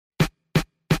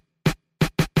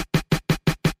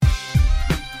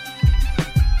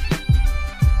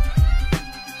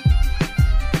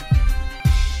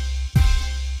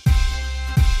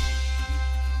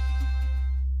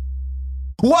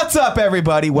What's up,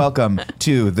 everybody? Welcome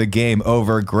to the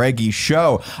GameOverGreggy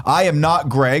show. I am not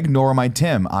Greg, nor am I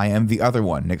Tim. I am the other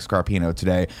one, Nick Scarpino,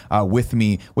 today with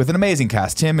me with an amazing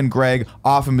cast. Tim and Greg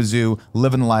off in Mizzou,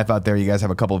 living the life out there. You guys have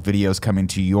a couple of videos coming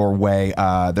to your way.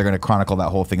 They're going to chronicle that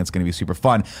whole thing. It's going to be super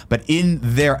fun. But in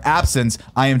their absence,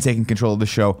 I am taking control of the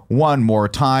show one more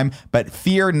time. But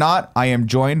fear not, I am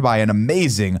joined by an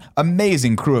amazing,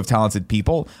 amazing crew of talented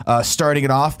people. Starting it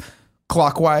off,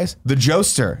 clockwise, the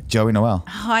Joester, Joey Noel.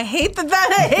 Oh, I hate that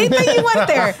you went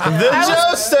there.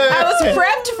 Joester! I was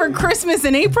prepped for Christmas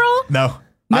in April. No.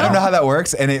 I don't know how that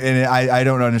works, and I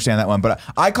don't understand that one. But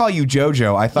I call you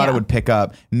JoJo. I thought it would pick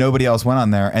up. Nobody else went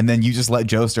on there, and then you just let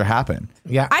Joester happen.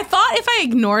 Yeah. I thought if I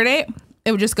ignored it,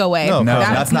 it would just go away. No,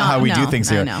 that's not how we do things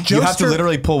here. You have to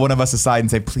literally pull one of us aside and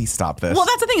say, please stop this. Well,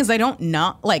 that's the thing is I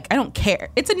don't care.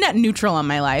 It's a net neutral on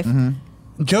my life. Mm-hmm.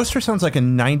 Joester sounds like a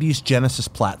 90s Genesis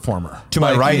platformer. To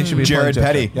my right, Jared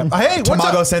Petty. Yep. Hey,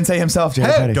 Tamago Sensei himself,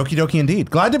 Jared Petty. Doki Doki indeed.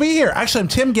 Glad to be here. Actually, I'm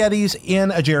Tim Geddes in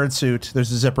a Jared suit.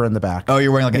 There's a zipper in the back. Oh,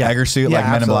 you're wearing like an Egger suit, like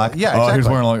Men in Black? Yeah, exactly. Oh, he's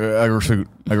wearing like an Egger suit.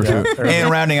 And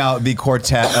rounding out the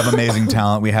quartet of amazing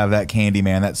talent, we have that candy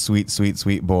man, that sweet, sweet,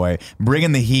 sweet boy.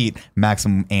 Bringing the heat,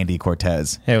 Maxim Andy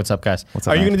Cortez. Hey, what's up, guys? What's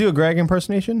up, Are you going to do a Greg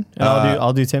impersonation? And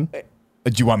I'll do Tim.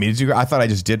 Do you want me to do? I thought I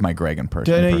just did my Greg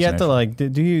impersonation. You have to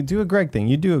do you do a Greg thing?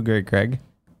 You do a great Greg.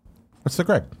 What's the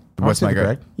Greg? What's my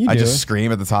Greg? I just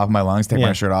scream at the top of my lungs, take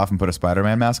my shirt off, and put a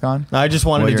Spider-Man mask on. I just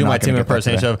wanted to do my Tim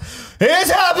impersonation of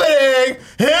 "It's happening!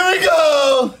 Here we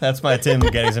go!" That's my Tim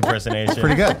Geddes impersonation.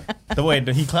 Pretty good. The way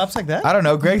he claps like that. I don't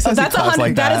know. Greg says he claps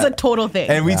like that. That is a total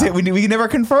thing. And we never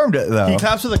confirmed it though. He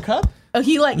claps with a cup. Oh,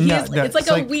 it's like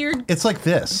a weird. It's like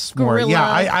this. Gorilla. Yeah,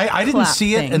 I didn't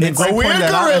see it, and then It's a weird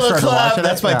gorilla clap.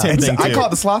 That's my Tim thing too. I call it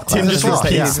the sloth clap. Tim just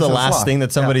repeats the last thing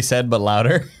that somebody said, but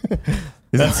louder.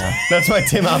 That's my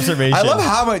Tim observation. I love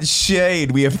how much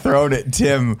shade we have thrown at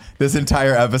Tim this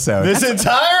entire episode.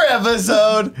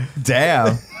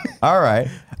 Damn. All right.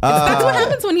 That's what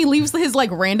happens when he leaves his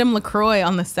like random LaCroix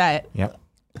on the set. Yep.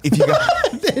 If you got,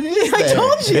 I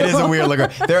told you. It is a weird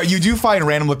LaCroix. There, you do find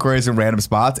random LaCroix in random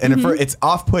spots, and it's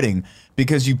off-putting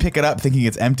because you pick it up thinking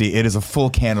it's empty. It is a full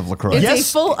can of LaCroix. It's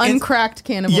a full uncracked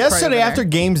can of LaCroix. Yesterday after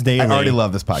Games Daily, I already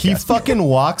love this podcast. He fucking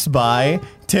walks by.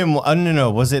 Tim,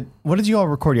 no. Was it? What did you all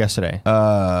record yesterday?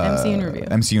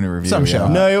 MCU Review. Some show.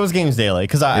 No, it was Games Daily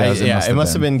because it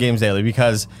must have been Games Daily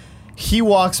because he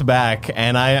walks back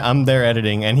and I'm there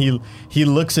editing and he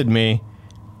looks at me,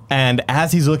 and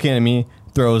as he's looking at me,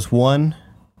 throws 1,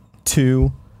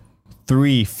 2,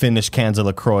 3 finished cans of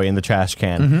LaCroix in the trash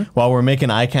can while we're making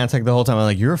eye contact the whole time. I'm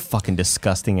like, you're a fucking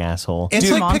disgusting asshole. It's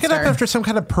like picking up after some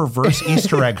kind of perverse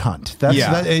Easter egg hunt.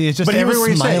 It's just but everywhere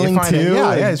you say smiling you find too. it. Yeah,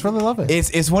 I just really love it.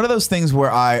 It's one of those things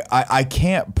where I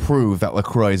can't prove that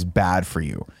LaCroix is bad for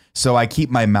you, so I keep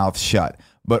my mouth shut.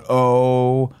 But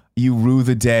you rue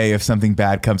the day if something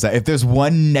bad comes out. If there's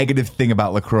one negative thing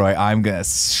about LaCroix, I'm going to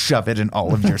shove it in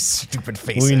all of your stupid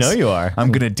faces. We know you are.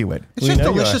 I'm going to do it. It's just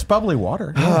delicious, bubbly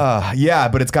water. Yeah,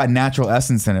 but it's got natural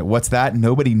essence in it. What's that?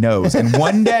 Nobody knows. And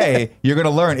one day, you're going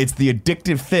to learn it's the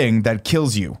addictive thing that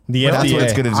kills you. That's what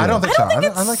it's going to do. I don't think so. I don't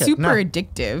think it's I like super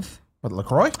addictive. What,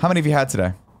 LaCroix? How many have you had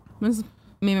today? This is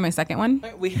maybe my second one.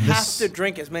 We have to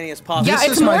drink as many as possible. Yeah,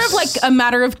 it's more of like a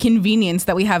matter of convenience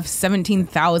that we have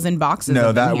 17,000 boxes. No,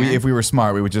 of them here. if we were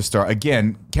smart, we would just start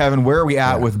again. Kevin, where are we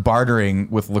at with bartering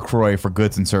with LaCroix for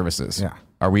goods and services? Yeah,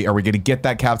 are we going to get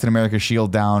that Captain America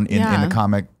shield down in the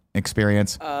comic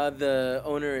experience? The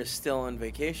owner is still on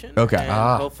vacation. Okay,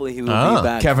 and hopefully he will be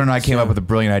back. Kevin and I came up with a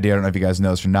brilliant idea. I don't know if you guys know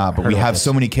this or not, but we have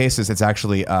so many cases. It's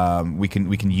actually we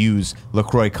can use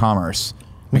LaCroix commerce.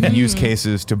 We can use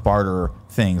cases to barter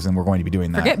things, and we're going to be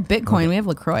doing that. Forget Bitcoin. We have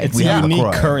LaCroix. It's a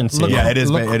unique currency. Yeah, it is.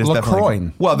 It is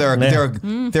definitely. Well,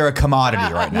 they're a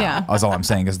commodity right now. Yeah. That's all I'm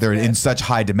saying, because they're in such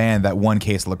high demand that one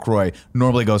case of LaCroix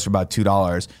normally goes for about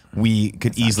 $2. We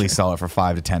could easily sell it for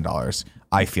 $5 to $10.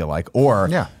 I feel like. Or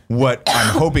what I'm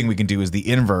hoping we can do is the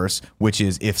inverse, which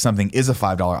is if something is a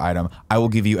 $5 item, I will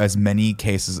give you as many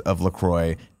cases of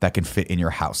LaCroix that can fit in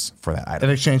your house for that item.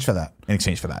 In exchange for that.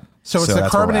 So it's the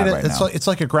carbonated. Right it's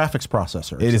like a graphics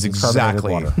processor. It is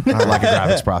exactly like a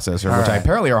graphics processor, which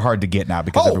apparently are hard to get now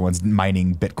because everyone's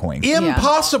mining Bitcoin.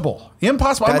 Impossible. I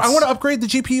want to upgrade the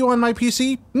GPU on my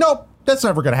PC. Nope. That's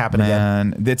never going to happen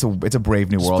again. Man, it's a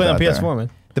brave new world play on out PS4, there.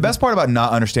 Man. The best part about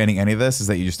not understanding any of this is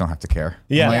that you just don't have to care.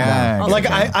 Yeah.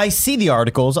 I see the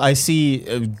articles. I see,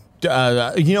 you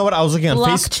know what? I was looking on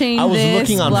Facebook. I was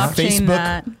looking on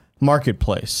Facebook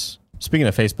Marketplace. Speaking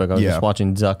of Facebook, I was just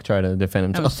watching Zuck try to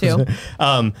defend himself. Too.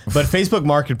 But Facebook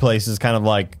Marketplace is kind of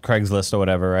like Craigslist or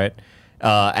whatever, right?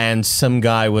 and some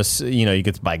guy was, you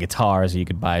could buy guitars, or you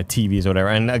could buy TVs or whatever,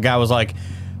 and a guy was like,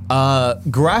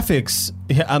 graphics,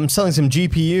 I'm selling some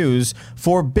GPUs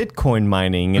for Bitcoin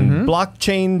mining and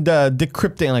blockchain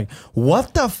decrypting. Like,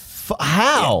 what the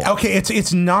how? Okay,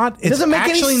 it's not. It's doesn't make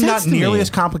actually any not sense to nearly me. as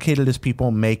complicated as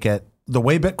people make it. The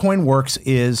way Bitcoin works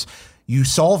is you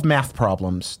solve math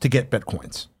problems to get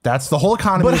Bitcoins. That's the whole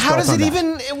economy. But is how built does on it that.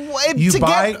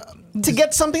 even to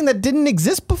get something that didn't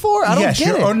exist before? I don't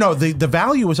get it. Oh no, the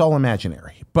value is all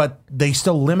imaginary, but they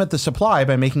still limit the supply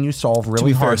by making you solve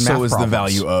really hard math problems. So is the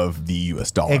value of the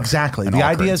U.S. dollar. Exactly. The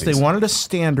idea is they wanted a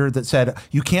standard that said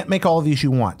you can't make all of these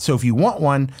you want. So if you want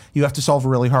one, you have to solve a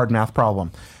really hard math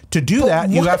problem. To do that,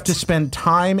 you have to spend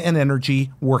time and energy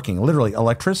working, literally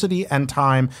electricity and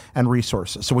time and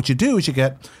resources. So what you do is you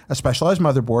get a specialized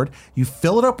motherboard, you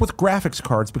fill it up with graphics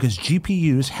cards because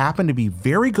GPUs happen to be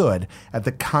very good at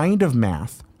the kind of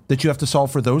math that you have to solve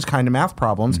for those kind of math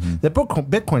problems that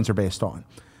Bitcoins are based on.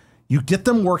 You get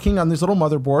them working on these little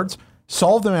motherboards,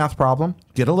 solve the math problem,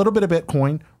 get a little bit of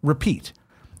Bitcoin, repeat.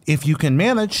 If you can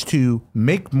manage to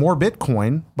make more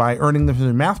Bitcoin by earning them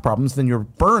through math problems than you're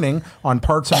burning on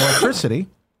parts and electricity,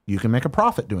 you can make a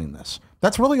profit doing this.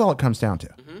 That's really all it comes down to.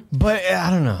 But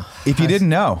I don't know. If you didn't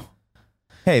know,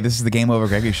 hey, this is the Game Over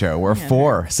Greggy show, where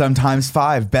 4, sometimes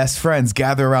 5 best friends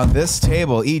gather around this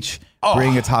table, each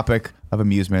bringing a topic of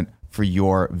amusement for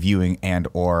your viewing and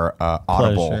or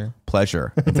audible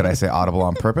pleasure. Did I say audible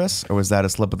on purpose, or was that a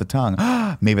slip of the tongue?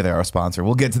 Maybe they're our sponsor.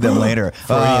 We'll get to them later.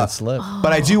 Slip.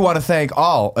 But I do want to thank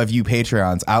all of you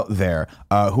Patreons out there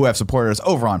who have supported us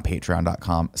over on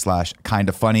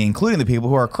patreon.com/kindafunny, including the people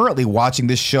who are currently watching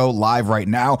this show live right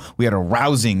now. We had a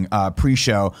rousing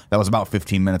pre-show that was about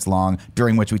 15 minutes long,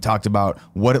 during which we talked about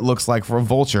what it looks like for a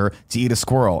vulture to eat a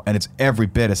squirrel. And it's every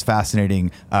bit as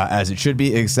fascinating as it should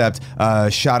be, except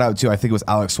shout out to, I think it was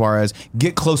Alex Suarez,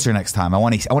 get closer next time. I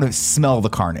want to smell the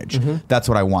carnage. That's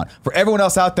what I want. For everyone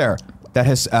else out there that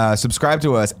has subscribed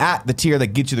to us at the tier that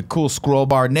gets you the cool scroll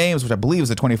bar names, which I believe is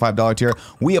the $25 tier,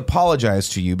 we apologize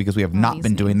to you because we have not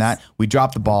been doing that. We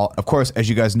dropped the ball. Of course, as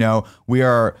you guys know, we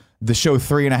are the show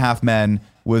 3.5 Men.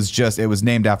 It was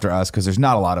named after us because there's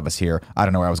not a lot of us here. I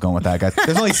don't know where I was going with that, guys.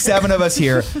 There's only 7 of us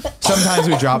here. Sometimes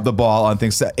we drop the ball on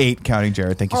things. 8, counting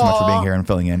Jared. Thank you so much for being here and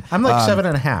filling in. I'm like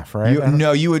 7.5, right?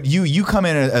 You come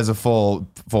in as a full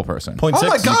person. 0.6. Oh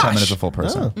my gosh. You come in as a full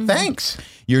person. Oh, thanks.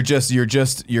 You're just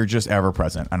ever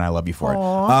present, and I love you for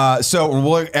it.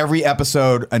 So every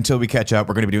episode until we catch up,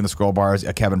 we're going to be doing the scroll bars.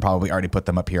 Kevin probably already put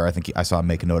them up here. I think I saw him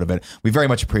make a note of it. We very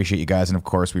much appreciate you guys, and of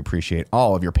course, we appreciate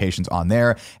all of your patience on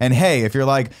there. And hey, if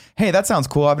you're like, hey, that sounds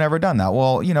cool, I've never done that.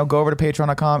 Well, go over to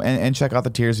patreon.com and check out the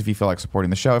tiers if you feel like supporting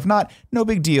the show. If not, no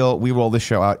big deal. We roll this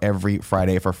show out every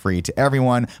Friday for free to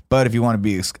everyone. But if you want to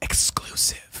be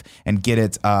exclusive and get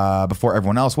it before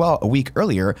everyone else, well, a week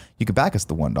earlier, you can back us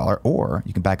the $1, or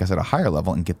you can back us at a higher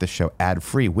level and get this show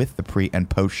ad-free with the pre and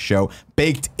post show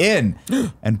baked in.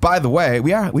 And by the way,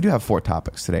 we do have 4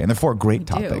 topics today, and they're 4 great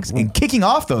topics. And kicking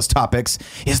off those topics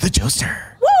is the Joester.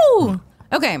 Woo!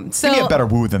 Okay, so Give me a better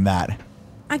woo than that.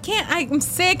 I can't. I'm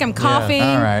sick. I'm coughing.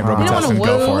 Yeah. All right, I don't want to Robitussin,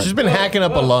 go woo. for it. She's been hacking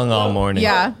up a lung all morning.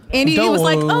 Yeah, Andy Don't was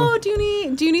like, woo. "Oh, do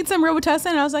you need some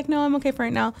Robitussin?" And I was like, "No, I'm okay for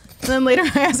right now." And then later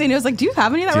I asked Andy, I was like, "Do you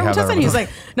have any of that Robitussin?" He was like,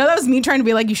 "No, that was me trying to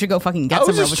be like, you should go fucking get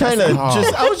some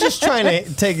Robitussin." I was just trying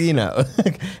to take,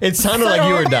 it sounded like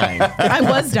you were dying. I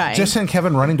was dying. Just send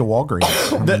Kevin running to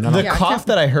Walgreens. The cough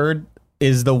that I heard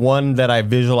is the one that I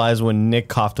visualized when Nick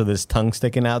coughed with his tongue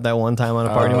sticking out that one time on a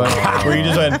party, where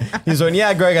he's going,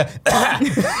 yeah, Greg.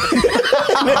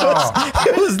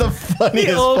 It was the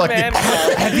funniest fucking.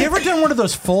 Have you ever done one of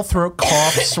those full throat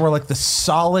coughs where like the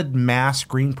solid mass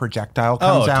green projectile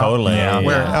comes out? Totally. Yeah.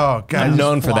 Oh god, I'm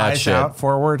known for that shit. Out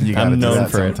forward. I'm known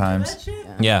for it sometimes.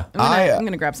 Yeah. I'm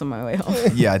gonna grab some on my way home.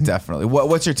 Yeah, definitely.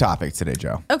 What's your topic today,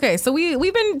 Joe? Okay, so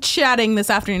we've been chatting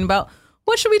this afternoon about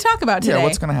what should we talk about today. Yeah,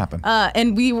 what's gonna happen?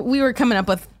 And we were coming up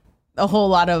with a whole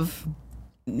lot of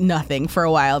nothing for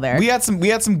a while there. We had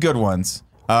some good ones.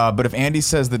 But if Andy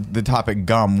says the topic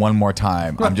gum one more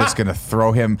time, I'm just going to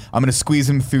throw him. I'm going to squeeze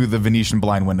him through the Venetian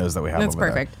blind windows that we have That's over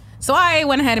perfect. So I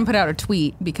went ahead and put out a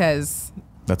tweet because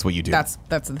that's what you do. That's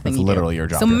the thing. That's literally your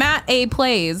job. So here. Matt A.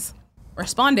 Plays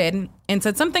responded and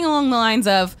said something along the lines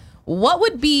of, what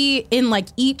would be in like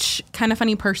each Kind of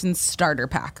Funny person's starter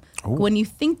pack? Ooh. When you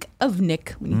think of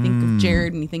Nick, when you think of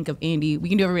Jared, when you think of Andy, we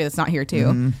can do everybody that's not here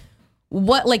too.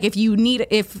 What, like, if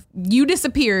you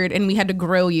disappeared and we had to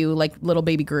grow you like little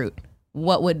baby Groot,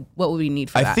 what would we need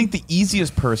for that? I think the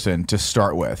easiest person to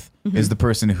start with is the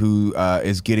person who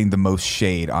is getting the most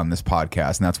shade on this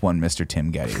podcast, and that's one Mr.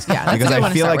 Tim Geddes. Yeah, because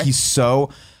I feel like he's so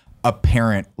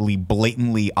apparently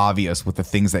blatantly obvious with the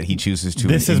things that he chooses to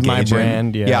This is my engage in.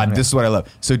 brand, yeah. This is what I love.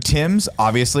 So Tim's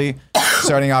obviously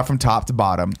starting off from top to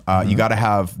bottom. You got to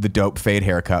have the dope fade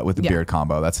haircut with the beard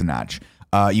combo. That's a natch.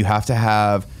 You have to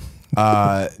have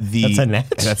that's a natch?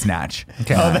 That's natch.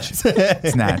 Okay.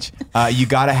 It's natch. You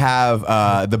got to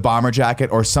have the bomber jacket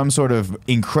or some sort of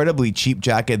incredibly cheap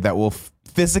jacket that will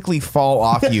physically fall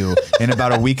off you in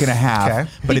about a week and a half,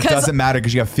 but it doesn't matter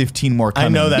because you have 15 more coming. I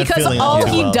know that because feeling all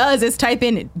too he well. does is type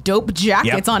in dope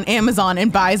jackets on Amazon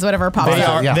and buys whatever pops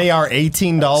up. They are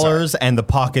 $18 and the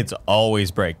pockets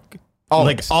always break.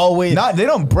 Like always. They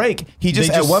don't break. He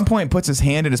just at one point puts his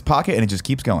hand in his pocket and it just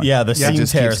keeps going. Yeah, the seam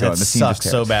just tears. keeps going. It The seam just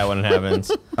sucks so tears. bad when it happens.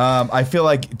 I feel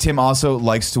like Tim also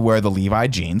likes to wear the Levi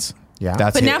jeans. Yeah.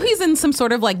 But now he's in some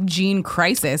sort of like jean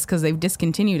crisis because they've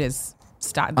discontinued his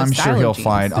style. I'm sure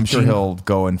he'll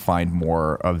go and find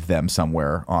more of them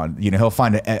somewhere on. He'll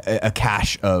find a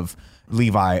cache of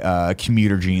Levi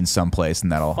commuter jeans someplace,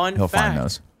 and he'll Fun find fact,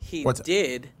 those. He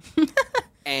did,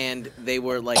 and they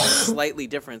were like slightly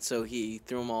different, so he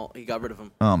threw them all. He got rid of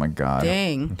them. Oh my god!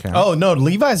 Dang. Okay. Oh no,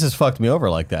 Levi's has fucked me over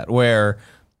like that. Where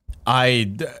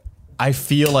I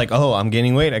feel like, oh, I'm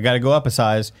gaining weight. I got to go up a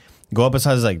size. Go up a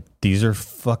size, like, these are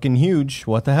fucking huge.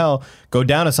 What the hell? Go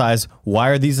down a size. Why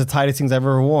are these the tightest things I've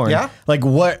ever worn? Yeah. Like,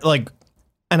 what? Like,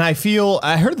 and I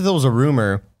heard that there was a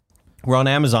rumor where on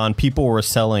Amazon people were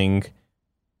selling,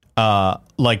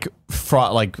 like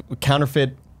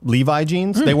counterfeit Levi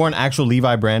jeans. They weren't actual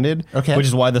Levi branded. Okay. Which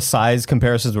is why the size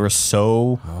comparisons were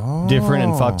so different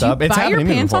and fucked up. It's Buy your happened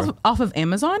to me pants before. off of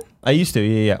Amazon? I used to,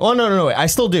 yeah. Well, no, I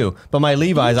still do. But my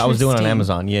Levi's, I was doing on Interesting.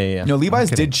 Amazon. Yeah. No,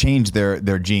 Levi's did change their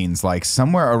jeans like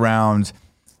somewhere around,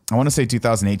 I want to say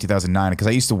 2008, 2009, because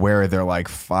I used to wear their like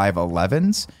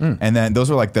 511s, and then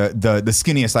those were like the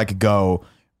skinniest I could go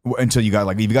until you got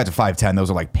like, if you got to 5'10", those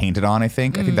were like painted on, I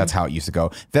think that's how it used to go.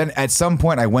 Then at some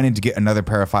point I went in to get another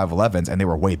pair of 5'11s and they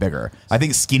were way bigger. I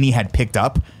think skinny had picked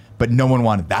up, but no one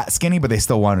wanted that skinny, but they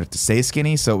still wanted it to stay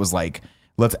skinny. So it was like,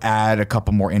 let's add a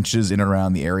couple more inches in and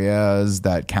around the areas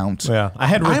that count. Yeah.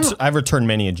 I've returned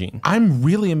many a jean. I'm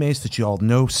really amazed that you all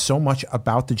know so much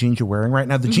about the jeans you're wearing right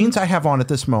now. The jeans I have on at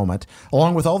this moment,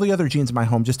 along with all the other jeans in my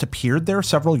home, just appeared there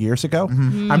several years ago.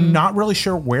 I'm not really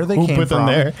sure where they came put them from.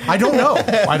 there? I don't know.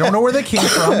 I don't know where they came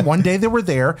from. One day they were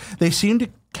there. They seemed to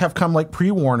have come like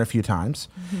pre-worn a few times.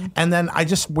 And then I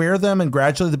just wear them and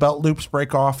gradually the belt loops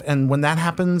break off. And when that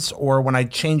happens, or when I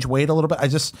change weight a little bit, I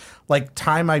just like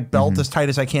tie my belt as tight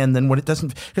as I can. Then when it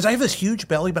doesn't, because I have this huge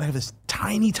belly, but I have this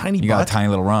tiny butt. You got a tiny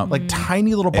little rump. Like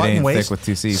tiny little It button ain't waist. thick with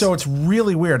two Cs. So it's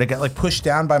really weird. I get like pushed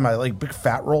down by my like big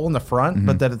fat roll in the front,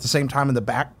 but then at the same time in the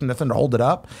back, nothing to hold it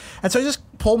up. And so I just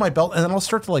pull my belt and then I'll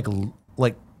start to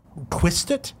like twist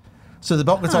it. So the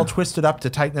belt gets all twisted up to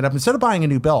tighten it up instead of buying a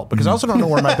new belt, because I also don't know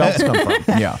where my belts come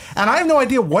from. Yeah. And I have no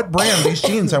idea what brand these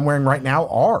jeans I'm wearing right now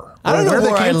are. I don't know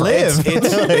where I live.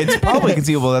 It's probably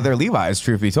conceivable that they're Levi's,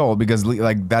 truth be told, because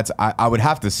like that's I would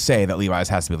have to say that Levi's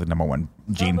has to be the number one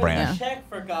jean brand. Check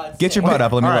for God's Get your sake. butt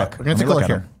up. Let me All right, look. we're gonna Let take me a look at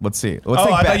here. him. Let's see. Let's Oh,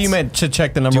 take I bets. thought you meant to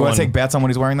check the number Do you one. want to take bets on what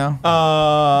he's wearing though? What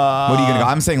are you gonna go?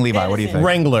 I'm saying Levi. What do you think?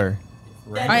 Wrangler.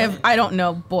 I don't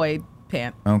know boy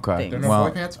pant. Okay. things. Well,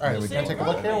 Boy pants? All right, we can take a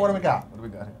look here. What do we got? What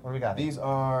do we got? these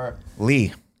are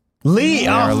Lee. Lee.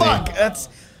 Yeah, Oh, Lee.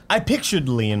 fuck. I pictured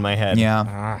Lee in my head.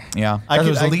 Yeah. Yeah. It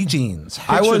was Lee jeans.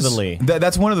 I Picture was the Lee.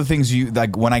 That's one of the things you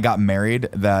like when I got married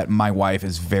that my wife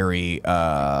is very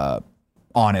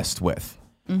honest with.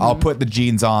 I'll put the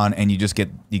jeans on and you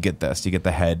get this. You get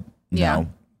the head. Yeah.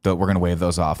 We're gonna wave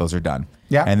those off. Those are done.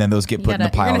 Yeah. And then those get put in the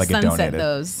pile you're that gonna get sunset donated.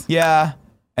 those. Yeah.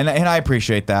 And I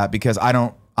appreciate that because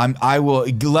I will,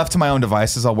 left to my own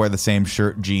devices, I'll wear the same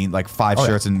jean, like five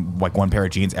shirts and like one pair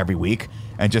of jeans every week.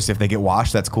 And just if they get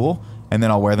washed, that's cool. And then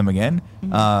I'll wear them again.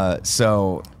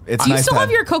 So it's Do you nice still to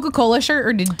have your Coca-Cola shirt,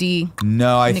 or did D?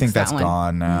 No, I nix think that's that one?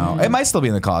 gone now. It might still be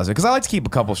in the closet because I like to keep a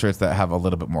couple shirts that have a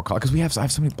little bit more color because I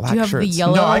have so many black Do you have shirts. the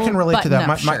yellow? No, I can relate to that.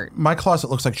 button-up shirt? My closet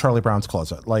looks like Charlie Brown's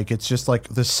closet. Like it's just like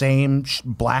the same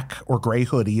black or gray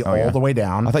hoodie all the way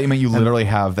down. I thought you meant you literally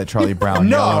have that Charlie Brown.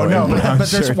 No, yellow and brown but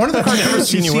there's shirt. one of the cartons you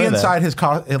Seen you see wear that. inside his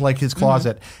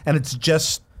closet, and it's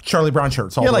just Charlie Brown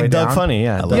shirts all Yeah, the way like down. Doug Funny.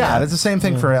 Yeah. Yeah, it's the same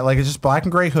thing for it. Like it's just black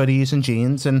and gray hoodies and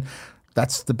jeans, and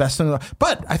that's the best thing.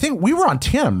 But I think we were on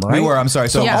Tim, right? We were. I'm sorry.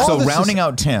 So, Yeah. all so this rounding is-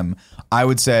 out Tim, I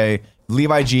would say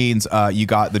Levi jeans. You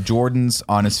got the Jordans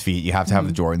on his feet. You have to have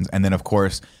the Jordans, and then of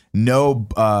course, no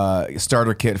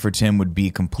starter kit for Tim would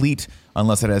be complete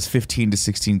unless it has 15 to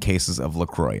 16 cases of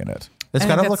LaCroix in it. It's I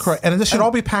got a think LaCroix, and this should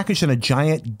all be packaged in a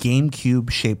giant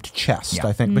GameCube-shaped chest,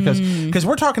 I think, because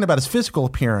we're talking about his physical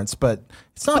appearance, but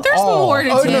it's not. But there's all, more to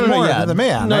oh, Tim. no, more yeah. to the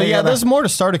man. No, You gotta- there's more to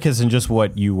starter kits than just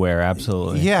what you wear.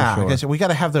 Absolutely. Yeah, for sure. I guess we got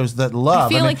to have those that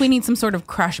love. I feel like we need some sort of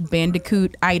Crash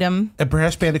Bandicoot item. a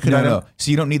Crash Bandicoot. No, item. no.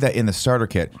 So you don't need that in the starter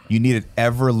kit. You need it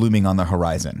ever looming on the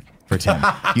horizon for Tim.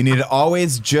 You need it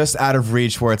always just out of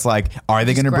reach where it's like, are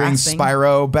they going to bring grasping.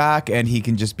 Spyro back? And he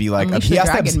can just be like, Unleash he the has,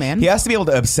 Dragon Man. he has to be able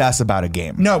to obsess about a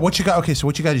game. No, what you got? Okay, so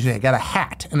what you got is you got a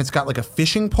hat, and it's got like a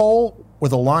fishing pole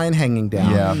with a line hanging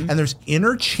down. Yeah. And there's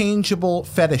interchangeable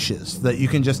fetishes that you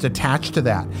can just attach to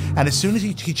that. And as soon as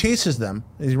he chases them,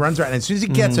 he runs around, and as soon as he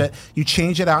gets it, you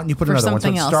change it out and you put For another one. So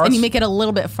something it else, starts- and you make it a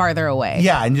little bit farther away.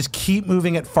 Yeah, and just keep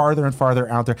moving it farther and farther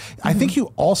out there. I think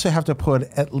you also have to put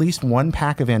at least one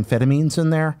pack of amphetamines in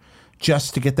there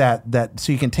just to get that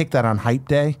so you can take that on hype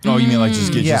day. Oh, you mean like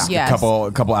just get Yeah. Yes. a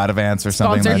couple Advants or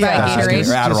something Sponsored like by that? Gatorade.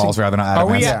 Or Adderalls rather, not Are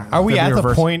we Advants. Yeah. are we Could be at the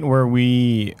reversed. point where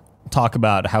we talk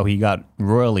about how he got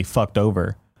royally fucked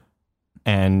over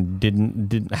and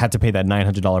didn't had to pay that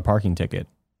 $900 parking ticket?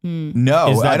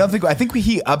 No, Is that- I think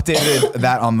he updated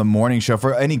that on the morning show.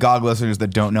 For any GOG listeners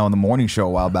that don't know, on the morning show a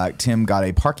while back, Tim got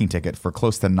a parking ticket for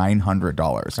close to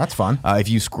 $900. That's fun. If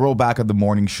you scroll back at the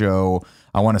morning show,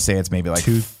 I want to say it's maybe like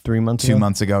 2-3 months 2 ago?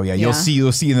 months ago. Yeah, you'll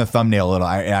see in the thumbnail it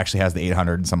actually has the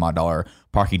 $800 and some odd dollar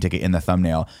parking ticket in the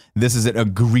thumbnail. This is an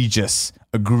egregious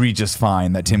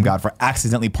fine that Tim got for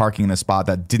accidentally parking in a spot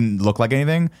that didn't look like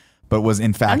anything, but was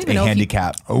in fact even a know if he-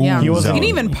 handicap. Yeah. He He wasn't- didn't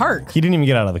even park. He didn't even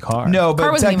get out of the car. No, Car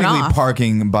but wasn't even technically off.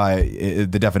 parking by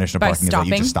the definition of By parking is that you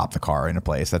stopping? just stop the car in a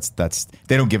place. That's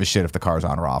they don't give a shit if the car's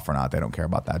on or off or not. They don't care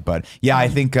about that. But yeah, I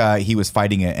think he was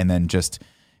fighting it and then just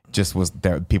was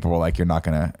there. People were like, "You're not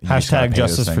gonna." you just gotta Hashtag pay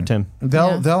justice this for thing.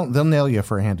 Tim. They'll nail you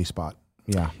for a handy spot.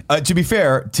 Yeah. To be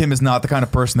fair, Tim is not the kind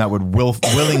of person that would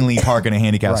willingly park in a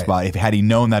handicap Right. spot. If had he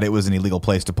known that it was an illegal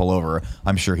place to pull over,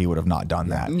 I'm sure he would have not done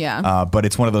that. Yeah. But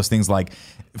it's one of those things like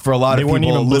for a lot They of weren't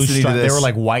people even blue listening to stripes. this, They were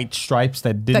like white stripes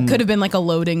that didn't. That could have been like a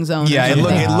loading zone. yeah, or it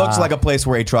something. looks like a place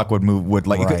where a truck would move. Would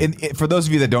like Right. for those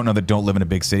of you that don't know that don't live in a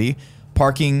big city,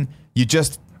 parking you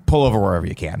just pull over wherever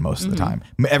you can most of the time.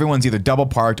 Everyone's either double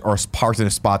parked or parked in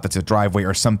a spot that's a driveway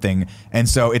or something, and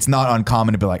so it's not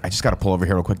uncommon to be like, I just got to pull over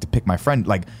here real quick to pick my friend,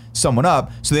 like someone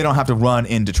up, so they don't have to run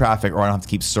into traffic or I don't have to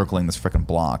keep circling this freaking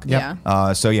block.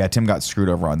 Yeah. So yeah, Tim got screwed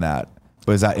over on that.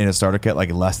 But is that in a starter kit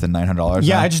like less than $900?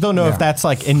 Yeah, now? I just don't know if that's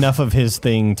like enough of his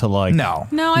thing to like. no.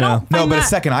 No, I don't. No, find but a that-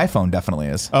 second iPhone definitely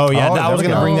is. Oh yeah, Oh, I was there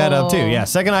we gonna go. bring that up too. Oh. Yeah,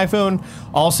 second iPhone.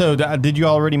 Also, did you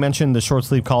already mention the short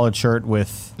sleeve collared shirt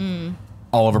with?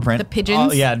 All over print. The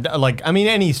pigeons. Yeah, like I mean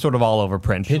any sort of all over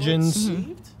print pigeons.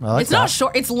 I like It's not that.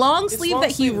 short. It's long sleeve long that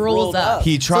he sleeve rolls rolled up. up.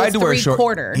 He tried So to wear it's short.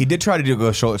 3/4. He did try to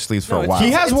go short sleeves for a while.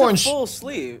 He has it's worn a full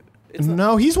sleeve. It's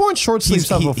No, he's worn short sleeve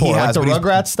stuff he before, like has, the but he's-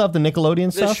 Rugrats stuff, the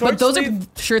Nickelodeon stuff. short- But those sleeve-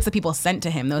 are shirts that people sent to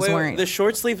him. Those Wait, weren't. the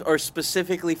short sleeves are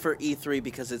specifically for E3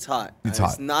 because it's hot. It's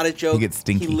hot. It's not a joke. He gets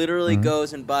stinky. He literally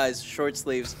goes and buys short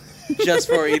sleeves just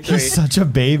for E3. He's such a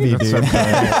baby, dude. Dude,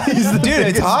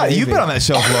 it's hot. You've been on that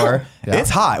show floor. It's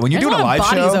hot when you're There's doing a a lot live of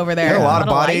show. bodies over there. There are a lot of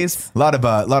A lot of bodies, lights.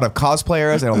 a lot of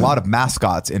cosplayers, and a lot of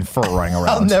mascots in fur running around.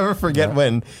 I'll never forget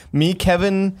when me,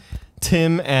 Kevin,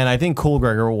 Tim, and I think Cool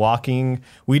Greg were walking.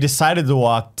 We decided to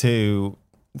walk to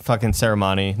fucking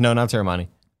Ceremony. No, not Ceremony.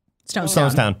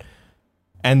 Stonestown.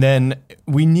 And then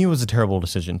we knew it was a terrible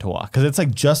decision to walk because it's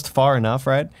like just far enough,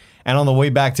 right? And on the way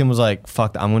back, Tim was like,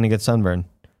 "Fuck, I'm gonna get sunburned."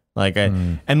 Like,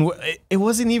 it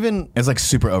wasn't even. It's like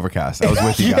super overcast. I was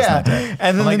with you guys Yeah, that day.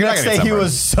 and then I'm like, the "You're not next gonna day get he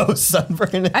was so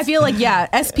sunburned. I feel like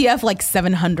SPF like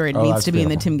 700 needs that's to be in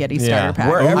the beautiful. Tim Getty Yeah. starter pack.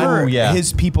 Wherever Ooh, yeah.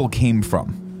 his people came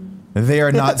from, they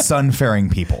are not sun-faring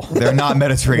people. They're not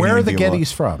Mediterranean Where are the people.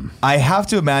 Gettys from? I have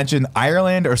to imagine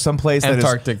Ireland or someplace that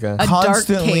Antarctica. is A dark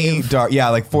constantly cave. dark. Yeah,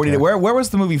 like 40. Where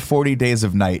was the movie 40 Days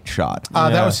of Night shot?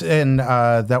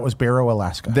 That was Barrow,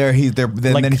 Alaska.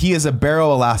 Then he is a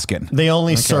Barrow Alaskan. They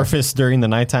only surface during the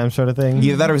nighttime, sort of thing.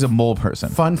 Either that or he's a mole person.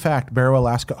 Fun fact: Barrow,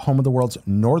 Alaska, home of the world's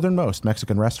northernmost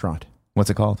Mexican restaurant. What's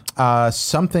it called?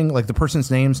 Something like the person's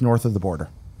name's north of the border.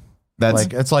 That's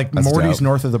It's like that's Morty's dope.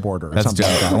 north of the border. Or That's something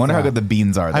dope. like that. I wonder how Yeah. good the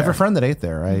beans are I have there. a friend that ate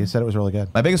there. He said it was really good.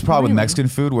 My biggest problem with Mexican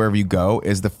food, wherever you go,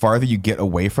 is the farther you get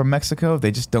away from Mexico, they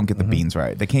just don't get the beans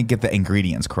right. They can't get the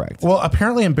ingredients correct. Well,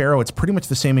 apparently in Barrow, it's pretty much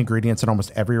the same ingredients in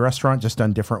almost every restaurant, just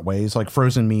done different ways, like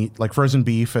frozen meat, like frozen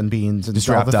beef and beans, and Just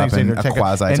all wrapped the things up they in do a take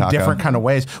quasi-taco. in different kind of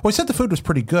ways. Well, he said the food was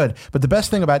pretty good, but the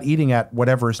best thing about eating at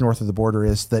whatever is north of the border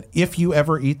is that if you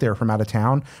ever eat there from out of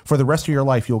town, for the rest of your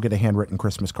life, you'll get a handwritten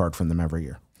Christmas card from them every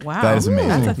year. Wow. That is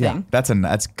amazing. That's a thing.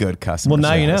 That's good customer Well,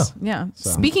 now you know. service. Yeah.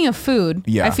 Speaking of food,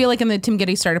 Yeah. I feel like in the Tim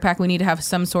Getty starter pack, we need to have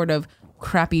some sort of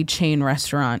crappy chain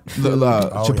restaurant food.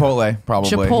 Chipotle, probably.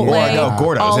 Chipotle, Or, no,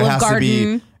 Gordo's.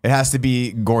 Olive It has to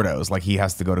be Gordo's. Like he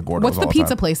has to go to Gordo's. What's the all pizza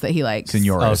time. place that he likes?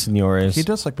 Senores. Oh, Senores. He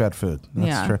does like bad food. That's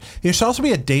Yeah. true. There should also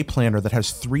be a day planner that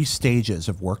has 3 stages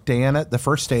of workday in it. The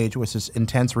first stage was this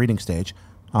intense reading stage.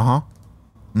 He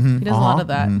does a lot of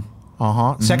that.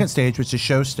 Second stage was the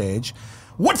show stage.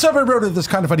 What's up, everybody? This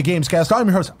Kind of Funny Games cast. I'm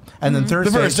your host. And then third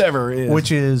The stage, first ever is-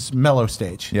 which is mellow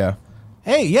stage. Yeah.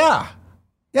 Hey, yeah.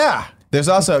 There's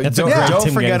also It's a great don't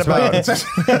Tim forget Gaines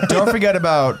about don't forget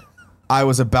about. I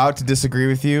was about to disagree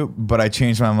with you, but I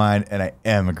changed my mind, and I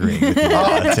am agreeing with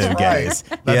you. Tim Gaines.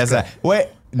 He has that. Wait.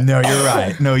 No, you're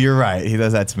right. No, you're right. He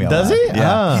does that to me a lot. Does he?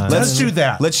 Yeah. Ah. Let's do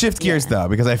that. Let's shift gears though,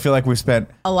 because I feel like we've spent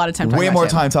A lot of time talking way about more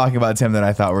Tim. time talking about Tim than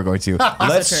I thought we were going to.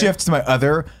 Let's true. shift to my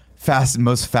other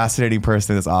most fascinating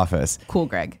person in this office. Cool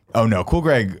Greg. Oh no, Cool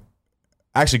Greg.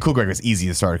 Actually, Cool Greg was easy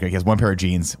to start. He has 1 pair of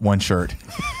jeans, 1 shirt,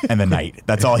 and the night.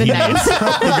 That's all he needs. night.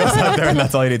 He goes out there and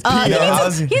that's all he needs.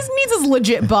 He needs his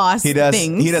legit boss He does.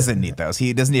 things. He doesn't need those.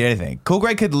 He doesn't need anything. Cool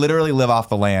Greg could literally live off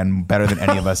the land better than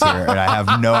any of us here, and I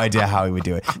have no idea how he would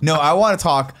do it. No, I want to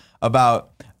talk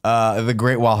about the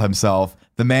Great Wall himself,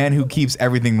 the man who keeps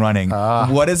everything running.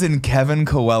 What is in Kevin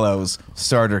Coelho's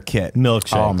starter kit?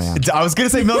 Milkshakes. Oh, man. I was gonna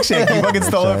say milkshake. You fucking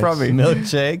stole it from me.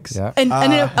 Milkshakes. Yeah.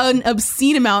 An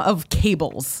obscene amount of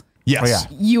cables. Yes.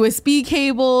 Oh, yeah. USB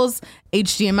cables,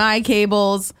 HDMI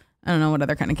cables. I don't know what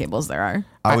other kind of cables there are.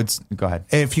 I would go ahead.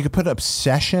 If you could put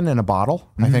obsession in a bottle,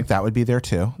 I think that would be there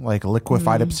too, like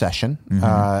liquefied obsession.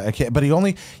 Okay, but you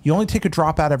only take a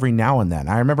drop out every now and then.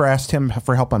 I remember I asked him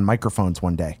for help on microphones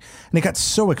one day, and he got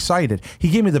so excited. He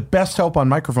gave me the best help on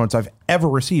microphones I've ever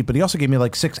received, but he also gave me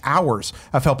like 6 hours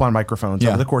of help on microphones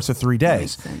over the course of 3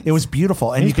 days. It was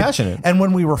beautiful, and He's passionate. And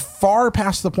when we were far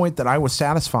past the point that I was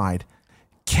satisfied,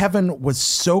 Kevin was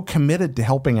so committed to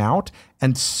helping out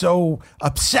and so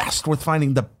obsessed with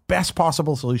finding the best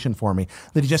possible solution for me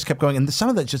that he just kept going. And some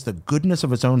of that's just the goodness of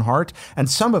his own heart, and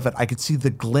some of it I could see the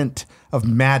glint of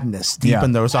madness deep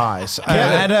in those eyes.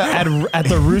 Yeah, at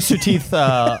the Rooster Teeth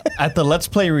at the Let's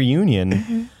Play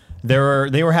reunion, they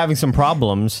were having some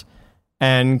problems,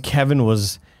 and Kevin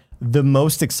was the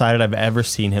most excited I've ever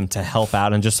seen him to help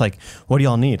out and just like, what do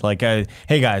y'all need? Like, hey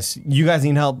guys, you guys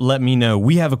need help? Let me know.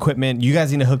 We have equipment. You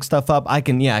guys need to hook stuff up. I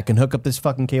can hook up this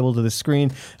fucking cable to the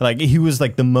screen. Like, he was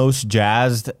like the most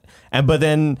jazzed. But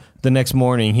then the next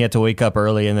morning he had to wake up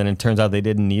early, and then it turns out they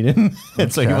didn't need him,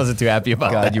 and so he wasn't too happy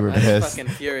about that. God, you were I was pissed.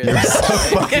 fucking furious.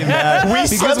 Fucking mad.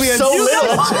 Because we had so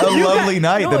little. such a lovely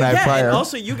night the night prior. And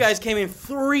also, you guys came in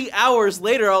 3 hours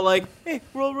later, all like, hey,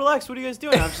 real relax, what are you guys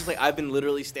doing? I'm just like, I've been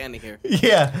literally standing here.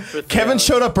 Yeah, 3 Kevin hours.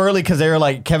 showed up early because they were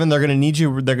like, Kevin, they're gonna need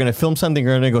you. They're gonna film something.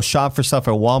 They're gonna go shop for stuff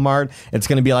at Walmart. It's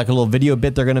gonna be like a little video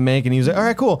bit they're gonna make. And he was like, all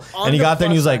right, cool. On And he the got there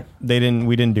and he was plus like,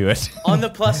 we didn't do it. On the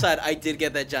plus side, I did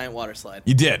get that giant water slide.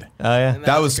 You did. Oh yeah. And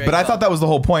That was, great but I thought that was the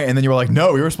whole point. And then you were like,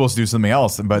 no, we were supposed to do something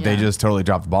else. But they Yeah. just totally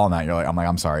dropped the ball on that. I'm like,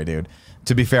 I'm sorry, dude.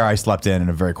 To be fair, I slept in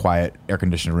a very quiet, air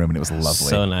conditioned room, and it was lovely.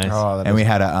 So nice. Oh, And we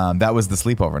had that was the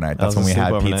sleepover night. That's was when we the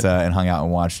had sleepover pizza night. and hung out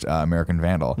and watched American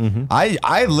Vandal.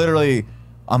 I literally,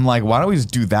 I'm like, why don't we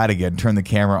just do that again? Turn the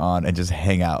camera on and just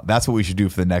hang out. That's what we should do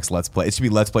for the next Let's Play. It should be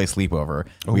Let's Play sleepover.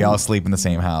 We all sleep in the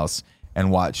same house and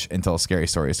watch and tell scary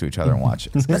stories to each other and watch.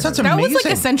 That sounds That amazing. was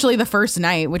like essentially the first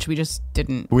night, which we just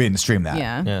didn't. We didn't stream that.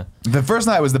 Yeah. Yeah. The first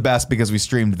night was the best because we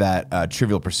streamed that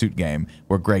Trivial Pursuit game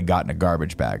where Greg got in a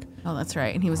garbage bag. Oh, that's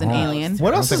right. And he was an alien.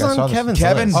 What else think is I saw on this. Kevin's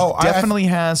Kevin list? Oh, I- definitely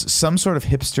has some sort of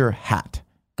hipster hat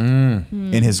in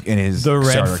his The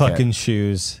red starter fucking kit.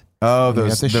 shoes. Oh, got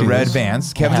those the the red shoes.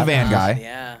 Vans. Kevin's a van guy.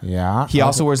 Yeah. Yeah. He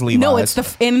also wears Levi's. No, it's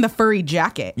in the furry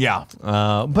jacket. yeah.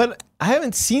 But I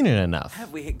haven't seen it enough.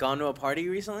 Have we gone to a party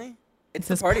recently? It's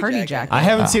This the party, party jacket. jacket. I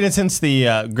haven't seen it since the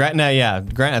Grant. No, yeah,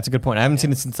 Grant. That's a good point. I haven't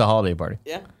seen it since the holiday party.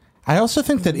 Yeah. I also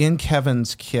think that in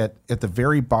Kevin's kit, at the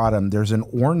very bottom, there's an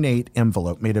ornate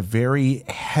envelope made of very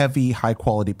heavy, high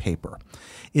quality paper.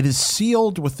 It is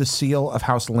sealed with the seal of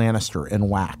House Lannister in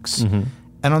wax.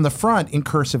 And on the front, in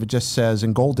cursive, it just says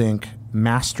in gold ink,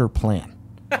 Master Plan.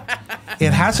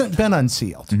 It hasn't been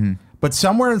unsealed. But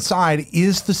somewhere inside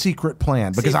is the secret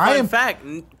plan. Because See, I fun am. fact,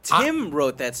 Tim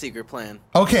wrote that secret plan.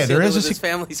 Okay, there Sealed is it a with his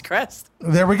family's crest.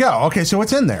 There we go. Okay, so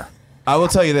it's in there. I will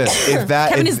tell you this: if that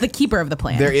Kevin if is the keeper of the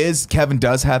plan. Kevin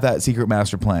does have that secret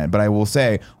master plan, but I will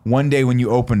say one day when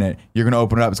you open it, you're going to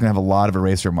open it up. It's going to have a lot of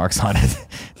eraser marks on it.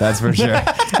 That's for sure.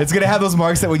 It's going to have those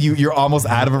marks that when you're almost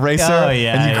out of eraser Oh,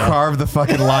 yeah, and you yeah. carve the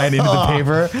fucking line into the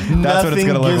paper. That's what it's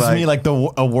going to look gives like. me like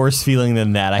a worse feeling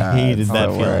than that. I hated it's that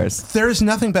the feeling. worst. There is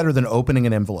nothing better than opening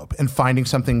an envelope and finding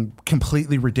something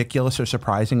completely ridiculous or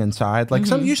surprising inside. Like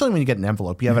usually when you get an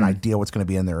envelope, you have an idea what's going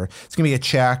to be in there. It's going to be a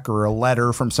check or a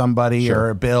letter from somebody. pay or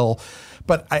a bill.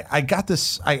 But I got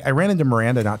this. I ran into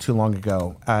Miranda not too long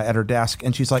ago at her desk,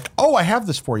 and she's like, "Oh, I have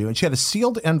this for you." And she had a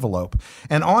sealed envelope,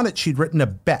 and on it she'd written a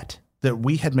bet that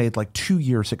we had made like 2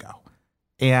 years ago,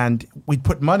 and we'd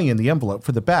put money in the envelope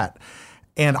for the bet.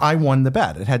 And I won the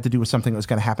bet. It had to do with something that was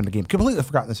going to happen in the game. Completely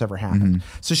forgotten this ever happened.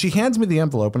 So she hands me the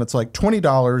envelope, and it's like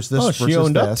 $20. This versus she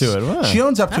owned this. up to it. Wow. She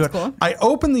owns up to it. Cool. I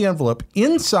open the envelope.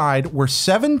 Inside were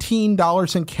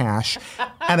 $17 in cash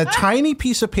and a tiny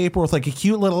piece of paper with like a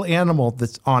cute little animal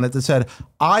that's on it that said,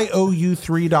 "I owe you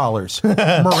 $3,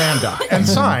 Miranda," and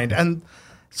signed. And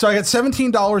so I got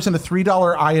 $17 and a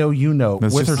 $3 IOU note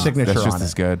with her signature that's just on it.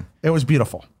 as good. It was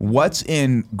beautiful. What's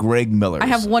in Greg Miller's? I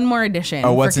have one more addition.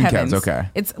 Oh, what's for in Kevin's. Kevin's? Okay.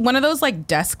 It's one of those like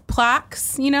desk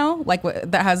plaques, you know, like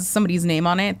that has somebody's name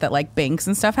on it that like banks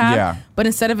and stuff have. Yeah. But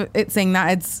instead of it saying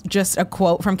that, it's just a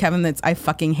quote from Kevin that's "I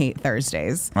fucking hate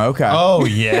Thursdays." Okay. Oh,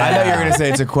 yeah. I thought you were going to say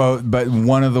it's a quote, but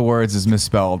one of the words is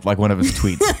misspelled, like one of his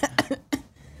tweets.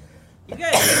 You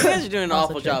guys are doing an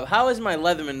awful job. How has my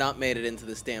Leatherman not made it into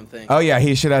this damn thing? Oh, yeah,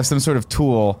 he should have some sort of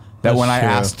tool that That's when I true.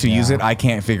 ask to use it, I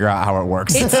can't figure out how it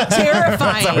works. It's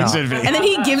terrifying. how it should be. And then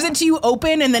he gives it to you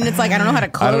open, and then it's like, I don't know how to I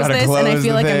close don't know how to this, close and I feel the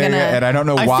like I'm thing, gonna. and I don't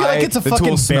know I feel why like it's a the fucking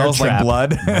tool smells bear like trap.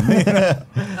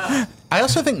 blood. I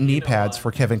also think knee pads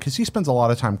for Kevin because he spends a lot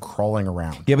of time crawling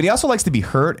around. Yeah, but he also likes to be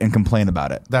hurt and complain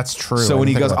about it. That's true. So I when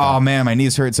he didn't goes, think about "Oh that. man, my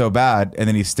knees hurt so bad," and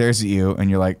then he stares at you, and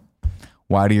you're like,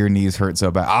 "Why do your knees hurt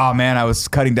so bad?" "Oh man, I was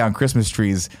cutting down Christmas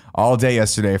trees all day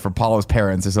yesterday for Paulo's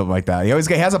parents," or something like that. He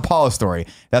has a Paulo story.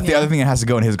 That's the other thing that has to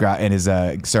go in his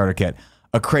starter kit.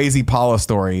 A crazy Paulo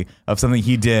story of something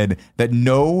he did that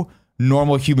no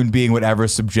normal human being would ever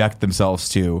subject themselves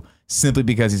to, simply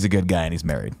because he's a good guy and he's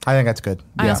married. I think that's good.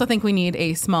 I also think we need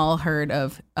a small herd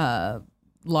of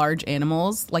large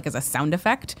animals, like as a sound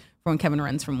effect, for when Kevin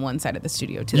runs from one side of the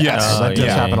studio to the Yes. other. That does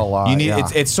yeah. happen a lot. You need yeah.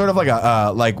 it's sort of like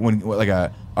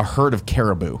a herd of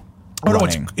caribou. Oh, no,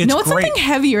 running. it's No, it's great. something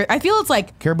heavier. I feel it's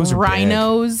like Caribous are big.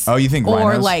 rhinos. Oh, you think or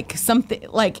rhinos? like something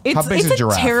like How it's big's it's a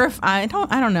giraffe? terrifying.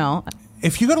 I don't know.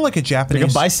 If you go to like a Japanese,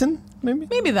 Like a bison, maybe?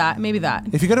 Maybe that.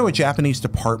 if you go to a Japanese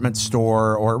department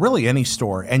store or really any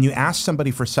store and you ask somebody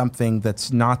for something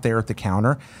that's not there at the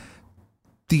counter,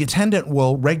 the attendant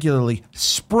will regularly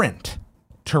sprint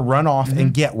to run off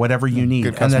and get whatever you need,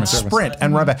 Good and then customer service. sprint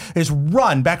and run back. They just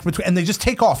run back between, and they just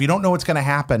take off. You don't know what's going to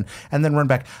happen, and then run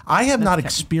back. I have not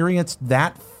experienced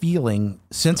that feeling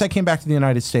since I came back to the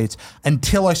United States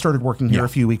until I started working here a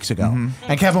few weeks ago.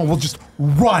 And Kevin will just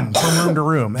run from room to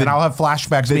room, and I'll have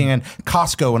flashbacks being in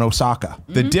Costco in Osaka.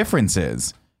 The difference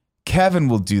is Kevin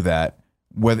will do that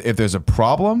whether if there's a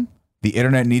problem, the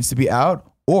internet needs to be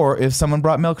out, or if someone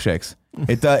brought milkshakes.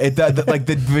 It does like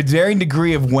the varying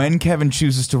degree of when Kevin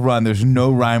chooses to run. There's no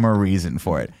rhyme or reason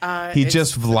for it. He It's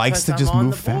just likes to because just I'm on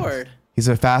move the fast. board. He's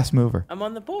a fast mover. I'm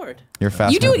on the board. You're a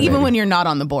fast. You do it mover, even baby. when you're not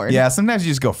on the board. Yeah, sometimes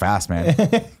you just go fast, man.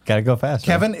 Gotta go fast.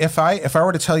 Kevin, if I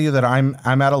were to tell you that I'm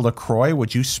out of LaCroix,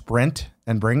 would you sprint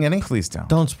and bring any? Please don't.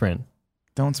 Don't sprint.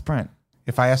 Don't sprint.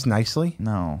 If I ask nicely,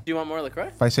 No. Do you want more LaCroix?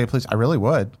 if I say please, I really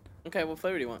would. Okay, what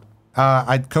flavor do you want?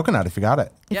 I'd coconut if you got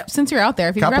it. If- Since you're out there,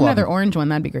 if you Couple grab of another them. orange one,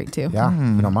 that'd be great too. Yeah,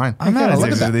 if you don't mind. I'm not look at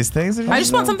addicted that. to these things. I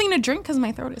just want something to drink because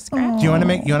my throat is scratched. Do you want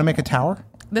to make a tower?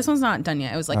 This one's not done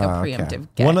yet. It was like a okay. preemptive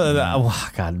get. One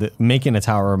of making a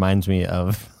tower reminds me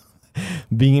of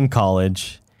being in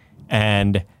college,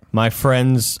 and my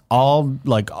friends all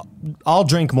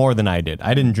drink more than I did.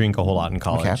 I didn't drink a whole lot in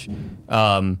college.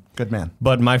 Good man.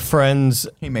 But my friends,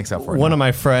 He makes up for it. one of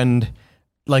my friend,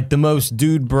 like the most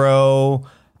dude bro,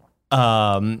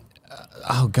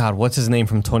 oh God, what's his name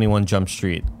from 21 Jump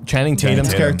Street? Channing Tatum's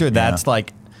Tatum, character. yeah. That's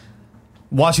like,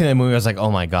 watching that movie, I was like,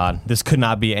 oh my God, this could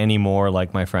not be any more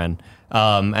like my friend.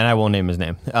 And I won't name his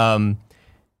name.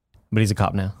 But he's a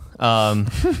cop now.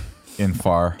 in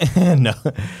FAR No.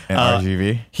 and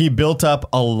RGV. He built up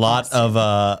a lot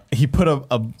of he put a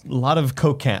lot of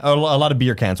a lot of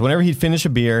beer cans. Whenever he'd finish a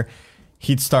beer,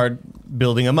 he'd start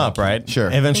building them up, right? Sure.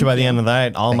 Eventually, by the end of the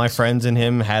night, all my friends and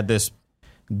him had this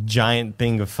giant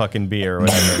thing of fucking beer or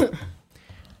whatever.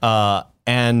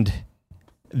 And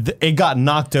it got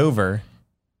knocked over,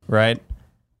 right?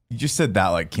 You just said that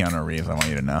like Keanu Reeves. I want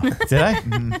you to know. Did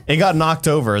I? It got knocked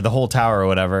over, the whole tower or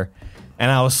whatever. And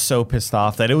I was so pissed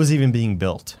off that it was even being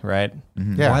built, right?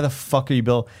 Yeah. Why the fuck are you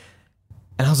built?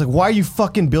 And I was like, why are you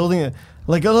fucking building it?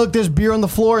 Like, oh, look, there's beer on the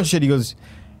floor and shit. He goes,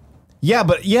 yeah,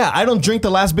 but I don't drink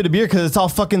the last bit of beer because it's all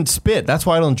fucking spit. That's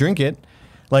why I don't drink it.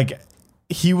 Like,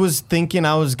 he was thinking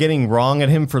I was getting wrong at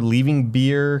him for leaving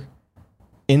beer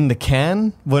in the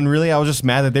can, when really I was just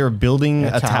mad that they were building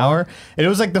a tower. And it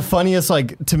was like the funniest,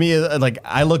 like, to me, like,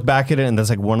 I look back at it and that's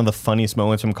like one of the funniest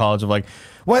moments from college of like,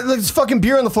 what, there's fucking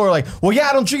beer on the floor. Like, well, yeah,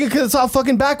 I don't drink it because it's all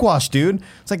fucking backwash, dude.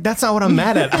 It's like, that's not what I'm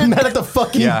mad at. I'm mad at the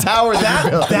fucking tower.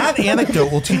 That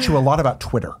anecdote will teach you a lot about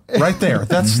Twitter right there.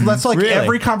 That's like Really?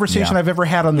 every conversation I've ever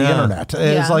had on the internet.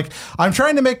 It's like, I'm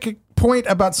trying to make a point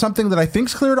about something that I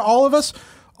think's clear to all of us.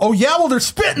 Oh, yeah, well, there's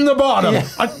spit in the bottom. Yeah.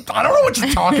 I don't know what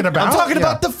you're talking about. I'm talking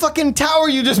about the fucking tower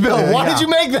you just built. Why did you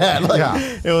make that?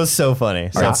 Like, it was so funny.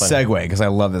 All right, segue, because I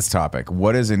love this topic.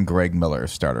 What is in Greg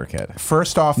Miller's starter kit?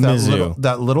 First off,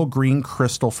 that little green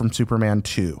crystal from Superman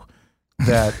 2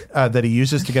 that he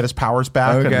uses to get his powers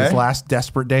back on his last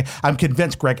desperate day. I'm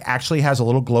convinced Greg actually has a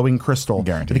little glowing crystal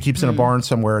that he keeps in a barn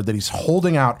somewhere that he's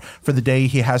holding out for the day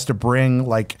he has to bring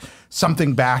like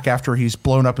something back after he's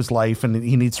blown up his life and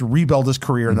he needs to rebuild his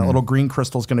career. And that little green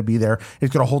crystal is going to be there. He's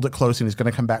going to hold it close and he's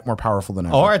going to come back more powerful than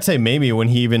ever. Or I'd say maybe when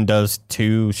he even does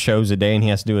 2 shows a day and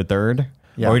he has to do a third.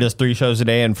 Yeah. Or he does 3 shows a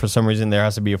day, and for some reason there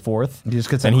has to be a 4th. He just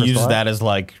gets and he uses that as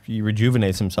like he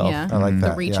rejuvenates himself. Yeah. I like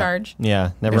that. The recharge.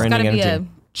 Yeah, never There's ending gotta be energy.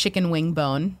 a chicken wing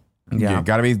bone. Yeah,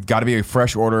 gotta be a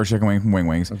fresh order of chicken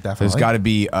wings. Definitely. There's got to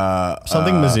be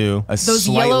Something Mizzou. Those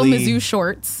yellow Mizzou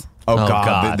shorts. Oh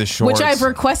God, the shorts. Which I've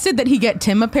requested that he get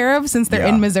Tim a pair of since they're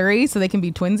in Missouri, so they can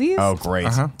be twinsies. Oh, great.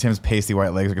 Tim's pasty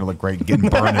white legs are going to look great getting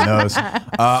burned in those.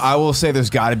 I will say there's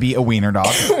got to be a wiener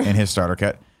dog in his starter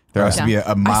kit. There has to be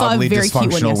a mildly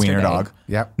dysfunctional wiener dog.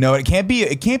 Yep. No, it can't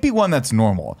be one that's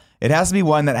normal. It has to be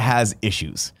one that has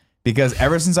issues. Because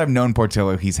ever since I've known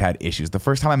Portillo, he's had issues. The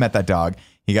first time I met that dog,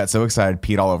 he got so excited,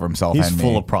 peed all over himself. He's and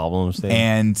full me. of problems. Dave.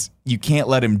 And you can't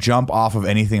let him jump off of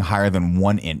anything higher than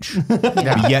 1 inch.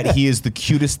 Yet he is the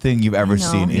cutest thing you've ever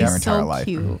seen in your entire life.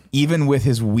 Cute. Even with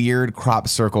his weird crop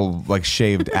circle, like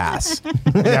shaved ass.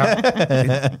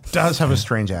 It does have a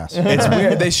strange ass. It's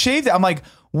weird. They shaved it. I'm like,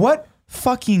 what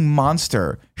fucking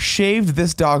monster shaved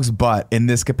this dog's butt in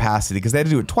this capacity? Because they had to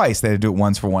do it twice. They had to do it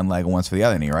once for one leg and once for the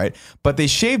other knee, right? But they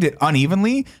shaved it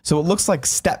unevenly, so it looks like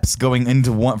steps going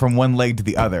into from one leg to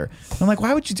the other. I'm like,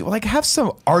 why would you do? Like, have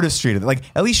some artistry to it. Like,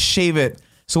 at least shave it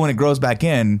so when it grows back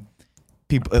in,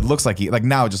 it looks like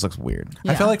now it just looks weird.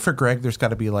 I feel like for Greg, there's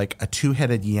got to be like a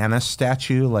 2-headed Janus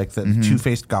statue, like the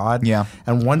two-faced god. Yeah.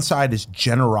 And one side is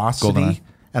generosity,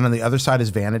 and on the other side is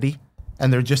vanity.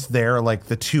 And they're just there, like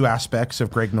the 2 aspects of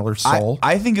Greg Miller's soul.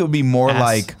 I think it would be more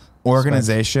like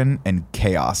organization and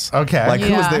chaos. Okay. Like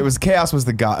who was was chaos was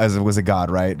the god was a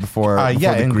god, right? Before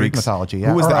yeah, the in Greek Greeks. mythology. Yeah.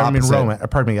 Who was the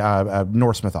opposite?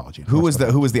 Norse mythology. Who was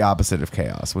the opposite of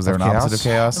chaos? Was there an opposite of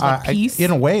chaos? Peace?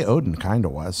 In a way, Odin kind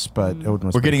of was, but Odin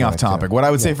was. We're getting off topic. What I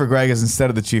would say for Greg is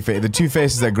instead of the 2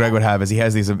 faces that Greg would have is he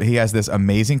has this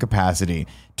amazing capacity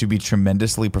to be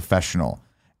tremendously professional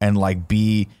and like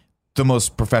be the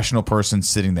most professional person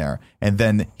sitting there, and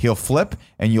then he'll flip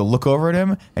and you'll look over at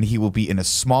him and he will be in a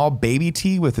small baby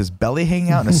tee with his belly hanging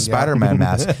out in a Spider-Man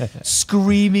mask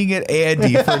screaming at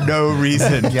Andy for no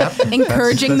reason.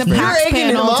 Encouraging the PAX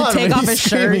panel to take off his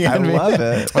shirt. I love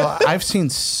it. Well, I've seen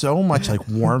so much like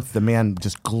warmth. The man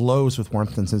just glows with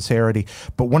warmth and sincerity.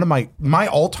 But one of my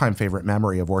all-time favorite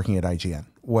memory of working at IGN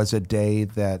was a day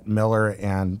that Miller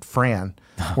and Fran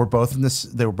were both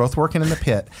they were both working in the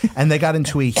pit, and they got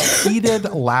into a heated,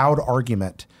 loud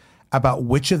argument about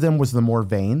which of them was the more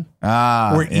vain,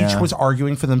 where each was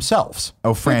arguing for themselves.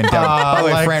 Oh, Fran down. By the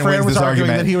way, like Fran wins was this arguing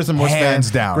argument that he was the most hands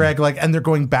vain. down. Greg, and they're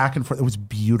going back and forth. It was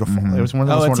beautiful. It was one of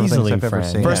the most wonderful things I've ever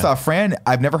seen. First off, Fran,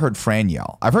 I've never heard Fran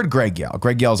yell. I've heard Greg yell.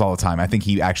 Greg yells all the time. I think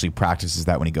he actually practices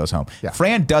that when he goes home. Yeah.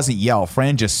 Fran doesn't yell.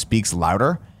 Fran just speaks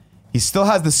louder. He still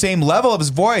has the same level of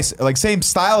his voice, like same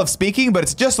style of speaking, but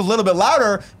it's just a little bit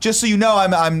louder. Just so you know,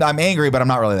 I'm angry, but I'm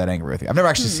not really that angry with you. I've never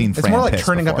actually seen Fran. It's more like piss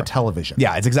turning before. up a television.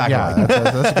 Yeah, it's exactly like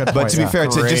that. That's a good point. But to be fair,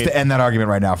 just to Great. end that argument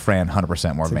right now, Fran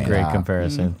 100% more vain. Great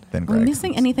comparison. Than I'm Greg.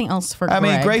 missing anything else for Greg? I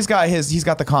mean, Greg's got he's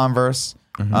got the Converse.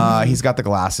 He's got the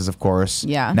glasses, of course.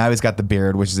 Yeah. Now he's got the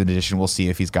beard, which is an addition. We'll see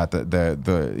if he's got it's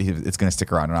going to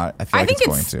stick around or not. I think it's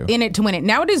going to. in it to win it.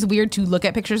 Now it is weird to look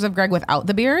at pictures of Greg without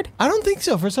the beard. I don't think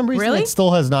so. For some reason, Really? it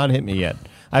still has not hit me yet.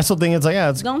 I still think it's like,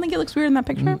 it's You don't think it looks weird in that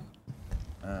picture?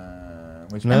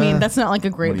 Which I mean, that's not like a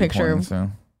what great are you picture. pointing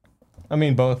to? I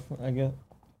mean, both, I guess.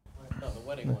 No, the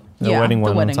wedding one. The wedding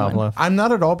one on the top left. I'm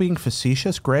not at all being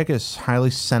facetious. Greg is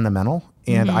highly sentimental,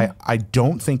 and I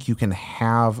don't think you can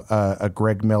have a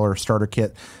Greg Miller starter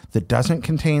kit that doesn't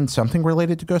contain something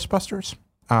related to Ghostbusters.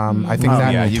 I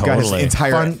think you've got his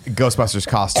entire Ghostbusters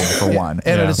costume for one,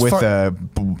 And it is with the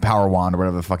power wand or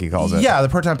whatever the fuck he calls it. Yeah, the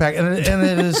proton pack, and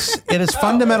it is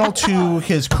fundamental to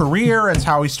his career. It's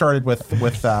how he started with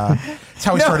It's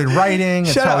how he started writing.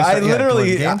 It's Shut how up. he I started,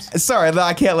 literally, games. sorry,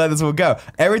 I can't let this one go.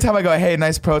 Every time I go, hey,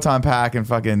 nice proton pack and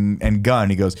fucking and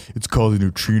gun, he goes, it's called a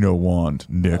neutrino wand,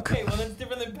 Nick. Okay, well that's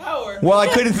different than power. Well, I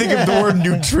couldn't think of the word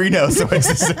neutrino, so it's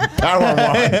just a power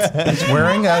wand. He's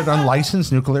wearing an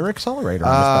unlicensed nuclear accelerator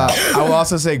on his back. I will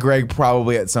also say Greg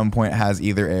probably at some point has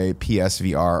either a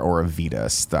PSVR or a Vita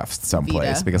stuffed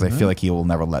someplace Vita. because I feel like he will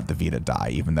never let the Vita die,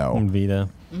 even though Vita.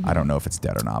 I don't know if it's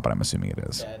dead or not, but I'm assuming it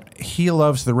is. He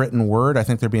loves the written word. I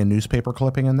think there'd be a newspaper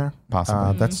clipping in there.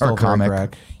 Possibly. That's Or still very comic.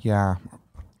 Greg. Yeah.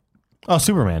 Oh,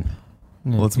 Superman.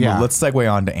 Let's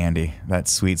segue on to Andy, that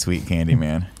sweet, sweet candy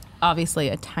man. Obviously,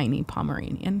 a tiny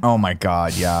Pomeranian. Oh my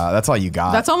God, yeah, that's all you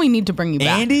got. That's all we need to bring you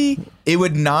back. Andy, it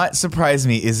would not surprise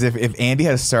me is if Andy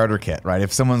had a starter kit, right?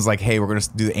 If someone's like, hey, we're going to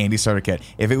do the Andy starter kit.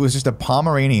 If it was just a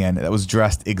Pomeranian that was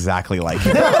dressed exactly like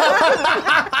him.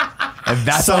 And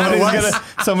that's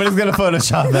Somebody's gonna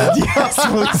Photoshop that. Yes,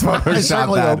 please Photoshop I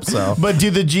certainly that. hope so. But do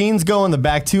the jeans go on the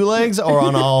back two legs or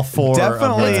on all four?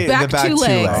 Definitely. Of the back, the back two two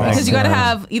legs, legs. because you got to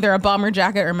have either a bomber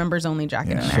jacket or members only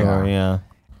jacket in there. Sure, yeah.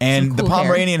 And Some the cool hair.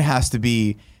 Pomeranian has to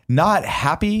be not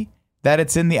happy that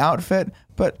it's in the outfit,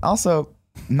 but also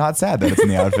not sad that it's in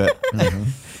the outfit.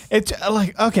 It's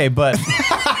like, okay, but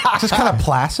Just kind of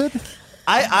placid.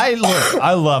 I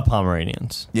love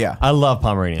Pomeranians. Yeah. I love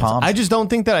Pomeranians. Poms. I just don't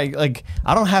think that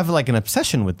I don't have like an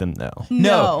obsession with them though.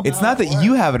 No, it's not that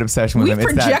you have an obsession with We've him.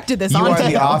 It's projected that this you onto are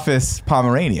the you. office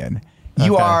Pomeranian.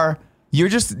 You Okay. are. You're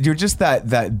just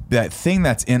that thing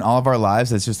that's in all of our lives.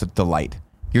 That's just a delight.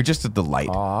 You're just a delight.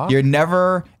 You're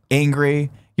never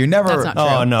angry. You're never That's not true.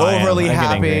 Oh no, overly I get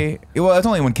happy. angry. Well, it's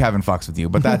only when Kevin fucks with you,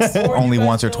 but that's only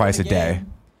once or twice a day.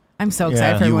 I'm so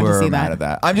excited Yeah. for You everyone to were see mad that. at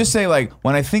that. I'm just saying, like,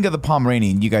 when I think of the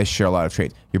Pomeranian, you guys share a lot of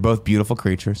traits. You're both beautiful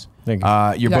creatures. Thank you.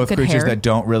 You're got both good creatures hair. that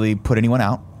don't really put anyone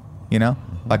out. You know,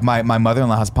 like my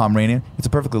mother-in-law has a Pomeranian. It's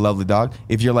a perfectly lovely dog.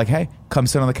 If you're like, hey, come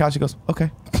sit on the couch, he goes, okay.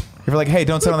 If you're like, hey,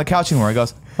 don't sit on the couch anymore, he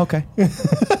goes, okay,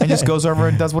 and just goes over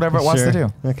and does whatever it wants to Sure.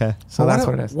 do. Okay. So that's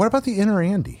what it is. What about the inner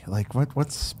Andy? Like,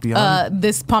 what's beyond?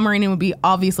 This Pomeranian would be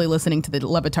obviously listening to the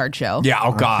Levitard show. Yeah.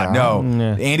 Oh God, Okay. no.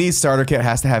 Yeah. Andy's starter kit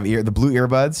has to have the blue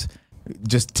earbuds,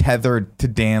 just tethered to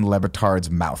Dan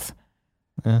Lebitard's mouth.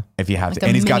 If you have Like to, a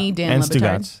and he's got mini Dan And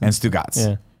Levitard. Stugatz. and Stugatz.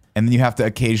 Yeah. And then you have to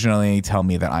occasionally tell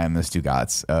me that I am the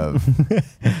Stugatz of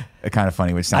kind of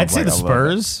funny, which sounds I'd say like the a little bit.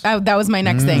 Oh, Spurs. that was my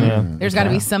next thing. There's got to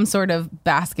be some sort of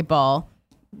basketball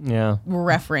Yeah.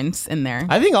 reference in there.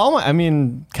 I think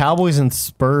Cowboys and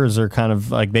Spurs are kind of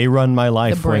like they run my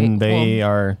life when they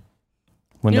are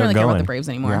when you don't they're really care about going. the Braves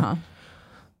anymore, Yeah.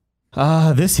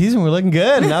 huh? This season we're looking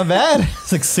good, not bad.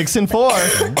 It's like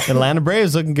 6-4. Atlanta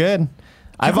Braves looking good.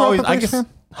 I've grow up always, a Braves fan?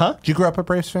 huh? Did you grow up a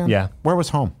Braves fan? Yeah. Where was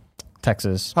home?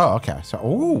 Texas. Oh, okay. So,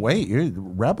 wait, you're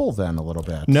rebel then a little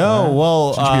bit. No,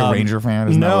 well, Should you be a Ranger fan?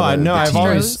 Isn't that No, what I know. the I've team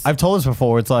is? I've told this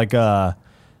before. It's like the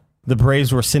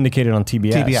Braves were syndicated on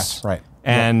TBS. TBS, right.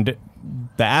 And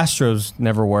the Astros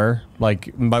never were.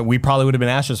 Like, we probably would have been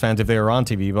Astros fans if they were on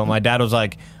TV. But my dad was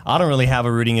like, I don't really have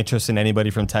a rooting interest in anybody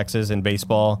from Texas in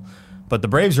baseball. But the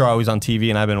Braves are always on TV,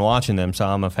 and I've been watching them, so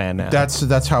I'm a fan now.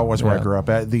 That's how it was where I Yeah. grew up.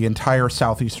 The entire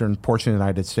southeastern portion of the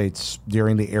United States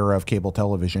during the era of cable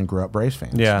television grew up Braves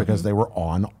fans. Yeah. Because they were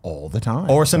on all the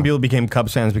time. Or some people became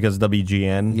Cubs fans because of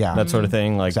WGN. Yeah. That sort of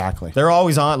thing. Like, Exactly. They're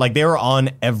always on. Like, they were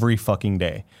on every fucking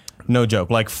day. No joke.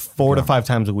 Like 4 to 5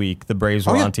 times a week, the Braves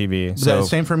were Oh, yeah. on TV. So So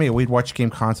same for me. We'd watch game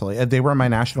constantly. They were my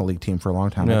National League team for a long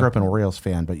time. I Yeah. grew up an Orioles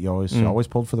fan, but you always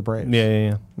pulled for the Braves.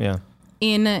 yeah.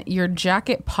 In your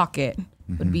jacket pocket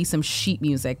would be some sheet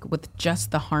music with just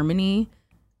the harmony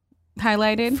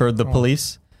highlighted. For the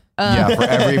police.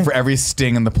 Yeah, for every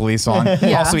sting in the police song.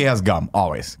 Yeah. Also, he has gum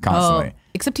always, constantly.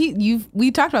 Except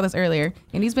we talked about this earlier,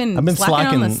 and he's been, I've been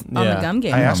slacking on slacking, the yeah. gum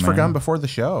game. I asked for man. gum before the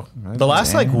show. The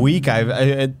last like week,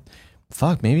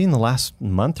 maybe in the last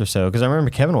month or so, because I remember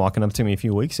Kevin walking up to me a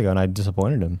few weeks ago, and I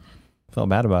disappointed him. Felt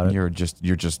bad about it.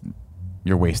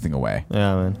 You're wasting away.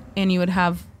 Yeah, man. And you'd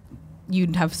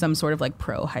have some sort of like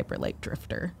pro hyperlight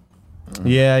drifter.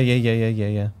 Yeah.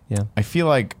 I feel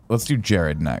like let's do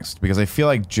Jared next because I feel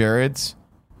like Jared's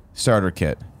starter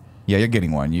kit. Yeah, you're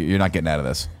getting one. You're not getting out of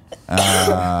this.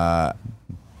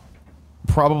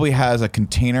 Probably has a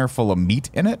container full of meat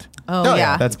in it. Oh,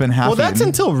 yeah. That's been half. Well, that's eaten.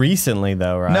 until recently,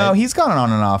 though, right? No, he's gone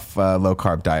on and off low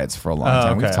carb diets for a long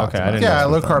time. We've okay, talked okay. I about didn't it. Yeah, know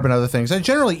low carb and other things. And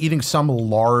generally eating some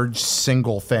large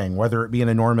single thing, whether it be an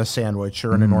enormous sandwich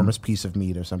or an enormous piece of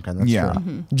meat of some kind. That's Yeah.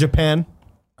 true. Japan.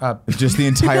 Just the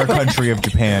entire country of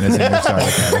Japan is in your starter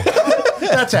kit.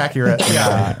 That's accurate.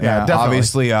 Yeah, definitely.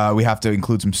 Obviously, we have to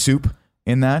include some soup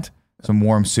in that, some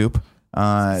warm soup.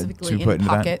 Specifically to put in into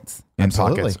pockets. that. In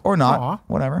Absolutely. pockets or not, Aw.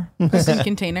 whatever. Just in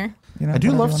container. I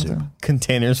do love soup.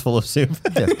 Containers full of soup.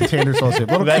 Yes, containers full of soup.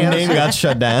 Little That cans. name got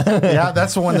shut down. Yeah,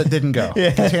 that's the one that didn't go.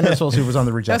 Containers full of soup was on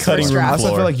the reject. That's list. for I also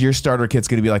floor. feel like your starter kit's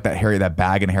going to be like that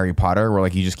bag in Harry Potter, where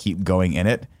like you just keep going in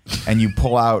it, and you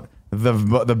pull out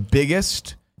the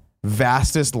biggest,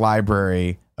 vastest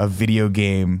library of video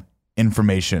game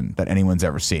information that anyone's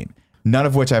ever seen. None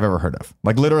of which I've ever heard of.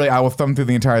 Like literally, I will thumb through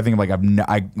the entire thing. Like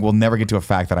I will never get to a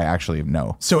fact that I actually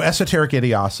know. So esoteric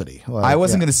idiosity. Like, I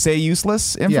wasn't going to say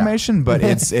useless information, but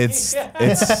it's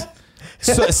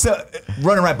so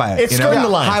running right by it. It's skirting the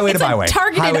line. Highway It's to a byway.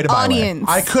 targeted Highway to byway. audience.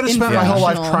 I could have spent my whole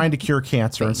life informational trying to cure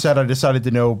cancer. Instead, I decided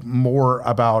to know more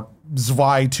about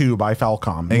Zwei 2 by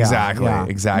Falcom. Exactly. Yeah.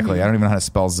 Exactly. I don't even know how to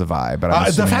spell Zwei, but I'm The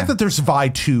assuming fact that there's Zwei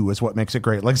 2 is what makes it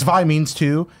great. Like Zwei means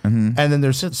two, and then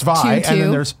there's Zwei, and Two.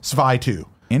 then there's Zwei 2.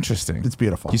 interesting. It's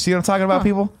beautiful. You see what I'm talking about,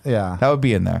 people? Yeah. That would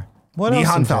be in there. What else?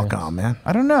 Nihon in there? Falcom, man.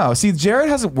 I don't know. See, Jared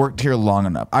hasn't worked here long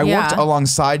enough. I Yeah. worked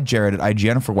alongside Jared at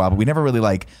IGN for a while, but we never really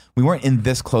we weren't in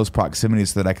this close proximity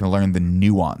so that I can learn the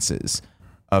nuances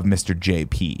of Mr.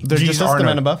 JP. There Jesus, just are the no-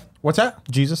 man above. What's that?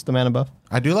 Jesus, the man above.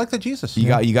 I do like the Jesus. You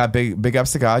got big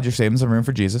ups to God. You're saving some room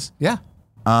for Jesus. yeah.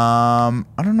 I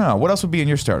don't know. What else would be in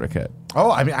your starter kit?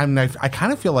 Oh, I mean, I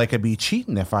kind of feel like I'd be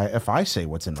cheating if I say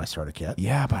what's in my starter kit.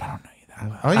 Yeah, but I don't know you that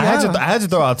well. Oh I yeah, had to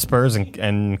throw out Spurs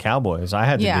and Cowboys. I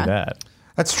had to Yeah. do that.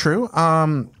 that's true.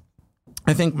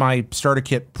 I think my starter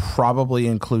kit probably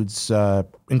includes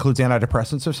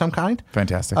antidepressants of some kind.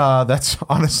 Fantastic. That's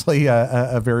honestly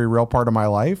a very real part of my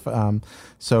life.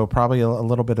 So probably a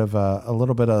little bit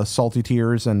of salty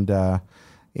tears and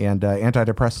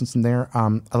antidepressants in there.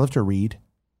 I love to read,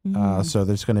 so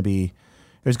there's got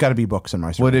to be books in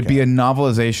my starter Would it kit. be a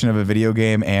novelization of a video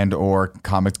game and or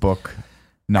comic book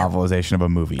novelization of a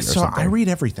movie or So something? I read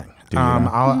everything. you?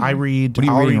 I read. What are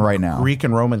you I'll reading read right now? Greek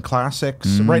and Roman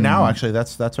classics. Right now, actually,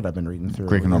 that's what I've been reading through.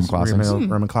 Greek and Roman is classics.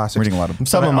 Roman classics. I'm reading a lot of them.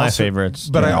 Some But of I my also- favorites.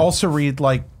 But I Yeah. also read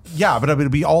but it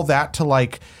would be all that to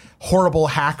horrible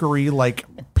hackery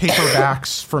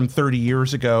paperbacks from 30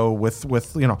 years ago with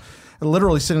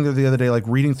literally sitting there the other day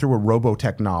reading through a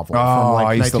Robotech novel from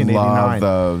I used to 1989. love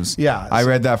those. Yeah. I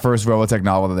read that first Robotech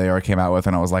novel that they ever came out with,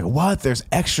 and I was like, what? There's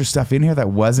extra stuff in here that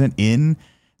wasn't in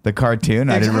the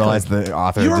cartoon? I didn't Exactly. realize the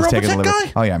author You're a just taking a Robotech little.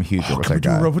 guy? Oh, yeah, I'm a huge Can we Robotech do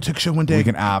a guy. Robotech show one day? We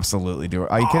can absolutely do it.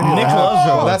 Are you kidding me? Nick loves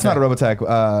Well, Robotech. that's not a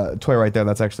Robotech toy right there.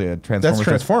 That's actually a Transformer. toy.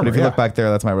 Transformer, But if you look yeah. back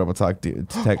there, that's my Robotech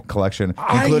tech collection,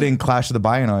 including Clash of the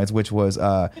Bionoids, which was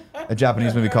a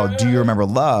Japanese movie called Do You Remember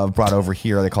Love, brought over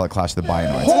here. They call it Clash of the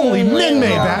Bionoids. Holy min-may,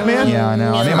 Batman. Yeah, I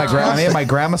know. I made my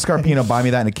grandma Scarpino buy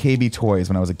me that in a KB Toys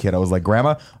when I was a kid. I was like,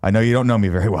 Grandma, I know you don't know me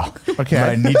very well. Okay. But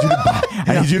I need you to buy.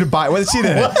 I need you to buy. Well, she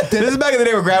didn't. This is back in the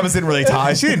day where grandmas didn't really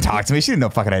talk. She didn't talk to me. She didn't know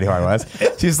fucking idea who I was.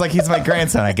 She was like, he's my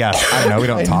grandson, I guess. I don't know. We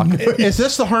don't talk. Is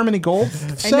this the Harmony Gold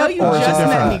I set? know you or is it just met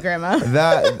different? me, Grandma.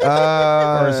 That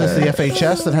Or is this the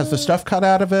FHS that has the stuff cut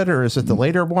out of it, or is it the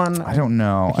later one? I don't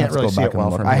know. I can't have to really go see back it and well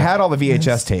look. from I here. had all the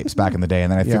VHS tapes back in the day,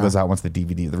 and then I threw Yeah. those out once the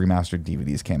remastered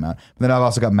DVDs came out. But then I've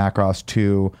also got Macross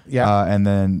 2. Yeah. And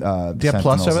then Do you have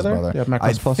Plus Sentinels over as there? well Do you have Macross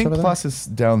I Plus think over there? Plus is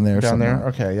down there. Down there? somewhere.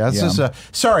 Okay. Yeah, this Yeah. is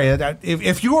sorry.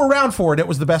 If you were around for it, it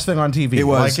was the best thing on TV. It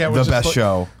was It the just best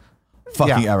show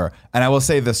fucking Yeah. ever. And I will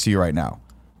say this to you right now.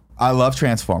 I love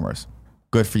Transformers.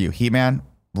 Good for you. He-Man,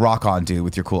 rock on, dude,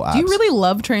 with your cool abs. Do you really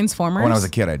love Transformers? When I was a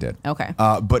kid, I did. Okay.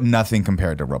 But nothing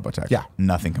compared to Robotech. Yeah.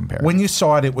 Nothing compared. When you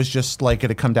saw it, it was just like it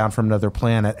had come down from another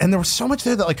planet, and there was so much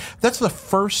there that that's the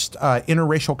first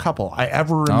interracial couple I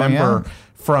ever remember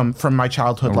from my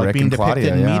childhood, Rick being and depicted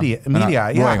Claudia, in yeah. media. Not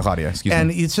Roy and Claudia, excuse me.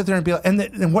 And you'd sit there and be like,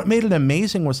 and what made it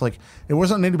amazing was it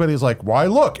wasn't anybody who's like, why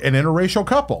look, an interracial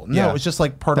couple. No, Yeah. it was just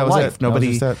part That of was life. it. That was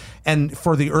Nobody. just it. And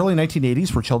for the early 1980s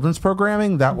for children's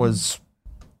programming, that was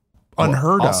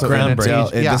unheard Also, of. and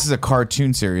groundbreaking. Yeah. this is a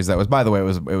cartoon series that was, by the way, it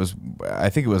was. I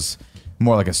think it was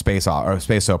more like a space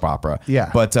soap opera. Yeah.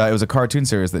 But it was a cartoon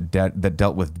series that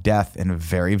dealt with death in a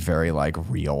very, very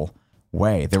real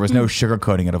way. There was no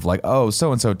sugarcoating it of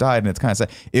so and so died, and it's kind of sad.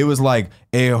 It was like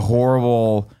a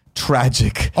horrible,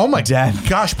 tragic. Oh my death.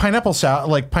 gosh, pineapple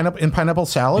salad, pineapple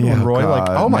salad when Roy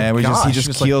man, he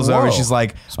just keels over. whoa. She's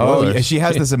like, Spoilers. she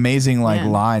has this amazing Yeah.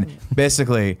 line.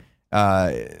 Basically,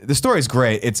 the story's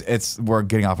great. We're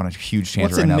getting off on a huge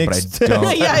tangent What's right in now, Nick's- but I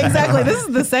don't. yeah, exactly. This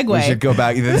is the segue. We should go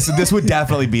back. This would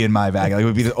definitely be in my bag. It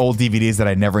would be the old DVDs that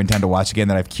I never intend to watch again.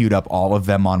 That I've queued up all of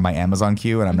them on my Amazon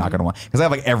queue, and I'm not going to watch because I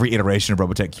have every iteration of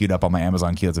Robotech queued up on my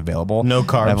Amazon queue that's available. No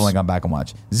carbs. I've only gone back and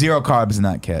watched 0 carbs in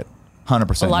that kit.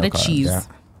 100%. A lot no of carbs. cheese. Yeah.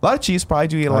 A lot of cheese. Probably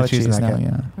do eat a lot of cheese in that now.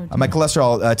 kit. Yeah. My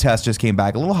cholesterol test just came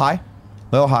back a little high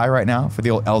right now for the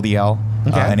old LDL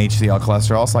and HDL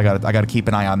cholesterol. So I got to keep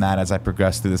an eye on that as I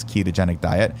progress through this ketogenic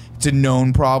diet. It's a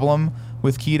known problem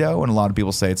with keto, and a lot of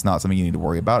people say it's not something you need to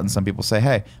worry about, and some people say,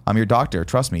 hey, I'm your doctor,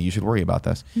 trust me, you should worry about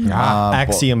this.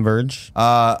 Axiom Verge.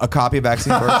 A copy of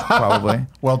Axiom Verge, probably.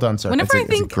 Well done, sir. Whenever I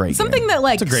think something that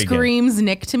like screams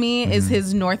Nick to me is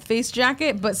his North Face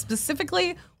jacket, but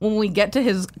specifically when we get to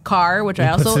his car, which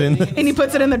and he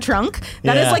puts it in the trunk.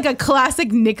 That is like a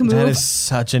classic Nick move. That is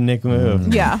such a Nick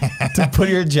move. Yeah. To put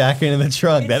your jacket in the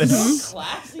trunk. That is so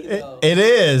classy, though. It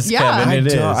is, Yeah. Kevin.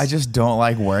 It is. I just don't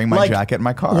like wearing my jacket in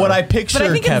my car. What I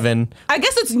picture, Kevin. I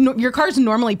guess it's your car's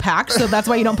normally packed, so that's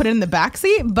why you don't put it in the back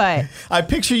seat. But I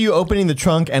picture you opening the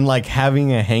trunk and like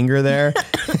having a hanger there,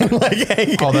 like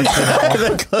hanging. Oh,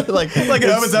 that's like it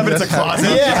opens up and it's a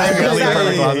closet.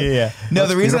 Yeah. No,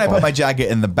 the reason I put my jacket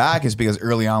in the back is because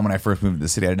early on when I first moved to the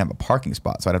city, I didn't have a parking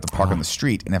spot, so I'd have to park on the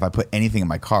street. And if I put anything in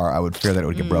my car, I would fear that it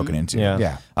would get broken into.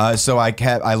 Yeah. So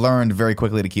I learned very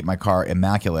quickly to keep my car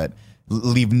immaculate,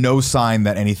 leave no sign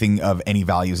that anything of any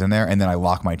value is in there, and then I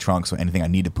lock my trunk so anything I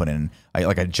need to put in,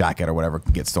 like a jacket or whatever,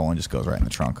 gets stolen, just goes right in the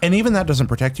trunk. And even that doesn't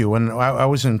protect you. When I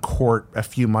was in court a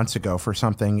few months ago for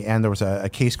something, and there was a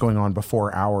case going on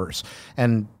before ours,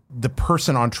 and the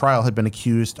person on trial had been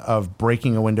accused of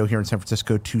breaking a window here in San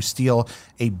Francisco to steal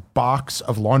a box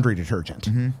of laundry detergent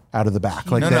out of the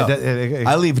back. Like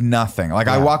I leave nothing. Like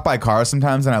I walk by cars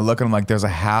sometimes and I look and I'm like, there's a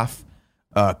half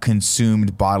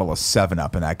consumed bottle of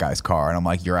 7-Up in that guy's car, and I'm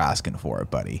like, you're asking for it,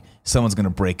 buddy. Someone's gonna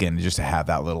break in just to have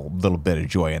that little bit of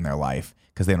joy in their life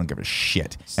because they don't give a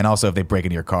shit. And also, if they break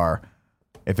into your car,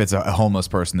 if it's a homeless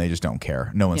person, they just don't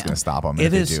care. No one's going to stop them.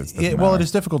 It is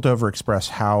difficult to overexpress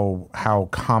how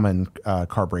common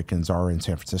car break-ins are in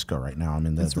San Francisco right now. I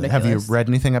mean, have you read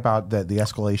anything about the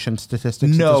escalation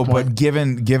statistics? No, but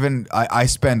given I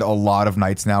spend a lot of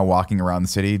nights now walking around the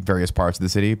city, various parts of the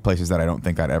city, places that I don't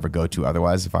think I'd ever go to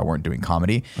otherwise if I weren't doing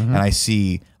comedy, and I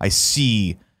see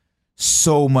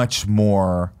so much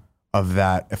more of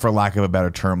that, for lack of a better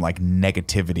term, like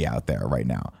negativity out there right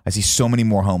now. I see so many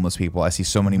more homeless people. I see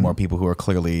so many more people who are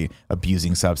clearly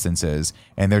abusing substances,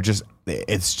 and there's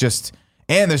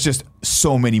just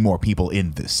so many more people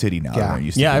in the city now than there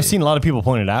used to be. Yeah, I've seen a lot of people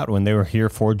point it out when they were here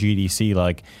for GDC.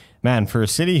 Like, man, for a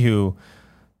city who,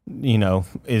 you know,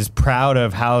 is proud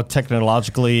of how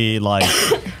technologically, like,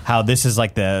 how this is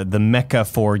like the mecca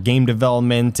for game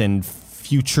development and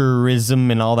futurism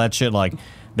and all that shit, like,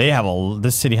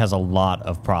 this city has a lot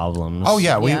of problems. Oh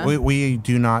yeah, we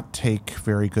do not take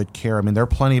very good care. I mean, there are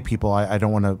plenty of people. I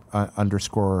don't want to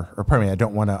I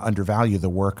don't want to undervalue the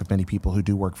work of many people who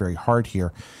do work very hard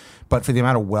here. But for the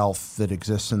amount of wealth that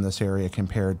exists in this area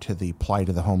compared to the plight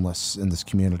of the homeless in this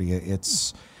community,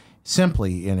 it's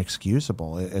simply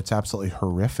inexcusable. It's absolutely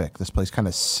horrific. This place kind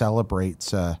of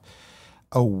celebrates a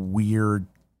weird,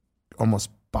 almost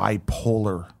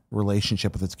bipolar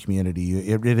relationship with its community.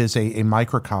 It is a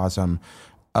microcosm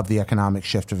of the economic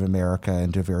shift of America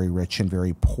into very rich and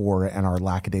very poor, and our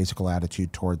lackadaisical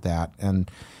attitude toward that.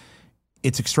 And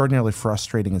it's extraordinarily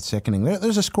frustrating and sickening.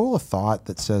 There's a school of thought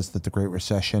that says that the Great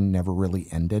Recession never really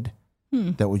ended,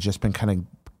 that we've just been kind of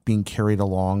being carried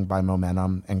along by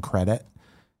momentum and credit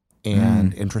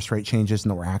and interest rate changes,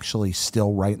 and that we're actually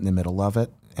still right in the middle of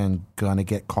it and gonna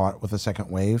get caught with a second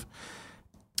wave.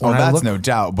 Well, that's no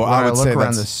doubt. But I would say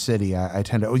around the city, I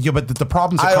tend to. Yeah, but the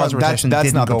problems that cause recession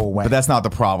didn't go away. But that's not the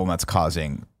problem that's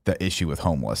causing the issue with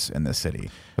homeless in this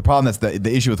city. The problem that's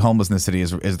the issue with homeless in the city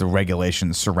is the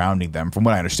regulations surrounding them. From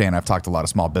what I understand, I've talked to a lot of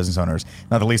small business owners,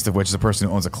 not the least of which is a person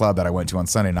who owns a club that I went to on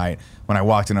Sunday night. When I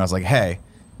walked in, I was like, "Hey,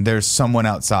 there's someone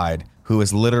outside who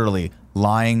is literally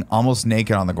lying almost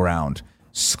naked on the ground,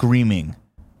 screaming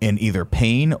in either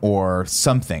pain or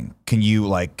something. Can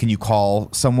you call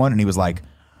someone?" And he was like,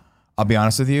 I'll be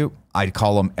honest with you, I'd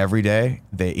call them every day.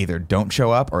 They either don't show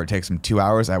up or it takes them 2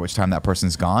 hours, at which time that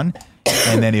person's gone.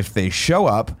 And then if they show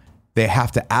up, they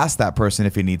have to ask that person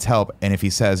if he needs help. And if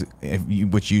he says,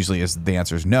 which usually is the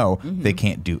answer is no, they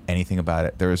can't do anything about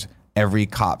it. Every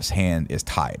cop's hand is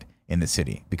tied in the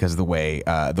city because of the way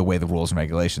the rules and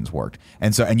regulations worked.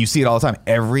 And you see it all the time.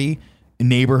 Every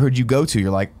neighborhood you go to, you're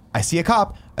like, I see a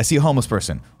cop, I see a homeless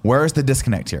person. Where is the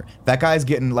disconnect here? That guy's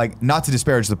getting, like, not to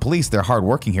disparage the police, they're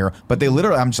hardworking here, but they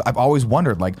literally, I've always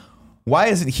wondered, like, why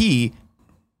isn't he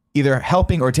either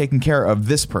helping or taking care of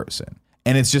this person?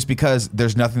 And it's just because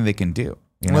there's nothing they can do.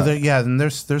 You know? Well, and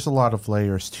there's a lot of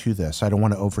layers to this. I don't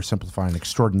want to oversimplify an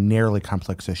extraordinarily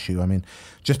complex issue. I mean,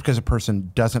 just because a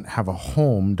person doesn't have a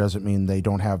home doesn't mean they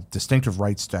don't have distinctive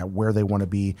rights to where they want to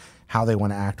be, how they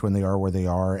want to act when they are where they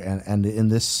are. And in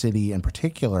this city in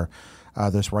particular,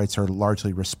 those rights are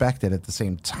largely respected. At the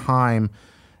same time,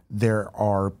 there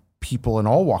are people in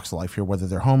all walks of life here, whether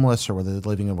they're homeless or whether they're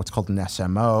living in what's called an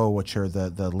SMO, which are the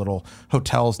little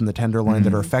hotels in the Tenderloin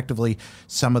that are effectively,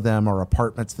 some of them are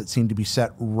apartments that seem to be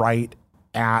set right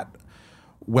at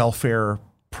welfare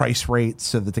price rates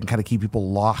so that they can kind of keep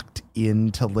people locked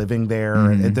into living there.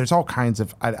 And there's all kinds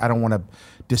of, I don't want to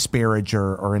disparage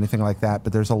or anything like that,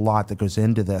 but there's a lot that goes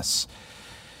into this.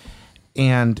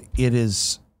 And it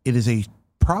is a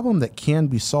problem that can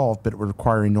be solved, but it would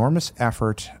require enormous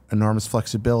effort, enormous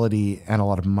flexibility, and a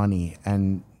lot of money.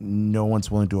 And no one's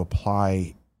willing to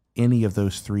apply any of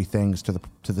those three things to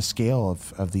the scale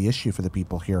of the issue for the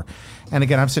people here. And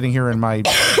again, I'm sitting here in my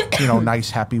nice,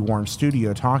 happy, warm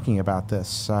studio talking about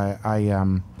this.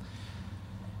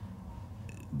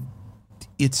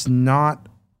 It's not.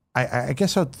 I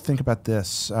guess I'd think about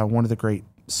this. One of the great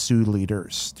Sioux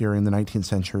leaders during the 19th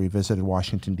century visited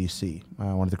Washington, D.C.,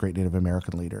 one of the great Native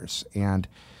American leaders. And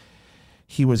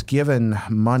he was given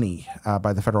money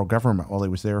by the federal government while he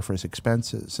was there for his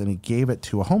expenses. And he gave it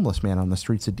to a homeless man on the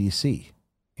streets of D.C.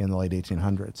 in the late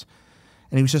 1800s.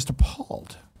 And he was just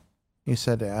appalled. He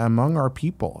said, among our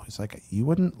people, he's like, you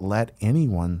wouldn't let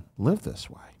anyone live this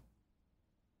way.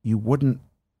 You wouldn't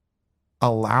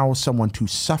allow someone to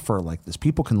suffer like this.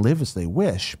 People can live as they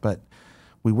wish, but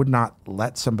we would not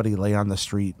let somebody lay on the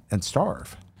street and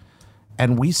starve.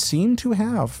 And we seem to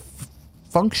have,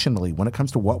 functionally, when it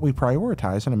comes to what we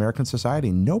prioritize in American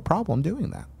society, no problem doing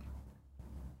that.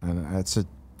 And it's a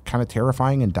kind of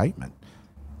terrifying indictment.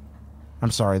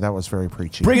 I'm sorry, that was very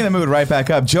preachy. Bringing the mood right back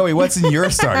up. Joey, what's in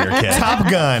your starter kit? Top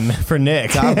Gun for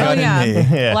Nick. Top Gun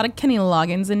and me. A lot of Kenny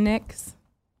Loggins and Nick's.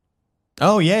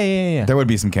 Oh, yeah. There would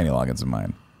be some Kenny Loggins in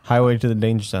mine. Highway to the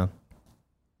Danger Zone.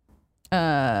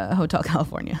 Hotel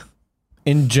California.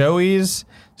 In Joey's,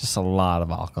 just a lot of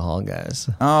alcohol, guys.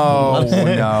 Oh,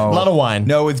 no. A lot of wine.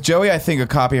 No, with Joey, I think a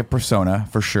copy of Persona,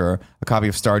 for sure. A copy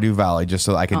of Stardew Valley, just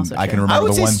so I can Also true. remember I would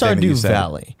the say one thing that you Stardew said.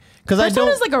 Valley. Because I don't.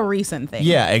 Persona's like a recent thing.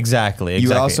 Yeah, exactly. You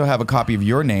would also have a copy of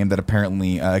Your Name that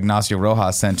apparently Ignacio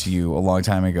Rojas sent to you a long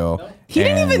time ago. He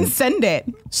didn't even send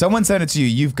it. Someone sent it to you.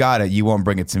 You've got it. You won't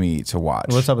bring it to me to watch.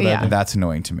 What's up with Yeah. that? That's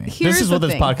annoying to me. Here's This is the what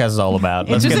this thing. podcast is all about.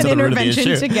 It's Let's just get an to the root of the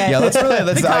intervention issue. to get. Yeah, let's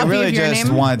the I copy really of Your just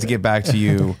Name. wanted to get back to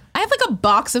you. I have like a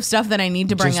box of stuff that I need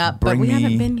to bring Just up, but bring we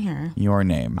haven't me been here. Your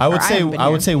Name. I would Or I say haven't been I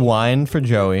would here. say wine for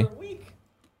Joey.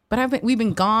 But we've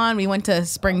been gone. We went to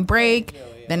spring break.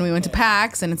 Then we went to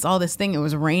PAX, and it's all this thing. It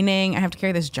was raining. I have to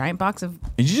carry this giant box of.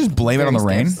 Did you just blame it on the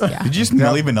rain? Various gifts, yeah. Did you just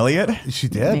Milli Vanilli it? She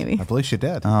did. Maybe. I believe she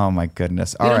did. Oh my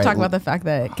goodness! We All don't right. talk about the fact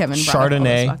that Kevin brought up all Chardonnay.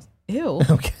 those boxes. Ew.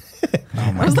 Okay.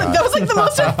 Oh my I was like, God. that was like the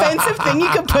most offensive thing you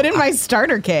could put in my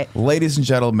starter kit. Ladies and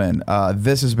gentlemen,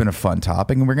 this has been a fun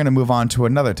topic, and we're going to move on to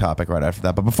another topic right after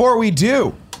that. But before we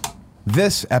do,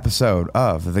 this episode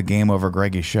of the Game Over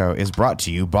Greggy Show is brought to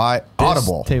you by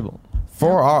Audible. Table.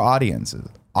 For our audiences,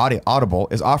 Audible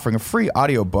is offering a free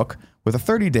audiobook with a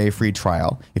 30-day free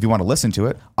trial. If you want to listen to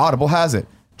it, Audible has it.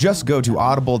 Just go to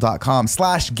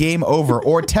audible.com/gameover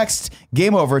or text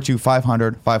GameOver to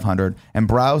 500-500 and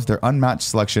browse their unmatched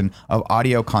selection of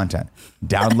audio content.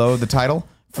 Download the title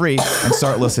free and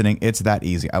start listening. It's that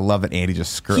easy. I love that Andy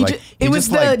just scurried. It was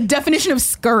the definition of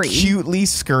scurry. Cutely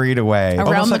scurried away. Around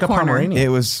Almost the like a corner. Pomeranian. It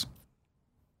was.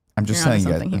 I'm just You're onto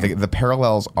saying, something guys, here. the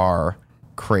parallels are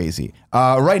crazy.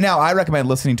 Right now, I recommend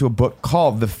listening to a book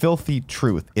called The Filthy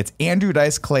Truth. It's Andrew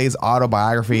Dice Clay's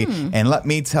autobiography, and let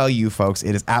me tell you, folks,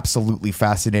 it is absolutely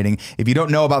fascinating. If you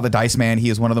don't know about the Dice Man, he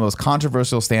is one of the most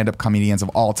controversial stand-up comedians of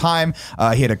all time.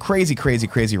 He had a crazy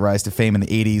rise to fame in the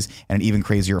 80s, and an even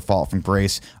crazier fall from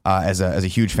grace. As a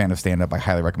huge fan of stand-up, I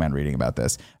highly recommend reading about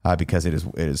this because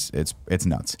it's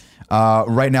nuts.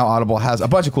 Right now, Audible has a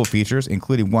bunch of cool features,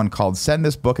 including one called Send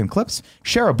This Book in Clips.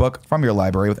 Share a book from your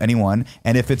library with anyone,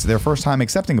 and if it's their first time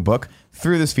accepting a book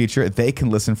through this feature, they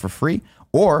can listen for free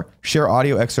or share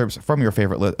audio excerpts from your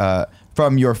favorite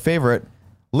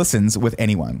listens with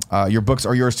anyone. Your books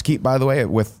are yours to keep, by the way.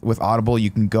 With Audible, you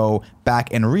can go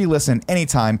back and re-listen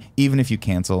anytime, even if you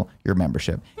cancel your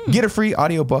membership. Get a free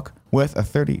audiobook with a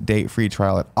 30-day free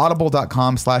trial at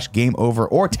audible.com/gameover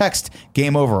or text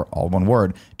GameOver, all one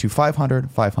word, to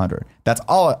 500-500. That's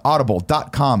all at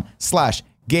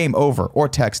audible.com/gameover or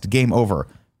text GameOver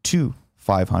to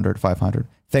 500-500.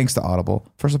 Thanks to Audible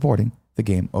for supporting the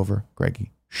Game Over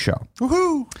Greggy Show.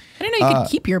 Woohoo! I didn't know you could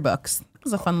keep your books. It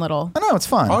was a fun little. I know, it's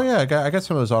fun. Oh, yeah. I got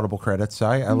some of those Audible credits.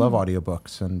 I love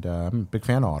audiobooks, and I'm a big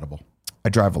fan of Audible. I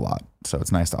drive a lot, so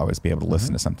it's nice to always be able to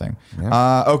listen to something.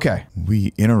 Okay.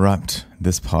 We interrupt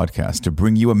this podcast to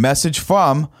bring you a message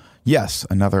from, yes,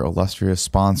 another illustrious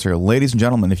sponsor. Ladies and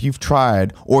gentlemen, if you've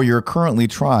tried or you're currently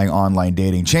trying online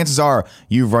dating, chances are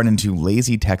you've run into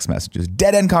lazy text messages,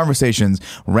 dead-end conversations,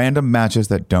 random matches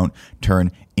that don't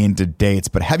turn into dates.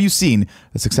 But have you seen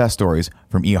the success stories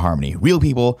from eHarmony? Real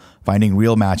people finding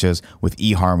real matches with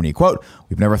eHarmony. Quote,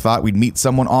 we've never thought we'd meet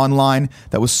someone online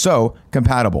that was so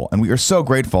compatible, and we are so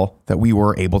grateful that we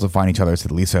were able to find each other,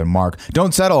 said Lisa and Mark.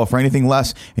 Don't settle for anything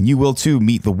less, and you will too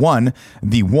meet the one,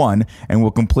 and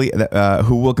will complete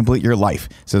who will complete your life,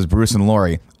 says Bruce and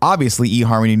Lori. Obviously,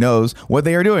 eHarmony knows what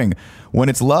they are doing. When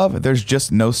it's love, there's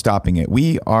just no stopping it.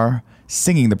 We are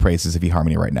singing the praises of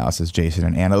eHarmony right now, says Jason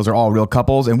and Anna. Those are all real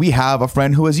couples, and we have a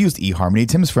friend who has used eHarmony.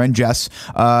 Tim's friend Jess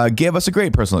gave us a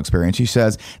great personal experience. She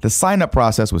says the sign-up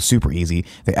process was super easy.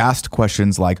 They asked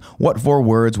questions like, what 4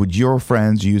 words would your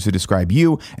friends use to describe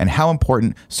you, and how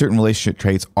important certain relationship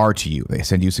traits are to you. They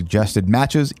send you suggested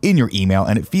matches in your email,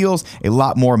 and it feels a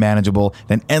lot more manageable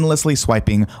than endlessly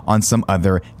swiping on some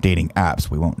other dating apps.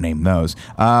 We won't name those.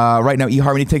 Right now,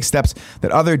 eHarmony takes steps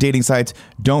that other dating sites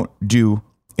don't do.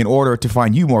 In order to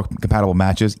find you more compatible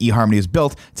matches, eHarmony is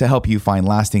built to help you find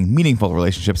lasting, meaningful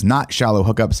relationships, not shallow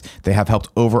hookups. They have helped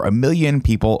over 1 million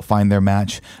people find their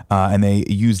match, and they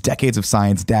use decades of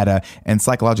science, data, and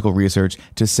psychological research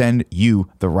to send you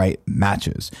the right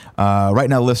matches. Right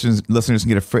now, listeners can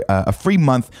get a free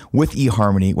month with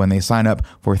eHarmony when they sign up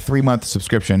for a 3-month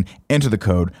subscription. Enter the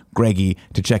code GREGGY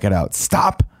to check it out.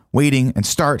 Stop waiting and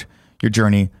start your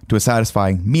journey to a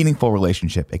satisfying, meaningful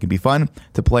relationship. It can be fun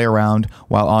to play around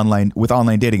with online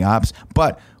dating apps,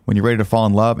 but when you're ready to fall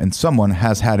in love and someone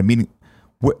has had a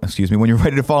when you're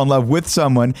ready to fall in love with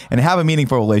someone and have a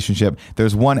meaningful relationship,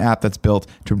 there's one app that's built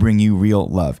to bring you real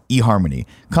love, eHarmony.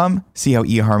 Come see how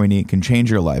eHarmony can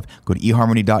change your life. Go to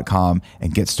eHarmony.com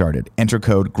and get started. Enter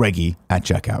code GREGGY at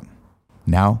checkout.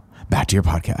 Now, back to your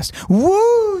podcast.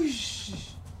 Whoosh!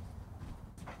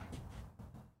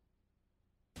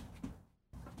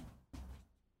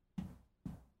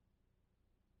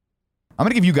 I'm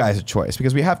going to give you guys a choice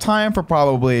because we have time for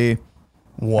probably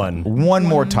one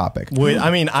more topic. Wait,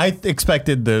 I mean, I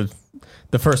expected the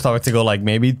first topic to go like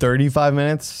maybe 35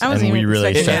 minutes. And we really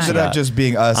it ended up just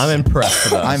being us. I'm impressed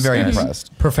with us. I'm very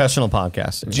impressed. Professional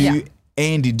podcasting.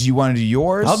 Andy, do you want to do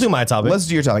yours? I'll do my topic. Let's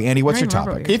do your topic. Andy, what's your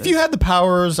topic? If you had the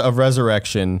powers of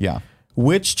resurrection,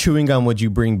 which chewing gum would you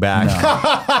bring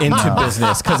back into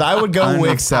business? Because I would go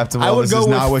unacceptable. I would this go is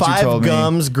with not what 5 you told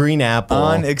gums, green apple.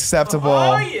 Unacceptable.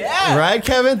 Oh yeah. Right,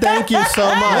 Kevin? Thank you so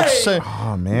much.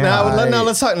 Oh man. Now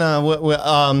let's talk.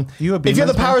 If you had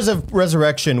the powers of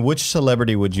resurrection, which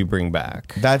celebrity would you bring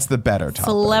back? That's the better topic.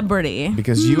 Celebrity.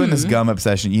 Because you and this gum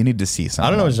obsession, you need to see someone.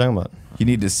 I don't know what you're talking about. You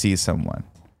need to see someone.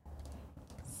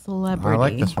 Celebrity. I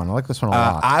like this one. I like this one a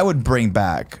lot. I would bring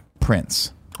back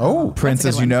Prince. Oh, Prince,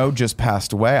 as you know, just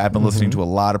passed away. I've been listening to a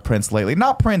lot of Prince lately.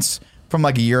 Not Prince from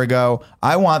like a year ago.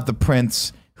 I want the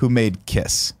Prince who made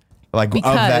Kiss, like of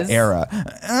that era,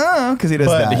 because he does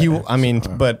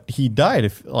that. But he died.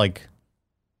 If like,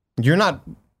 you're not.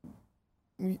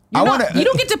 You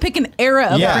don't get to pick an era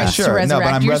of Prince to resurrect. No,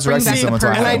 but I'm You're just resurrecting bringing back someone to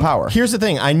the I have person. power. Here's the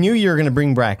thing. I knew you were going to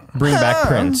bring back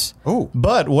Prince. Oh.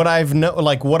 But what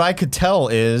what I could tell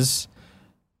is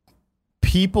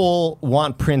people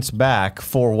want Prince back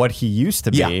for what he used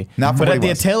to be. Yeah, not for but what at he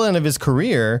the was. tail end of his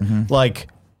career,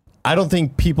 I don't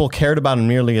think people cared about him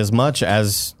nearly as much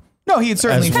as. No, he had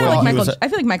certainly. As Kind of well. like He was I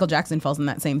feel like Michael Jackson falls in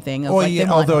that same thing. Of Well, like, yeah, they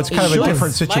want although it's kind of a 80s.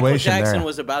 different situation Michael Jackson there.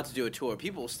 was about to do a tour.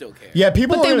 People still care. Yeah,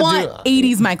 people. But they were gonna want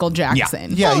 80s Michael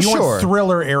Jackson. Yeah, you sure. want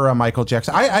Thriller era Michael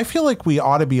Jackson. I feel like we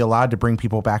ought to be allowed to bring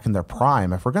people back in their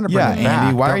prime. If we're going to bring it back,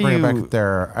 Andy, why don't are bring it you? back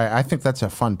there? I think that's a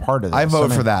fun part of this. I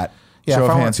vote for that. Yeah, Show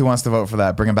if of I hands. want- Who wants to vote for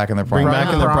that? Bring them back in their prime. Bring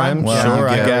back in their prime. Well, Sure,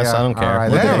 you I get- guess. I don't care. All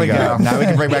right, Well, there we go. Now we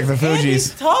can bring back the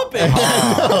Andy's Fugees.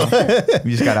 topic.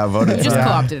 You just got outvoted. You just for that.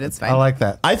 co-opted. It's fine. I like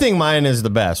that. I think mine is the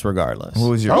best, regardless.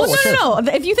 Who was yours? Well,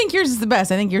 no. If you think yours is the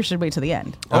best, I think yours should wait till the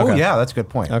end. Oh Okay. yeah, that's a good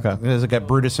point. Okay. There's like a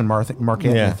Brutus and Mark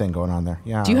Anthony Yeah. thing going on there.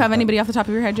 Yeah. Do you have anybody off the top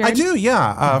of your head, Jared? I do.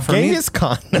 Yeah. For me, Genghis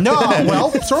Khan. no,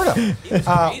 well, sort of.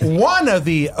 One of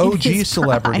the OG His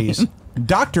celebrities,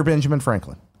 Dr. Benjamin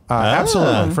Franklin.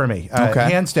 Absolutely, for me.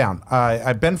 Okay. Hands down.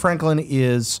 Ben Franklin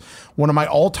is one of my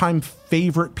all-time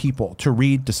favorite people to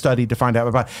read, to study, to find out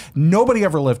about. Nobody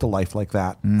ever lived a life like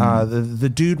that. The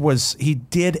dude he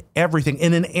did everything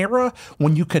in an era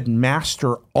when you could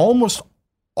master almost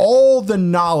all the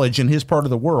knowledge in his part of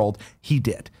the world. He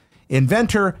did.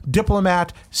 Inventor,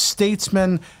 diplomat,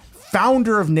 statesman,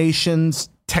 founder of nations,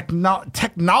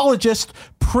 technologist,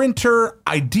 printer,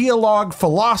 ideologue,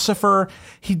 philosopher.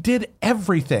 He did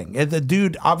everything. And the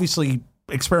dude obviously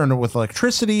experimented with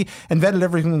electricity, invented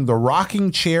everything from the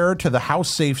rocking chair to the house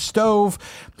safe stove.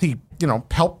 He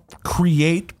help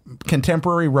create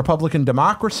contemporary Republican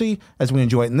democracy as we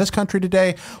enjoy it in this country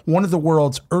today. One of the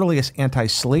world's earliest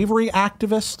anti-slavery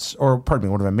activists,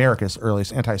 one of America's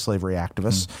earliest anti-slavery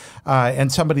activists,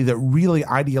 and somebody that really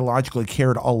ideologically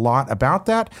cared a lot about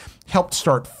that. Helped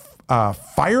start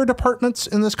fire departments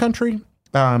in this country.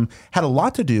 Had a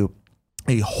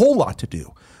whole lot to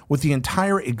do with the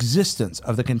entire existence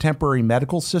of the contemporary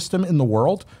medical system in the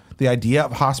world. The idea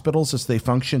of hospitals as they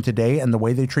function today and the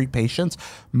way they treat patients,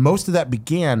 most of that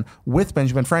began with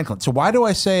Benjamin Franklin. So why do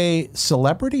I say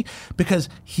celebrity? Because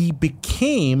he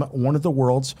became one of the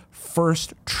world's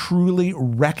first truly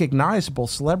recognizable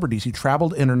celebrities. He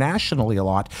traveled internationally a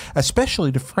lot,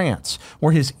 especially to France,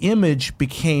 where his image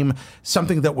became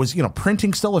something that was,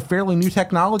 printing still a fairly new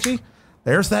technology.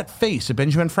 There's that face of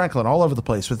Benjamin Franklin all over the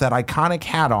place with that iconic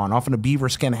hat on, often a beaver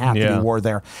skin hat that he wore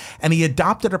there. And he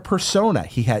adopted a persona.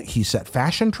 He set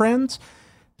fashion trends.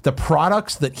 The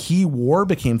products that he wore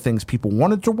became things people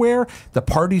wanted to wear. The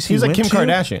parties he went to. He's like Kim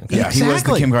Kardashian. Yeah, exactly. He was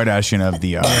the Kim Kardashian of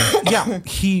the...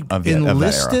 he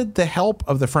enlisted the help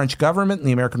of the French government in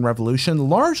the American Revolution,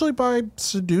 largely by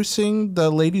seducing the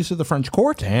ladies of the French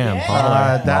court. Damn,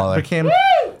 that became...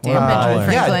 Damn, Benjamin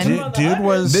Franklin. Dude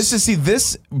was...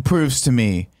 This proves to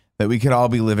me that we could all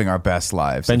be living our best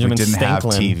lives Benjamin if we didn't have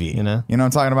Stanklin, TV. you know? You know what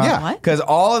I'm talking about? Yeah. What? Because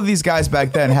all of these guys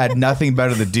back then had nothing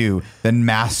better to do than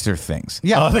master things.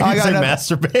 Yeah. I think I you said got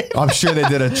masturbate. I'm sure they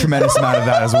did a tremendous amount of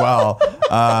that as well,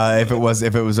 if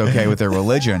it was okay with their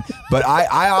religion. But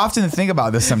I often think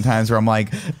about this sometimes where I'm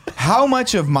like, how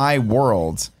much of my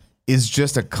world is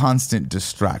just a constant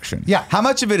distraction? Yeah. How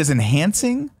much of it is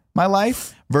enhancing my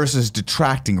life versus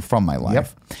detracting from my life? Yep.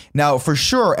 Now, for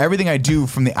sure, everything I do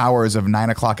from the hours of 9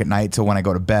 o'clock at night till when I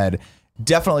go to bed,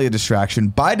 definitely a distraction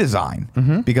by design,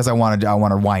 because I want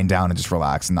to wind down and just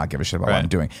relax and not give a shit about what I'm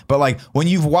doing. But like when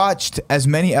you've watched as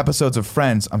many episodes of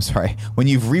Friends, when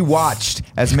you've rewatched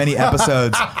as many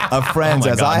episodes of Friends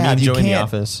as I have, you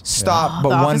can't stop but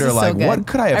The Office wonder is so like, good. what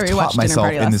could I have I rewatched taught Dinner myself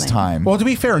Party in last this night. time? Well, to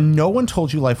be fair, no one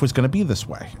told you life was going to be this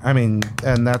way. I mean,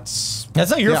 and that's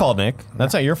That's not your fault, Nick.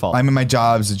 That's not your fault. I mean, my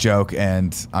job's a joke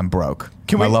and I'm broke.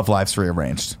 My love life's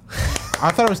rearranged.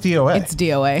 I thought it was DOA. It's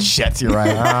DOA. Shit, you're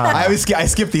right. I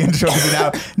skipped the intro because now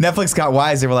Netflix got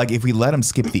wise. They were like, if we let them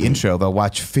skip the intro, they'll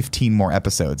watch 15 more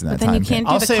episodes in that But then time. you can't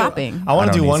do the clapping. I want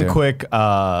I to do don't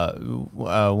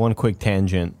one quick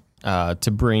tangent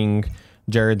to bring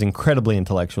Jared's incredibly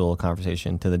intellectual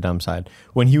conversation to the dumb side.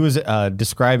 When he was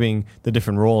describing the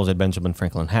different roles that Benjamin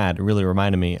Franklin had, it really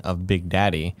reminded me of Big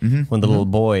Daddy, when the little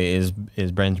boy is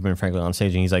Benjamin Franklin on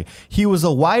stage, and he's like, he was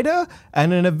a writer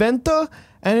and an inventor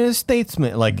and a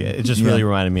statesman. Like, it just really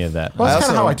reminded me of that. Well, that's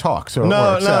kind of how I talk. So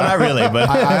No, not really. But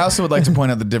I also would like to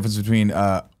point out the difference between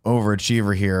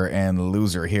overachiever here and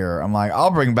loser here. I'm like,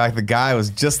 I'll bring back the guy I was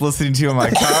just listening to in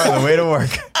my car on the way to work.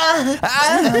 I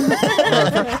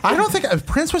don't think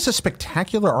Prince was a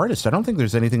spectacular artist. I don't think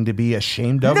there's anything to be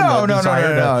ashamed of. No, not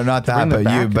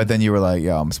that. But then you were like,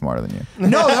 yo, I'm smarter than you.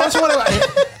 No, that was what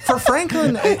for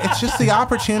Franklin. It's just the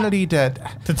opportunity to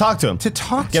talk to him,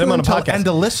 get him on a podcast, and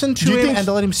to listen to him and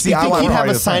to let him speak. Do you think he'd have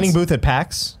a signing booth at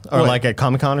PAX or like at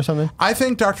Comic-Con or something? I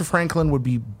think Dr. Franklin would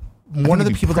be one of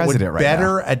the people that would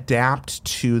better adapt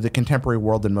to the contemporary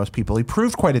world than most people. He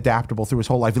proved quite adaptable through his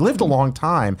whole life. He lived a long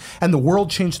time, and the world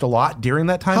changed a lot during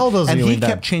that time. How old was he? And he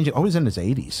kept changing. Oh, he was in his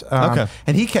 80s. Okay.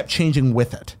 And he kept changing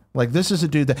with it. Like, this is a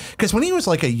dude that, because when he was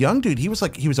like a young dude, he was a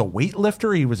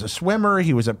weightlifter, he was a swimmer,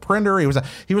 he was a printer,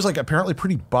 he was like apparently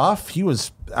pretty buff. He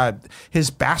was his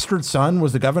bastard son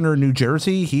was the governor of New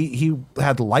Jersey. He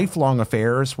had lifelong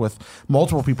affairs with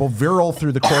multiple people, virile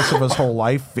through the course of his whole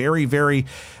life. Very, very,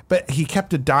 but he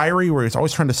kept a diary where he was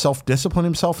always trying to self-discipline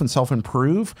himself and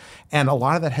self-improve. And a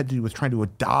lot of that had to do with trying to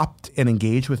adopt and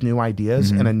engage with new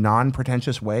ideas in a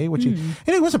non-pretentious way, which and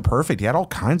he wasn't perfect. He had all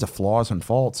kinds of flaws and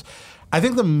faults. I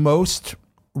think the most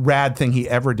rad thing he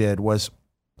ever did was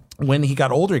when he got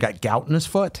older, he got gout in his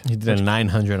foot. He did a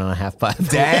 900 on a half pipe.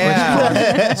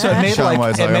 Damn. So it made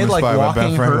like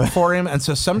walking hurt friend. for him. And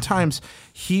so sometimes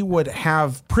he would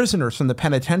have prisoners from the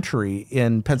penitentiary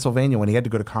in Pennsylvania when he had to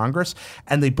go to Congress,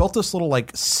 and they built this little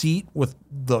like seat with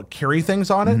the carry things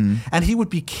on it, and he would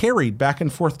be carried back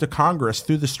and forth to Congress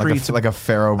through the streets, like a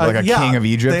pharaoh, like a king of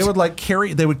Egypt. They would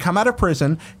they would come out of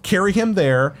prison, carry him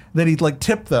there, then he'd like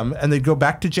tip them, and they'd go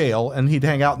back to jail, and he'd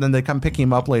hang out, and then they'd come pick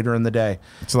him up later in the day.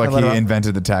 So like he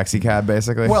invented the taxi cab,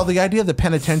 basically. Well, the idea of the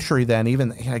penitentiary then,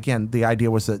 even again, the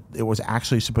idea was that it was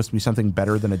actually supposed to be something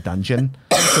better than a dungeon.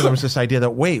 So there was this idea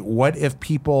that, wait, what if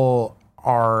people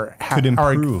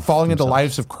falling into themselves.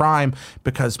 lives of crime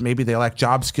because maybe they lack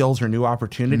job skills or new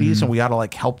opportunities, and we got to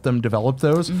like help them develop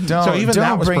those. So even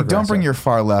that was don't bring your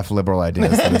far left liberal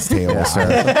ideas to this table,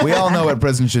 sir. We all know what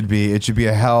prison should be. It should be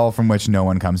a hell from which no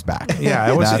one comes back.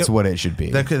 Yeah, that's what it should be.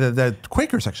 The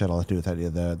Quakers actually had a lot to do with that idea.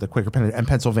 The Quaker and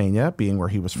Pennsylvania, being where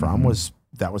he was from, was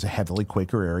a heavily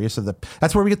Quaker area. So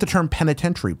that's where we get the term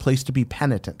penitentiary, place to be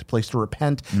penitent, place to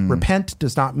repent. Repent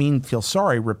does not mean feel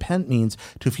sorry. Repent means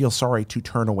to feel sorry, to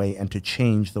turn away, and to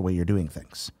change the way you're doing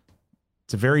things.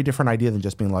 It's a very different idea than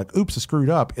just being like, oops, I screwed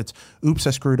up. It's, oops,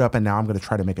 I screwed up, and now I'm going to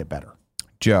try to make it better.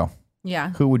 Joe. Yeah.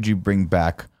 Who would you bring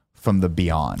back from the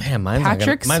beyond? Damn, mine's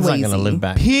Patrick not going to Swayze. live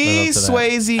back. P. live up to that.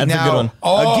 Swayze. That's Now, a good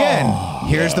one. again,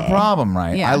 here's the problem,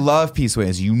 right? Yeah. I love P.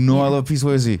 Swayze. You know I love P.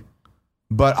 Swayze.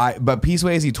 But P.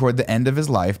 Swayze, toward the end of his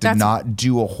life, did not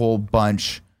do a whole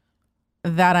bunch.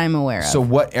 That I'm aware of. So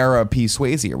what era P.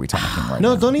 Swayze are we talking right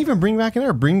now? No, don't even bring back an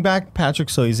error. Bring back Patrick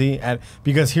Swayze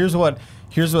because here's what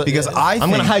Because I'm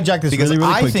going to hijack this because really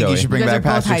I quick, think Joey. you should bring You guys back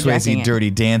are both Patrick hijacking Swayze, it.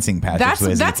 Dirty Dancing Patrick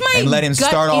Swayze, That's my and let him gut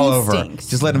start all instinct. over.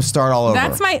 Just let him start all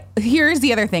over. Here's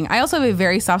the other thing. I also have a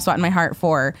very soft spot in my heart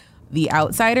for The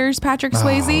Outsiders, Patrick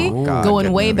Swayze, God, going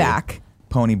good way movie. back.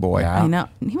 Pony Boy. I know.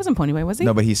 He wasn't Pony Boy, was he?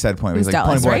 No, but he said Pony Boy. He's was like,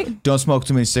 Dallas, Pony Boy, right? don't smoke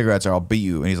too many cigarettes or I'll beat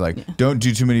you. And he's like, don't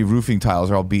do too many roofing tiles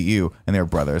or I'll beat you. And they were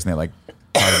brothers and they like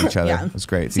hated each other. Yeah. It was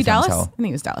great. Was he Dallas? I think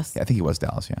he was Dallas. Yeah, I think he was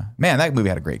Dallas, yeah. Man, that movie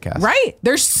had a great cast. Right?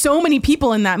 There's so many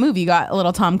people in that movie. You got a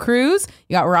little Tom Cruise.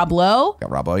 You got Rob Lowe. You got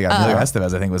Rob Lowe. You got Emilio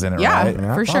Estevez, I think, was in it, Yeah, right?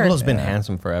 for sure. Pablo's been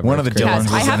handsome forever. One of the It's crazy. Dylans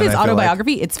Yes, was I have in it, his I feel like.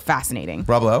 autobiography. It's fascinating.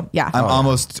 Rob Lowe? Yeah. I'm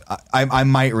almost, I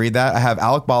might read that. I have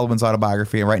Alec Baldwin's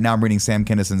autobiography, and right now I'm reading Sam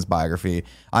Kinnison's biography.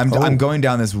 I'm going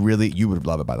down this really, you would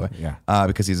love it, by the way. Yeah.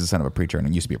 Because he's the son of a preacher and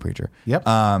he used to be a preacher. Yep.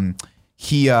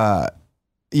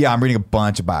 I'm reading a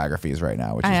bunch of biographies right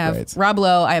now, which I is have great. Rob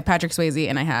Lowe. I have Patrick Swayze,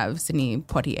 and I have Sidney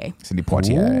Poitier. Sidney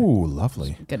Poitier. Ooh,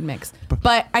 lovely. Good mix.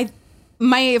 But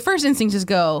my first instinct is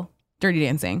go Dirty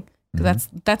Dancing because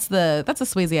that's the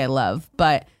Swayze I love.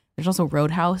 But there's also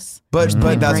Roadhouse. But that's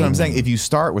what I'm Great. saying. If you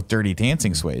start with Dirty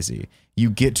Dancing Swayze, you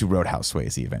get to Roadhouse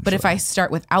Swayze eventually. But if I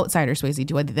start with Outsider Swayze,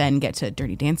 do I then get to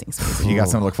Dirty Dancing Swayze? you got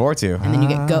something to look forward to. And then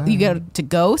you get to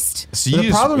Ghost. So The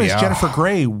problem is Jennifer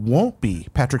Grey won't be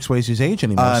Patrick Swayze's age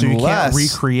anymore, so you can't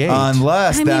recreate.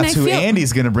 Unless I mean, that's I who feel-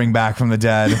 Andy's going to bring back from the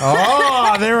dead.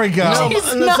 Oh, there we go.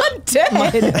 He's not dead.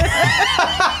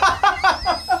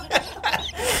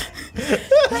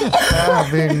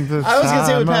 I I was gonna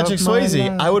say with Patrick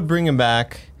Swayze, I would bring him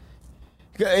back.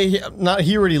 He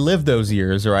already lived those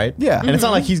years, right? Yeah. and it's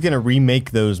not like he's gonna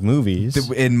remake those movies.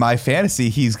 In my fantasy,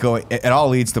 he's going. It all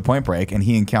leads to Point Break, and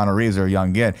he and Keanu Reeves are young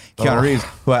again. Keanu Reeves,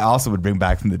 who I also would bring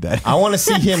back from the dead. I want to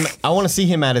see him. I want to see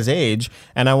him at his age,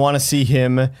 and I want to see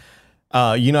him.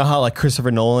 You know how like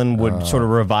Christopher Nolan would sort of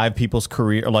revive people's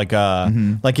career, like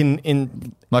like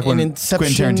in Like when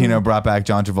Inception. Quentin Tarantino brought back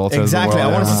John Travolta. Exactly. As the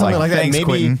world, I want to see everyone's something like that. Thanks, Maybe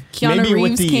Quentin. Keanu maybe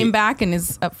with Reeves the came back and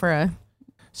is up for a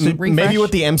refresh. maybe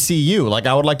with the MCU. Like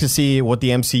I would like to see what the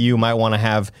MCU might want to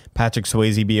have Patrick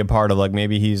Swayze be a part of. Like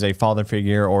maybe he's a father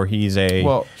figure or he's a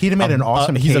he'd have made an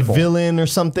awesome he's Cable. a villain or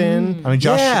something. I mean,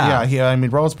 Josh, I mean,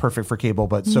 Roll's perfect for Cable,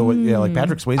 but like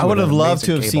Patrick Swayze. I would have loved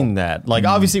to have Cable. seen that. Like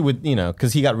obviously with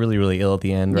because he got really really ill at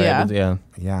the end, right? Yeah.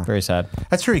 Yeah. Very sad.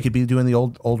 That's true. He could be doing the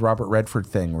old Robert Redford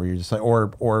thing, where you're just like, or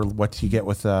what you get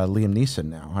with Liam Neeson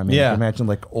now. I mean, Yeah. imagine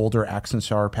like older action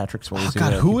star Patrick Swayze. Oh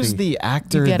God, who was the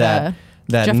actor get, that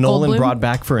Jeff Nolan Goldblum? brought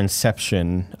back for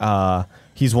Inception?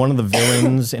 He's one of the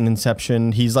villains in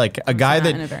Inception. He's like a guy not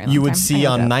in a that very you long would time. see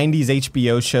I on know that. 90s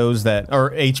HBO shows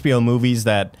or HBO movies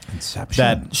that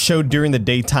showed during the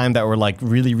daytime that were like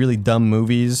really really dumb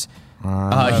movies.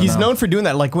 He's known for doing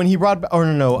that. Like when he brought what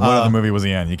other movie was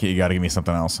he in? You got to give me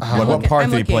something else. What part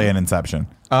did he play in Inception?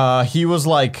 he was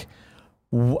like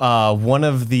one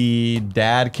of the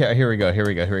dad. Here we go.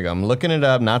 I'm looking it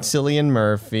up. Not Cillian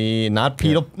Murphy. Not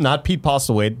Pete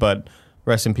Postlewaite, but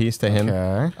rest in peace to him.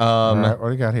 Okay. All right, what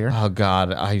do you got here? Oh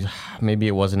God, maybe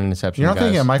it wasn't an Inception. You're not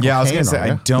thinking of Michael Yeah, I was Caine, going to say, are I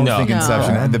you? don't No. think No.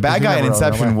 Inception. The bad Because he guy in never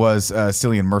Inception wrote it was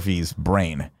Cillian Murphy's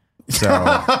brain. So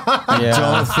I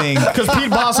don't think. because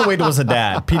Pete Postlewaite was the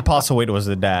dad. Pete Postlewaite was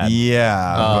the dad.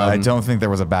 Yeah, but I don't think there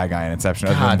was a bad guy in Inception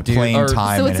other than God, the dude, plain or-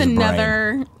 time. So in it's his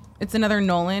brain. another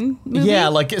Nolan movie. Yeah,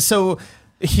 like so.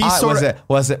 He sort of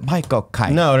was it Michael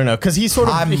Caine? no, because he sort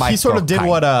I'm of Michael did Caine.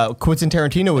 what Quentin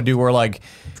Tarantino would do, where like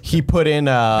he put in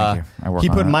you. I work he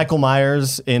on put it. Michael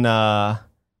Myers in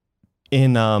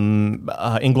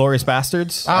Inglourious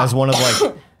Bastards as one of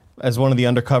like as one of the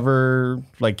undercover,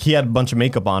 like he had a bunch of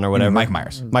makeup on or whatever. Mike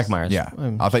Myers. Mike Myers. Yeah,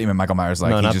 I thought you meant Michael Myers.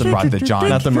 Like No, he not just the- brought the John,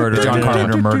 not the murderer. John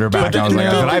Carpenter murder back. I was like,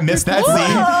 did I miss that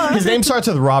scene? His name starts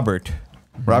with Robert.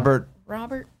 Robert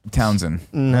Robert? Townsend.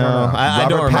 No, I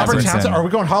don't remember. Robert Pattinson. Townsend. Are we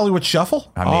going Hollywood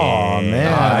Shuffle? I mean, oh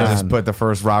man, I just put the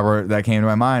first Robert that came to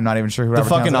my mind. Not even sure who The Robert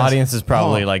fucking Townsend is. audience is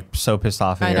probably like so pissed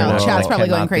off. I know, They chat's probably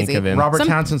cannot going crazy. think of him. Robert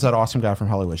Townsend's that awesome guy from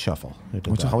Hollywood Shuffle.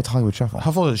 What's Hollywood Shuffle?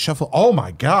 Hollywood Shuffle. Oh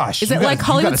my gosh! Is it You like gotta- you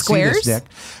Hollywood gotta see this, Squares? Nick.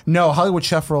 No, Hollywood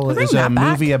Shuffle Can we is bring a that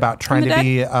back movie about trying from to the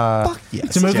be. yes,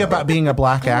 It's a movie Joe. about being a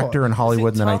black actor in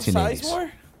Hollywood in the Tom 1980s.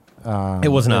 Sizemore? It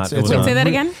was not. It was Wait, not. say that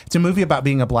again? It's a movie about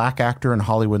being a black actor in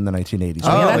Hollywood in the 1980s. yeah, that's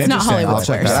not interesting. Hollywood I'll check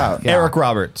Squares. that out. Yeah. Eric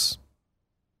Roberts.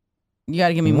 You got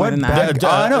to give me more What than that. bad-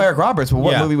 I know Eric Roberts, but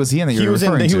what Yeah. movie was he in that He you're was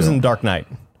in. referring He was to? in Dark Knight.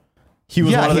 He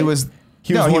was. Yeah, one of he the- was.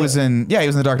 He was no, he one was of- in. Yeah, he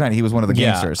was in the Dark Knight. He was one of the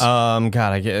gangsters.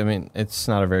 God, I mean, it's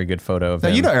not a very good photo of No,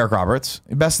 him. you know Eric Roberts,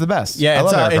 best of the best. Yeah, I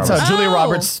love Eric it's Roberts. Julia Oh.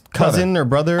 Roberts' cousin or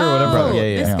brother or whatever. Oh, Yeah,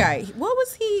 yeah. this yeah. guy. What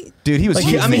was he? Dude, he was. Like,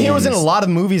 huge I mean, in he the was in a 80s. lot of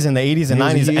movies in the 80s and He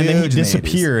was 90s, and then he huge in the 80s.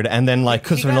 disappeared. And then, like, He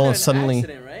Christopher got in Nolan an suddenly.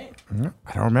 accident, right?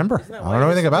 I don't remember. I don't know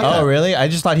anything about Oh, that. really? I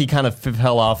just thought he kind of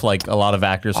fell off like a lot of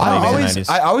actors from the 80s and 90s.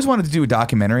 I always wanted to do a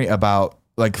documentary about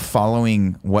like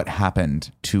following what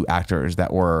happened to actors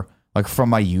that were like from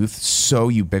my youth, so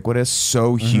ubiquitous,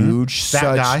 so huge, That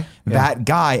such guy. that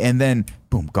guy, and then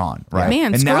boom, gone. Right,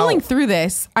 Man, and scrolling now, through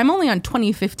this, I'm only on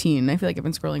 2015. I feel like I've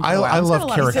been scrolling for a while. I It's got love a lot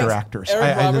of character stuff. actors.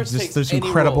 Eric Roberts takes There's any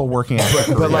incredible role. working actors.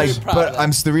 but Very like, proud but of that.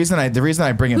 I'm the reason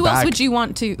I bring it Who back. else would you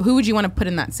want to? Who would you want to put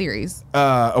in that series?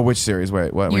 Which series?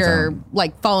 Wait, what? You're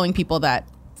like following people that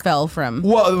fell from,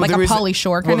 Well, like the a reason- Pauly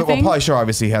Shore kind of thing. Well, Pauly Shore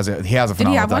obviously has a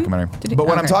phenomenal have one? documentary. Did he- But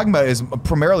what I'm okay. talking about is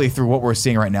primarily through what we're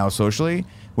seeing right now socially,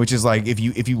 which is like if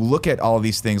you look at all of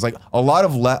these things, like a lot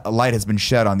of light has been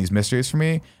shed on these mysteries for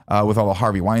me with all the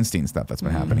Harvey Weinstein stuff that's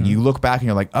been happening. You look back and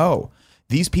you're like, oh,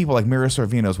 these people, like Mira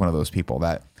Sorvino is one of those people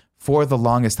that for the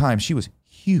longest time she was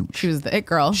huge. She was the it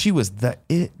girl. She was the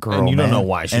it girl, And you don't man. know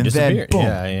why she and disappeared. Then, boom,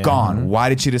 Yeah, yeah. gone. Why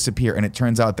did she disappear? And it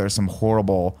turns out there's some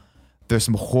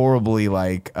horribly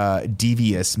like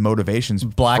devious motivations for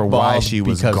why Blackballed she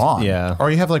was because- gone. Yeah.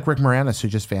 Or you have like Rick Moranis who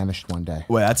just vanished one day.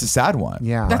 Well, that's a sad one.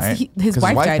 Yeah. That's right? his 'Cause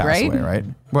wife died, passed right? away, right?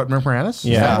 What, Rick Moranis? Is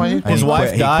Yeah, that why he- And his he wife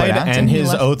quit- he quit died, acting? and his He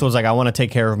left. oath was like, "I want to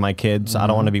take care of my kids. I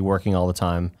don't want to be working all the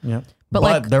time." Yeah. But, But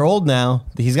like, they're old now.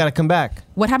 He's got to come back.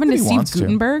 what happened to He Steve wants to.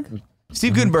 Gutenberg?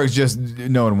 Steve Gutenberg's just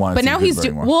no one wants. But now Steve he's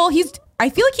Gutenberg doing. anymore. Well, I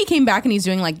feel like he came back and he's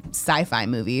doing like sci-fi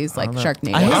movies, like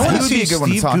Sharknado. I He want to would be see a good one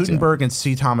to Steve talk to. Gutenberg and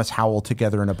C. Thomas Howell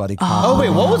together in a buddy comedy. Oh wait,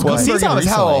 what was Well, C. Gutenberg in Thomas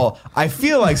recently? Howell, I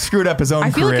feel like screwed up his own I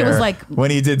feel like career it was like-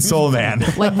 when he did Soul Man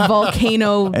like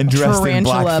volcano and dressed in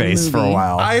tarantula blackface for a movie.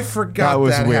 while. I forgot that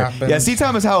was that weird. happened. Yeah, C.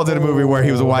 Thomas Howell did a movie where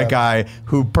he was a white guy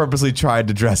who purposely tried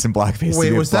to dress in blackface. to Wait,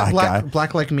 be a was that black guy.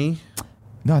 Black Like Me?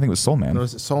 No, I think it was Soul Man.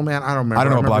 Was it Soul Man? I don't remember. I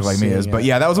don't know what remember Black Like Me seeing is, but it.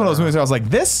 yeah, that was one of those movies where I was like,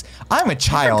 "This, I'm a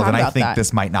child, forgot and I about think that.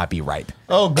 this might not be right."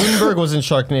 Oh, Gutenberg was in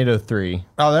Sharknado 3.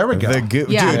 Oh, there we go. Dude,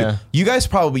 Yeah. Yeah. you guys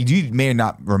probably you may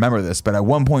not remember this, but at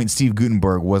one point, Steve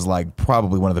Gutenberg was like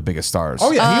probably one of the biggest stars.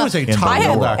 Oh yeah, he was a in the top I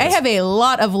world. have, I have a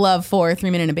lot of love for 3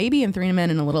 Men and a Baby and 3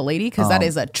 Men and a Little Lady because that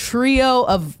is a trio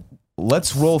of.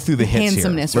 Let's roll through the hits here.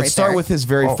 Handsomeness Let's right start there. with his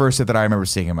very first hit that I remember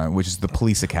seeing him on, which is the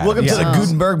Police Academy. Welcome to the Yeah.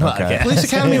 Gutenberg Okay. podcast. Police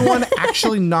Academy 1,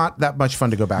 actually not that much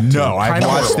fun to go back to. No, I've Kind of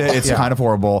watched horrible. it. It's Yeah. kind of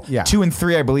horrible. Yeah. 2 and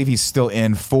 3, I believe he's still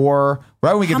in. 4,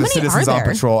 right when we get How to many Citizens are on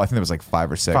there? Patrol, I think there was like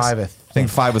 5 or 6. 5, I I think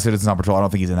 5 was Citizens on Patrol. I don't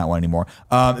think he's in that one anymore.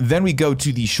 Then we go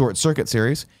to the Short Circuit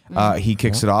series. He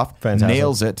kicks it off, Fantastic.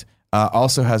 nails it.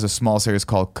 Also has a small series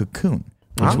called Cocoon,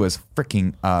 which was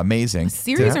freaking amazing.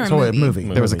 Series or a So movie? a movie.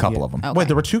 There was a couple of them. Okay. Wait,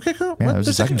 there were 2 Cocoon? Yeah, What? there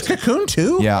was a There's second. Cocoon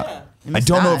 2? Yeah. I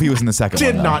don't know if he was in the second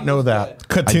Did one. though. not know that.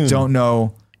 I don't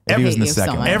know if he was in the hate you so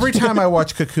second much. one. Every time I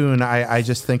watch Cocoon, I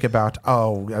just think about,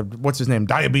 what's his name?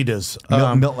 Diabetes.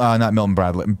 Not Milton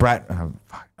Bradley.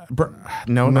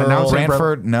 No, now it's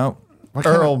Branford. No.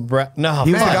 Earl Brett. No,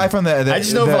 He was the man. guy from the I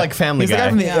just know for like Family He's the guy Guy.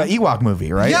 from the Ewok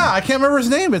movie, right? Yeah, I can't remember his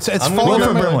name. It's gonna falling Wilford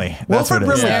on my- Brimley. That's Wilford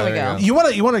what it is. Brimley. There we go.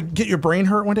 You want to get your brain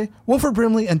hurt one day? Wilford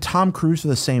Brimley and Tom Cruise are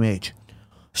the same age.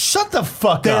 Shut the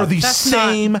fuck They up. are the That's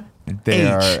same They age.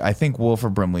 are. I think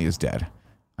Wilford Brimley is dead.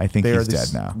 I think They are he's the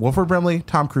dead now. Wilford Brimley,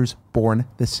 Tom Cruise, born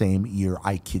the same year.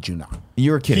 I kid you not.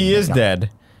 You were kidding. He me. is dead.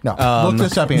 No, look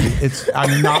this up, Andy.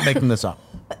 I'm not making this up.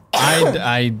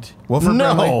 Wilford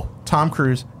no. Brimley, Tom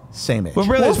Cruise, same age.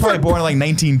 Wilford Brimley was probably born in like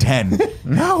 1910.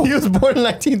 No, He was born in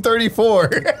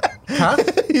 1934. huh?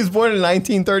 He was born in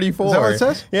 1934. Is that what it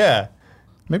says? Yeah.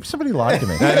 Maybe somebody lied to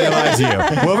me. They lied to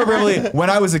you. Wilford Brimley, when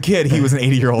I was a kid, he was an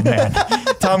 80-year-old man.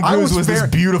 Tom I Cruise was was this very-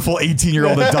 beautiful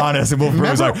 18-year-old Adonis, and Wilford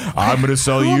Brimley was like, I'm going to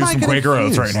sell Who am you I some getting Quaker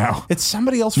Oats right confused? now. It's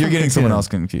somebody else. You're from getting someone Cocoon. else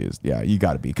confused. Yeah, you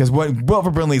got to be. Because what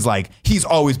Wilford Brimley's like, he's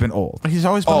always been old. He's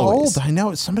always been Always. old. I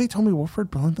know. Somebody told me Wilford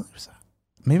Brimley was that.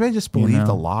 maybe I just believed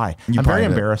a lie. I'm very probably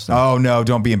did. embarrassed now. Oh no,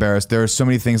 don't be embarrassed. There are so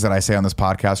many things that I say on this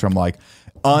podcast where I'm like,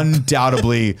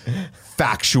 undoubtedly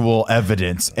factual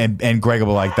evidence, and Greg will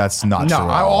be like, that's not true.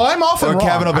 I'm often or wrong.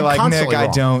 Kevin will be I'm like, Nick, constantly I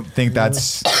wrong. don't think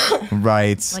that's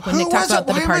right. Like when Nick talks about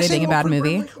The Departed being a bad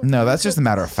movie. No, that's just a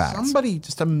matter of fact. Somebody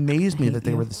just amazed me that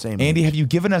they were the same. Andy, have you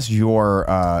given us your?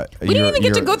 We didn't even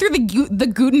get to go through the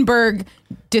Gutenberg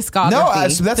discography. No,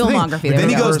 so that's filmography. the thing. Then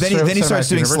he goes. Then he starts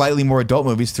doing Universe. slightly more adult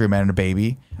movies. 3 Men and a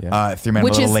Baby. 3 Men and a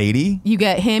Which Little is Lady. You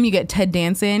get him. You get Ted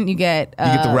Danson. You get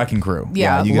The Wrecking Crew.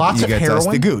 Yeah. you get, Lots you of get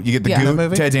heroin. The Goot. You get the Yeah. Goot.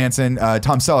 Movie? Ted Danson.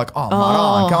 Tom Selleck. Oh,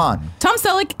 come on. Tom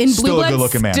Selleck in Still Blue a Blood.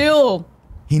 good-looking man. Still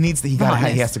He needs. He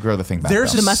Honest. has to grow the thing back.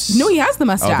 There's though. a no. He has the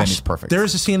mustache. Oh, then he's perfect.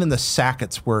 There's a scene in the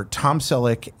Sackets where Tom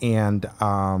Selleck and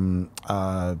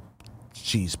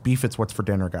Beef It's What's for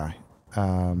Dinner guy.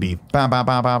 Beef. No,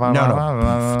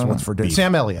 Beef It's What's for Dinner. Beef.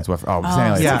 Sam Elliott. Sam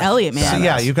Elliott. Sam Elliott, man. So,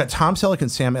 yeah, you've got Tom Selleck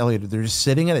and Sam Elliott. They're just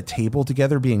sitting at a table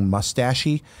together being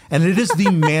mustachy, and it is the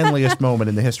manliest moment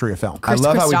in the history of film. I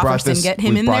love how we brought Christopherson, this. get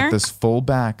him we in brought there. this full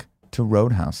back to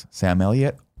Roadhouse. Sam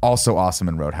Elliott, also awesome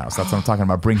in Roadhouse. That's what I'm talking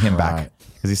about. Bring him back.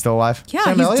 Is he still alive? Yeah,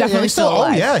 Sam he's Elliott? definitely he's still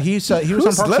alive. Oh yeah, he was on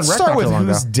Parks Let's and Rec start not with too long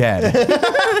who's ago. dead.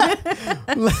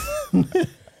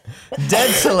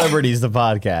 Dead Celebrities, the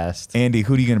podcast. Andy,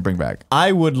 who are you going to bring back?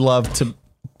 I would love to.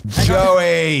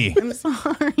 Joey. I'm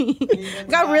sorry.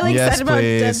 Got really Yes, excited about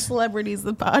Dead please. Celebrities,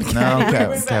 the podcast.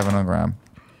 No, Kevin on Graham.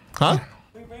 Huh?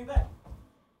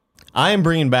 I am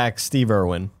bringing back Steve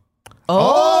Irwin.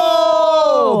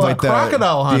 Oh, the Like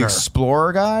crocodile hunter. The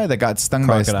explorer guy that got stung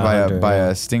by Crocodile hunter,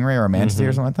 a stingray or a manatee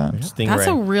or something like that. Stingray. That's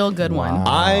a real good one.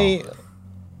 I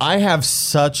have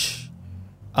such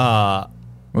Well,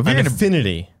 if an you're gonna-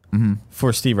 affinity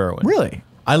for Steve Irwin. Really?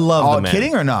 I love All the man.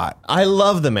 kidding or not? I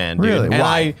love the man, dude. Really? And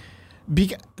Why?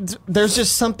 there's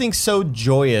just something so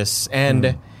joyous,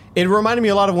 and it reminded me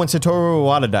a lot of when Satoru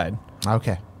Iwata died,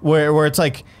 Okay. where it's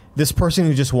like this person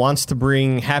who just wants to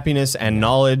bring happiness and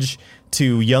knowledge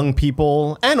to young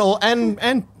people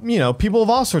and you know, people of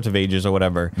all sorts of ages or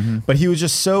whatever. But he was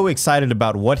just so excited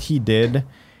about what he did,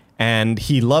 and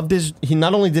he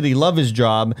not only did he love his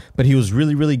job, but he was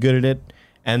really, really good at it.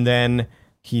 And then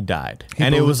he died,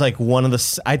 and it was like one of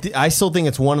the. I still think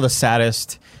it's one of the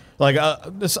saddest. Like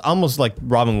it's almost like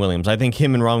Robin Williams. I think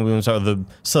him and Robin Williams are the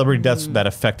celebrity deaths that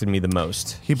affected me the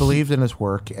most. He believed in his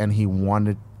work, and he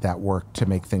wanted that work to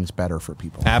make things better for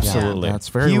people. Absolutely. Yeah, that's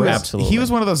very He real. was, Absolutely. he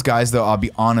was one of those guys, though. I'll be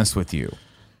honest with you.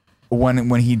 When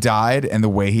he died and the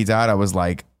way he died, I was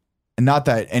like, not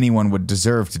that anyone would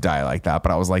deserve to die like that,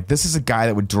 but I was like, this is a guy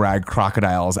that would drag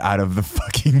crocodiles out of the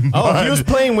fucking mud. Oh, he was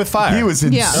playing with fire. He was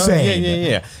Yeah. insane.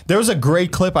 Yeah. There was a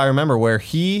great clip I remember where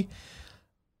he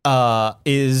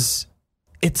is.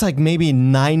 It's like maybe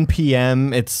 9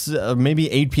 p.m. It's maybe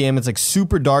 8 p.m. It's like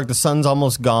super dark. The sun's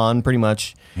almost gone, pretty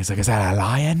much. He's like, is that a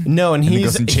lion? No, and he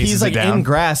goes and chases he's it like down? in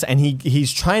grass, and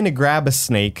he's trying to grab a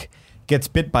snake, gets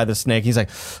bit by the snake. He's like,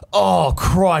 oh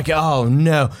crikey, oh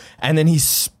no, and then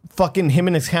him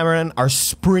and his cameraman are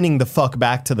sprinting the fuck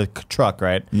back to the truck,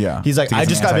 right? Yeah. He's like, To get I some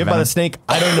just got bit by anti-venom. the snake.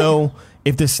 I don't know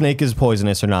if this snake is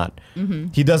poisonous or not.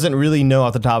 He doesn't really know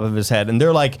off the top of his head. And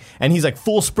they're like, and he's like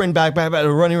full sprint back,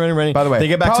 running. By the way, they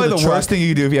get back probably to the, the truck. worst thing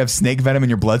you do if you have snake venom in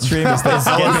your bloodstream is to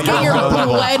Get your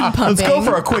blood pumping. Let's go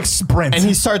for a quick sprint. And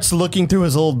he starts looking through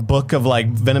his old book of like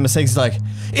venomous snakes. He's like,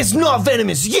 it's not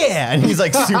venomous, yeah. And he's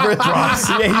like super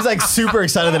he's like super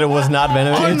excited that it was not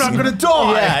venomous. I'm not gonna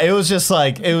die. Yeah, it was just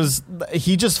like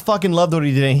he just fucking loved what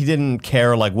he did, and he didn't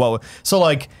care like what. So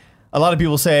like a lot of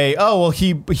people say, oh well,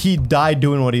 he died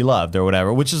doing what he loved or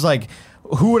whatever, which is like,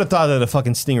 who would have thought that a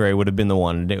fucking stingray would have been the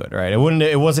one to do it, right?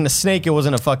 It wasn't a snake. It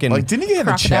wasn't a fucking like, didn't he get in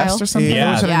the Crocodile? chest or something? It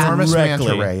Yeah. was an Yeah. enormous Directly.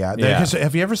 manta ray. Yeah. Yeah. 'Cause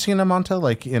have you ever seen a manta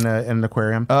like in an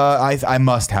aquarium? I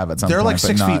must have at some They're point. like but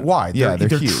 6 not- feet wide. Yeah,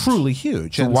 they're huge. truly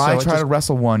huge. So And why it try just- to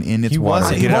wrestle one in its He water?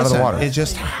 wasn't. Get it out of the wasn't. water. It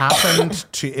just happened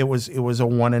to. It was a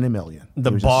 1 in a million. the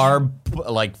It was barb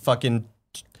like fucking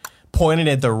pointed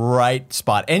at the right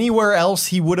spot. Anywhere else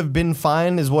he would have been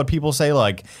fine, is what people say.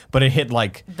 Like, but it hit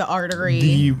like The artery.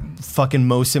 the fucking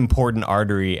most important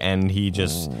artery, and he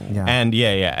just Yeah. and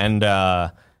and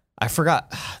I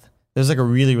forgot. There's like a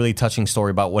really, really touching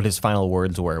story about what his final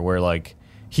words were, where like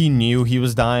he knew he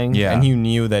was dying, Yeah. and he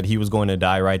knew that he was going to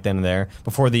die right then and there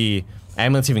before the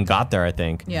ambulance even got there, I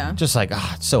think. Yeah. Just like,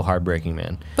 it's so heartbreaking,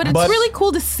 man. But it's really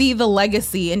cool to see the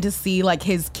legacy and to see like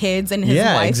his kids and his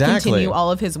Yeah, wife exactly. continue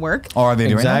all of his work. Oh, are they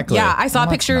doing Exactly. Yeah, I saw a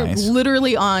that's picture nice.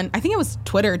 literally on, I think it was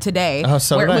Twitter today, Oh,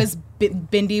 so where it did I. was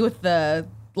Bindi with the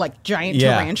like giant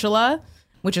Yeah. tarantula.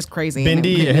 which is crazy.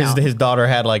 Bindi, his daughter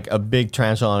had like a big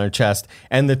tarantula on her chest,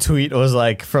 and the tweet was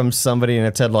like from somebody, and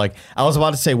it said like, I was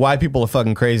about to say why people are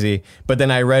fucking crazy, but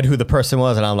then I read who the person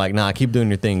was, and I'm like, nah, keep doing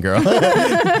your thing, girl.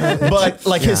 But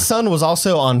like his son was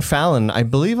also on Fallon, I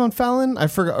believe on Fallon, I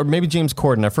forgot, or maybe James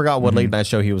Corden, I forgot what late night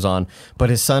show he was on, but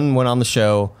his son went on the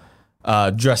show.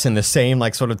 Dressed in the same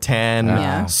like sort of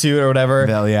tan suit or whatever,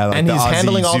 like and he's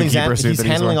handling all these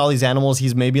all these animals.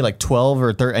 He's maybe like 12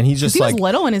 or 13, and he's just he like was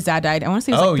little when his dad died. I want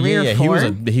to say he was like 3 or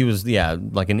 4. He was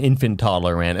like an infant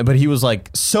toddler, man. But he was like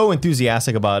so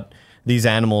enthusiastic about these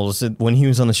animals when he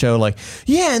was on the show, like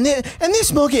and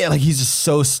this monkey, like he's just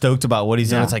so stoked about what he's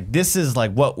doing. It's like this is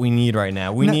like what we need right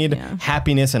now. We need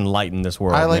happiness and light in this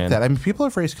world. I like that. I mean, people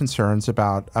have raised concerns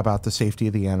about the safety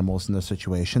of the animals in those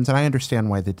situations, and I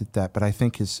understand why they did that. But I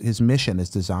think his mission,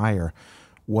 his desire,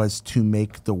 was to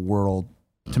make the world,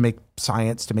 to make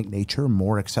science, to make nature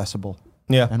more accessible.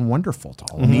 And wonderful to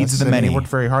all of needs us. of the many. He worked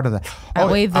very hard on that.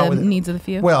 Outweigh the needs of the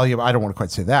few. Well, I don't want to quite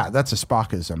say that. That's a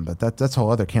Spockism, but that's a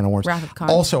whole other can of worms. Wrath of Khan.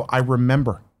 Also, I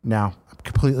remember now, I'm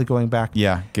completely going back.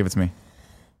 Yeah, give it to me.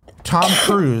 Tom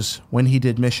Cruise, when he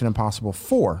did Mission Impossible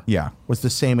 4, was the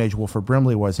same age Wilford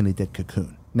Brimley was, and he did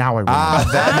Cocoon. Now I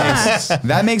remember.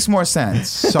 That makes more sense.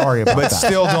 Sorry about that. But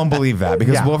still don't believe that,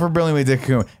 because Wilford Brimley did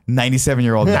Cocoon,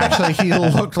 97-year-old man. Actually, he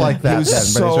looked like that. He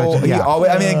was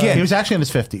again, he was actually in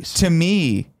his 50s. To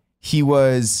me, he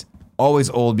was always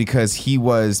old because he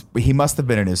must have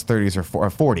been in his 30s or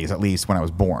 40s at least when I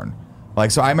was born. Like,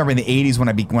 so I remember in the 80s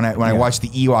when I watched the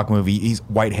Ewok movie, he's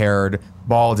white-haired,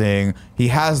 balding. He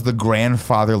has the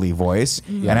grandfatherly voice,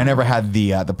 and I never had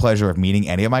the pleasure of meeting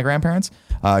any of my grandparents,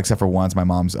 except for once, my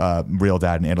mom's real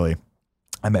dad in Italy.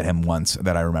 I met him once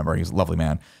that I remember. He was a lovely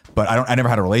man, but I never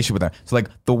had a relationship with him. So like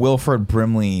the Wilford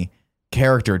Brimley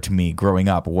character to me growing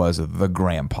up was the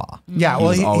grandpa. Yeah,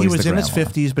 well, he was in his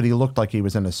 50s, but he looked like he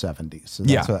was in his 70s.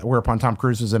 So whereupon Tom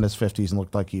Cruise was in his 50s and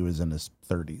looked like he was in his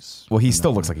 30s. Well, he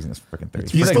still looks like he's in his freaking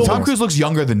 30s. Tom Cruise looks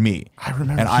younger than me. I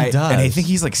remember. And I think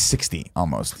he's like 60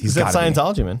 almost. He's got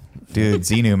Scientology, man. Dude,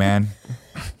 Xenu, man.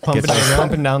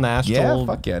 Pumping down the astral. Yeah,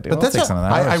 fuck yeah, dude. But that's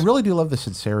I really do love the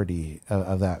sincerity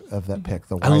of that pick.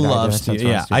 The I love Steve.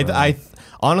 Yeah, I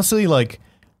honestly like.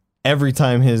 Every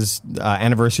time his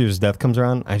anniversary of his death comes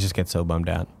around, I just get so bummed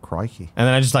out. Crikey. And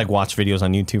then I just like watch videos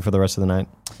on YouTube for the rest of the night.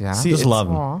 Yeah. Just love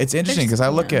him. It's interesting because I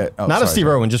look at... Not a Steve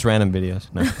Irwin, just random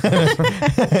videos. No.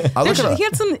 He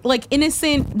had some like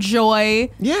innocent joy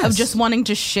of just wanting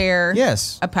to share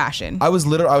a passion. I was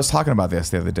talking about this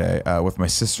the other day with my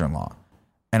sister-in-law.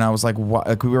 And I was like,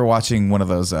 we were watching one of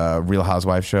those Real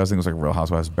Housewives shows. I think it was like Real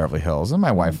Housewives of Beverly Hills. And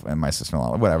my wife and my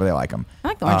sister-in-law, whatever, they like them. I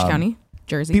like the Orange County.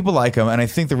 Jersey. People like them, and I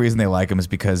think the reason they like them is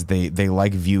because they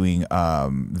like viewing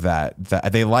that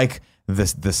they like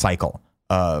the cycle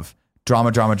of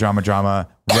drama,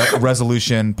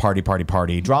 resolution, party,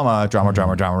 drama,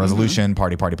 resolution,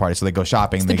 party. So they go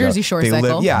shopping. It's the Jersey Shore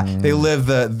cycle. They live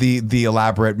the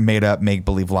elaborate, made up, make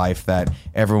believe life that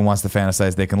everyone wants to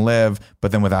fantasize they can live,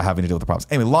 but then without having to deal with the problems.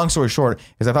 Anyway, long story short,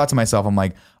 is I thought to myself, I'm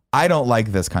like, I don't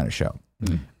like this kind of show.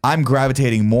 I'm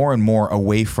gravitating more and more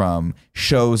away from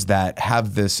shows that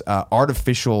have this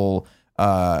artificial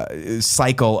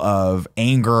cycle of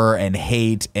anger and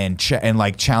hate and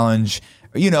like challenge,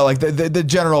 like the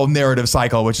general narrative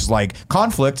cycle, which is like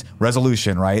conflict,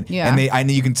 resolution, right? Yeah. And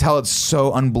you can tell it's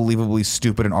so unbelievably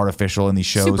stupid and artificial in these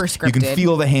shows. Super scripted. You can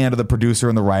feel the hand of the producer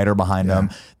and the writer behind them.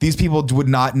 These people would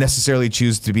not necessarily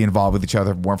choose to be involved with each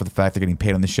other if it weren't for the fact they're getting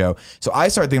paid on the show. So I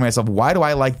started thinking to myself, why do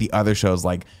I like the other shows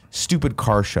like stupid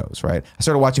car shows, right? I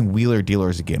started watching Wheeler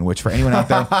Dealers again, which for anyone out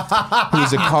there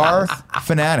who's a car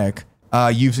fanatic,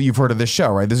 you've heard of this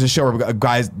show, right? There's a show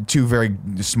where two very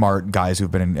smart guys who've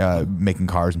been making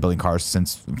cars and building cars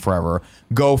since forever,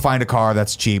 go find a car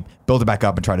that's cheap, build it back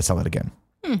up, and try to sell it again.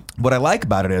 What I like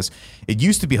about it is it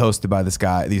used to be hosted by this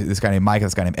guy named Mike and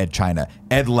this guy named Ed China.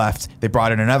 Ed left. They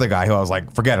brought in another guy who I was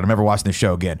like, forget it, I'm never watching this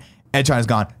show again. Ed China's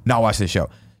gone, not watching this show.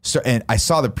 So, and I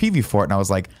saw the preview for it and I was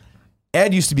like,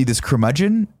 Ed used to be this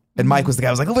curmudgeon, and Mike was the guy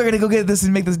who was like, oh, we're going to go get this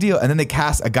and make this deal. And then they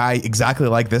cast a guy exactly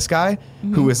like this guy,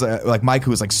 who is like Mike,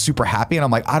 who was like super happy. And I'm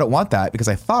like, I don't want that, because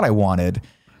I thought I wanted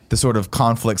the sort of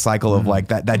conflict cycle of like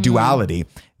that duality.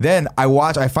 Then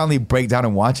I finally break down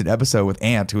and watch an episode with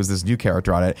Ant, who is this new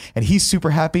character on it, and he's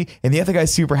super happy, and the other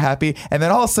guy's super happy. And then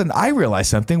all of a sudden I realized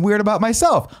something weird about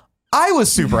myself. I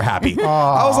was super happy.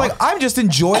 I was like, I'm just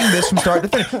enjoying this from start to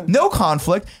finish. No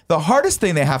conflict. The hardest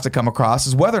thing they have to come across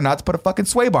is whether or not to put a fucking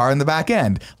sway bar in the back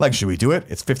end. Like, should we do it?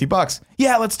 It's $50.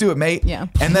 Yeah, let's do it, mate. Yeah.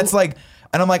 And that's like,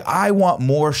 And I'm like, I want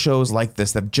more shows like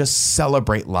this that just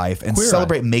celebrate life and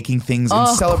celebrate making things and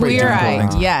celebrate doing cool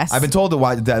things. Yes. I've been told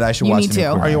that I should watch me too.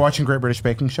 Are you watching Great British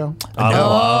Baking Show?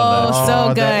 Oh,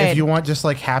 so good. If you want just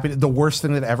like happy, the worst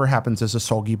thing that ever happens is a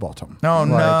soggy bottom.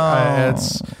 No.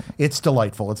 It's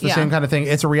delightful. It's the same kind of thing.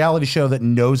 It's a reality show that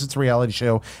knows it's a reality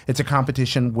show. It's a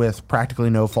competition with practically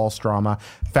no false drama.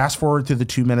 Fast forward to the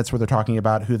 2 minutes where they're talking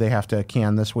about who they have to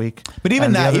can this week. But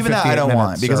even that I don't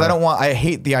want, because I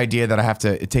hate the idea that I have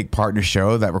to take part in a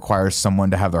show that requires someone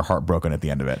to have their heart broken at the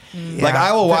end of it. Like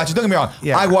I will watch it. Don't get me wrong.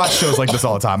 I watch shows like this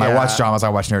all the time. I watch dramas. I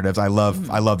watch narratives. I love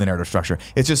the narrative structure.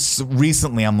 It's just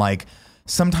recently I'm like,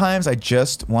 sometimes I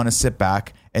just want to sit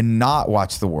back and not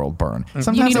watch the world burn.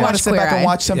 Sometimes I want to sit back and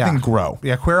watch something grow.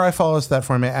 Yeah, Queer Eye follows that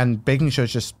format, and baking show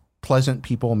is just pleasant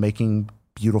people making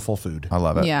beautiful food. I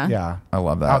love it. Yeah. I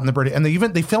love that. Out in the British, and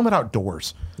they film it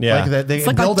outdoors. Yeah. Like they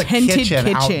like build a a kitchen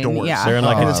outdoors. Yeah. They're in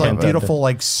like and it's like tent beautiful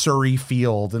like Surrey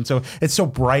field, and so it's so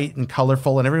bright and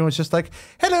colorful, and everyone's just like,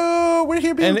 "Hello, we're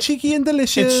here being cheeky and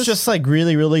delicious." It's just like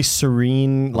really, really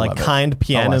serene, like kind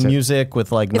piano music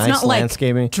with like nice not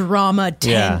landscaping. Like drama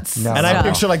tense. No. And I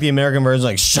picture like the American version,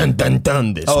 like shun dun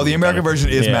dun. This. The American version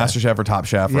is MasterChef or Top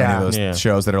Chef or any of those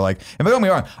shows that are like. And don't get me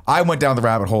wrong, I went down the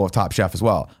rabbit hole of Top Chef as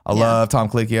well. I love Tom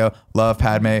Colicchio, love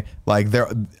Padme. Like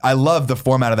I love the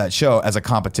format of that show as a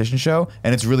competition show,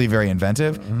 and it's really very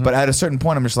inventive. But at a certain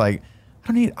point, I'm just like,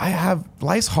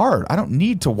 life's hard. I don't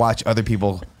need to watch other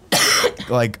people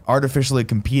like artificially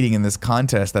competing in this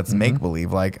contest that's make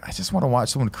believe. Like I just want to watch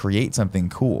someone create something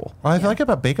cool. Well, I like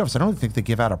about Bake Offs, I don't think they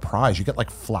give out a prize. You get like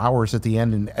flowers at the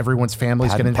end, and everyone's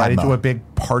families get invited to a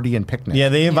big party and picnic. Yeah,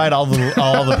 they invite all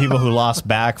the people who lost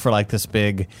back for like this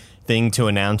big thing to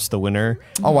announce the winner.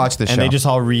 I'll watch this show. And they just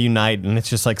all reunite, and it's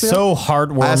just like so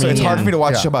heartwarming. So it's hard for me to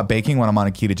watch a show about baking when I'm on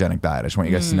a ketogenic diet. I just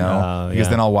want you guys to know. Because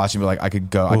then I'll watch and be like, I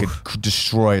could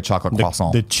destroy a chocolate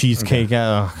croissant. The cheesecake.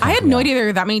 I had no idea there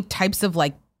were that many types of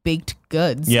like baked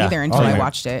goods either until I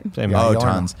watched it.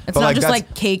 Tons. It's not just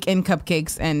like cake and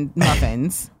cupcakes and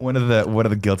muffins. One of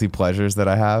the guilty pleasures that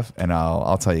I have, and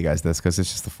I'll tell you guys this because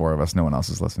it's just the four of us, no one else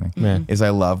is listening, is I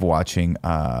love watching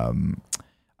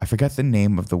I forget the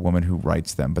name of the woman who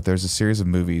writes them, but there's a series of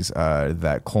movies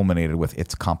that culminated with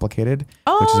It's Complicated,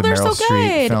 which is a Meryl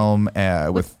Streep film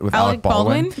with Alec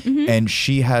Baldwin. And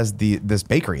she has this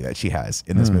bakery that she has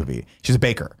in this movie. She's a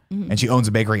baker, and she owns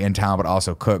a bakery in town, but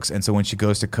also cooks. And so when she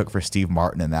goes to cook for Steve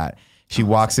Martin and that, she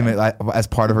walks him in, as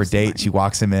part of her date, she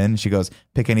walks him in, she goes,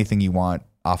 pick anything you want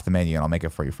off the menu and I'll make it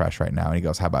for you fresh right now. And he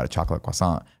goes, how about a chocolate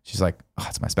croissant? She's like, oh,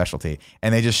 it's my specialty.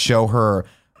 And they just show her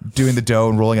doing the dough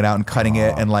and rolling it out and cutting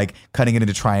it and like cutting it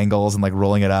into triangles and like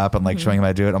rolling it up and like showing him how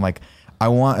to do it. I'm like, I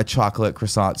want a chocolate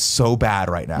croissant so bad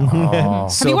right now.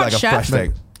 So Have you like watched a fresh Chef?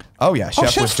 thing. Oh yeah,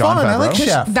 Chef was John fun. Favreau. I like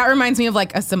Chef. That reminds me of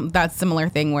like that similar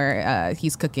thing where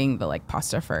he's cooking the like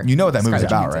pasta for. You know what that movie's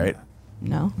Scarlett about, Johansson. right?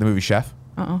 No. The movie Chef.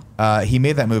 He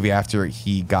made that movie after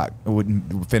he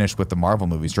finished with the Marvel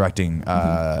movies, directing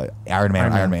Iron Man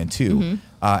and Iron Man 2.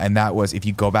 And that was, if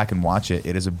you go back and watch it,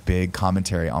 it is a big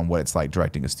commentary on what it's like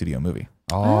directing a studio movie.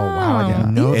 Oh, wow, I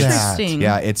didn't know that. Interesting.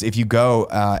 Yeah, it's if you go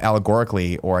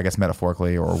allegorically, or I guess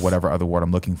metaphorically, or whatever other word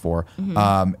I'm looking for,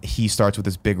 he starts with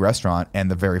this big restaurant, and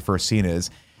the very first scene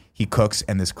is he cooks,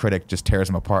 and this critic just tears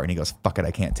him apart, and he goes, "Fuck it,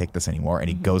 I can't take this anymore." And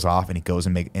he goes off, and he goes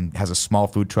and has a small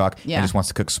food truck, and just wants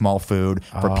to cook small food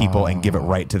for people and give it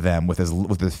right to them with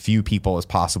as few people as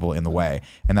possible in the way.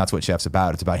 And that's what Chef's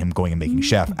about. It's about him going and making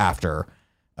Chef after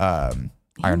Iron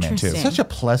Man 2. Interesting. Such a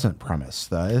pleasant premise,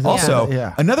 though. Also,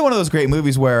 another one of those great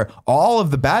movies where all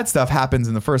of the bad stuff happens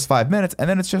in the first 5 minutes, and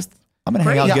then it's just, I'm going to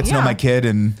hang out and get to know my kid.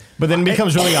 But then it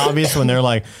becomes really obvious when they're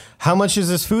like, how much is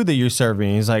this food that you're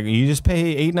serving? He's like, you just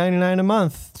pay $8.99 a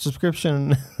month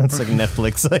subscription. It's like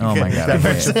Netflix. Like, Oh my God.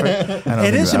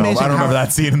 It is amazing. I don't remember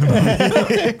that scene in the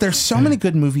movie. There's so many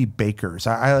good movie bakers.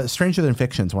 Stranger Than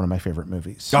Fiction is one of my favorite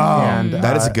movies.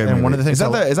 That is a good movie. One of the things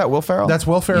is that Will Ferrell? That's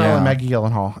Will Ferrell and Maggie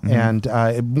Gyllenhaal. And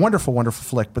a wonderful, wonderful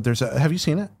flick. But have you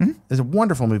seen it? There's a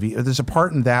wonderful movie. There's a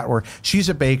part in that where she's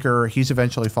a baker. He's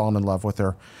eventually fallen in love with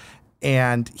her.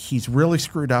 And he's really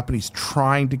screwed up, and he's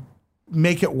trying to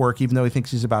make it work, even though he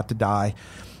thinks he's about to die.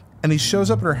 And he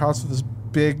shows up at her house with this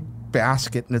big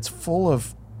basket, and it's full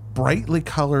of brightly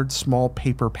colored small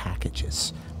paper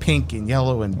packages, pink and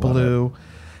yellow and blue.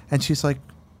 And she's like,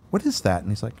 "What is that?"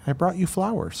 And he's like, "I brought you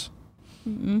flowers."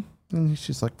 And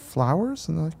she's like, "Flowers?"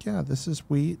 And they're like, "Yeah, this is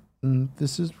wheat,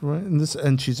 this is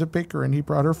and she's a baker, and he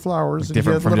brought her flowers, and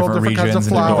different he had from little different different kinds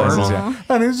of regions and flowers, different places,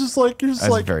 and he's just like,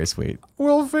 That's very sweet.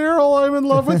 Will Ferrell, I'm in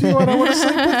love with you, and I want to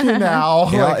sleep with you now.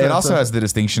 It also has the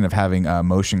distinction of having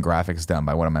motion graphics done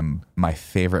by one of my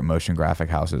favorite motion graphic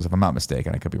houses. If I'm not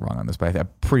mistaken, I could be wrong on this, but I'm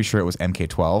pretty sure it was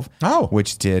MK12. Oh.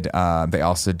 Which did they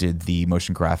also did the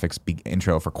motion graphics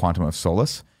intro for Quantum of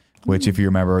Solace. Which, if you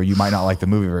remember, you might not like the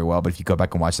movie very well, but if you go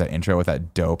back and watch that intro with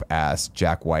that dope ass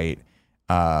Jack White,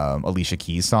 Alicia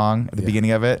Keys song at the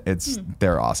beginning of it,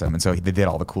 they're awesome. And so they did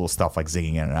all the cool stuff like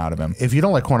zigging in and out of him. If you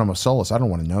don't like Quantum of Solace, I don't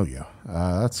want to know you.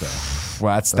 That's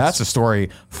a story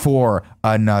for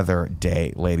another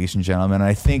day, ladies and gentlemen. And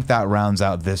I think that rounds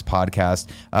out this podcast.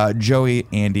 Joey,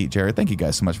 Andy, Jared, thank you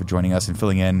guys so much for joining us and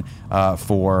filling in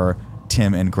for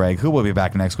Tim and Greg, who will be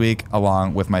back next week,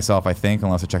 along with myself, I think,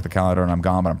 unless I check the calendar and I'm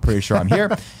gone, but I'm pretty sure I'm here.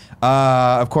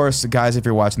 Of course, guys, if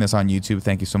you're watching this on YouTube,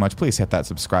 thank you so much. Please hit that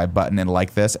subscribe button and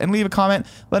like this, and leave a comment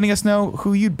letting us know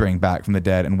who you'd bring back from the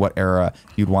dead and what era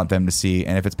you'd want them to see.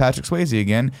 And if it's Patrick Swayze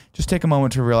again, just take a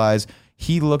moment to realize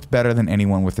he looked better than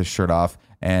anyone with his shirt off,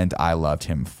 and I loved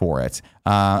him for it.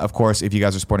 Of course, if you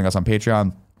guys are supporting us on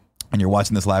Patreon, and you're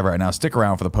watching this live right now, stick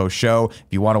around for the post show. If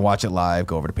you want to watch it live,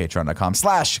 go over to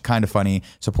patreon.com/kindafunny.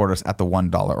 Support us at the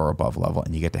 $1 or above level,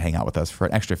 and you get to hang out with us for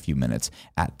an extra few minutes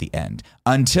at the end.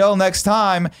 Until next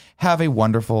time, have a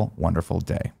wonderful, wonderful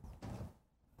day.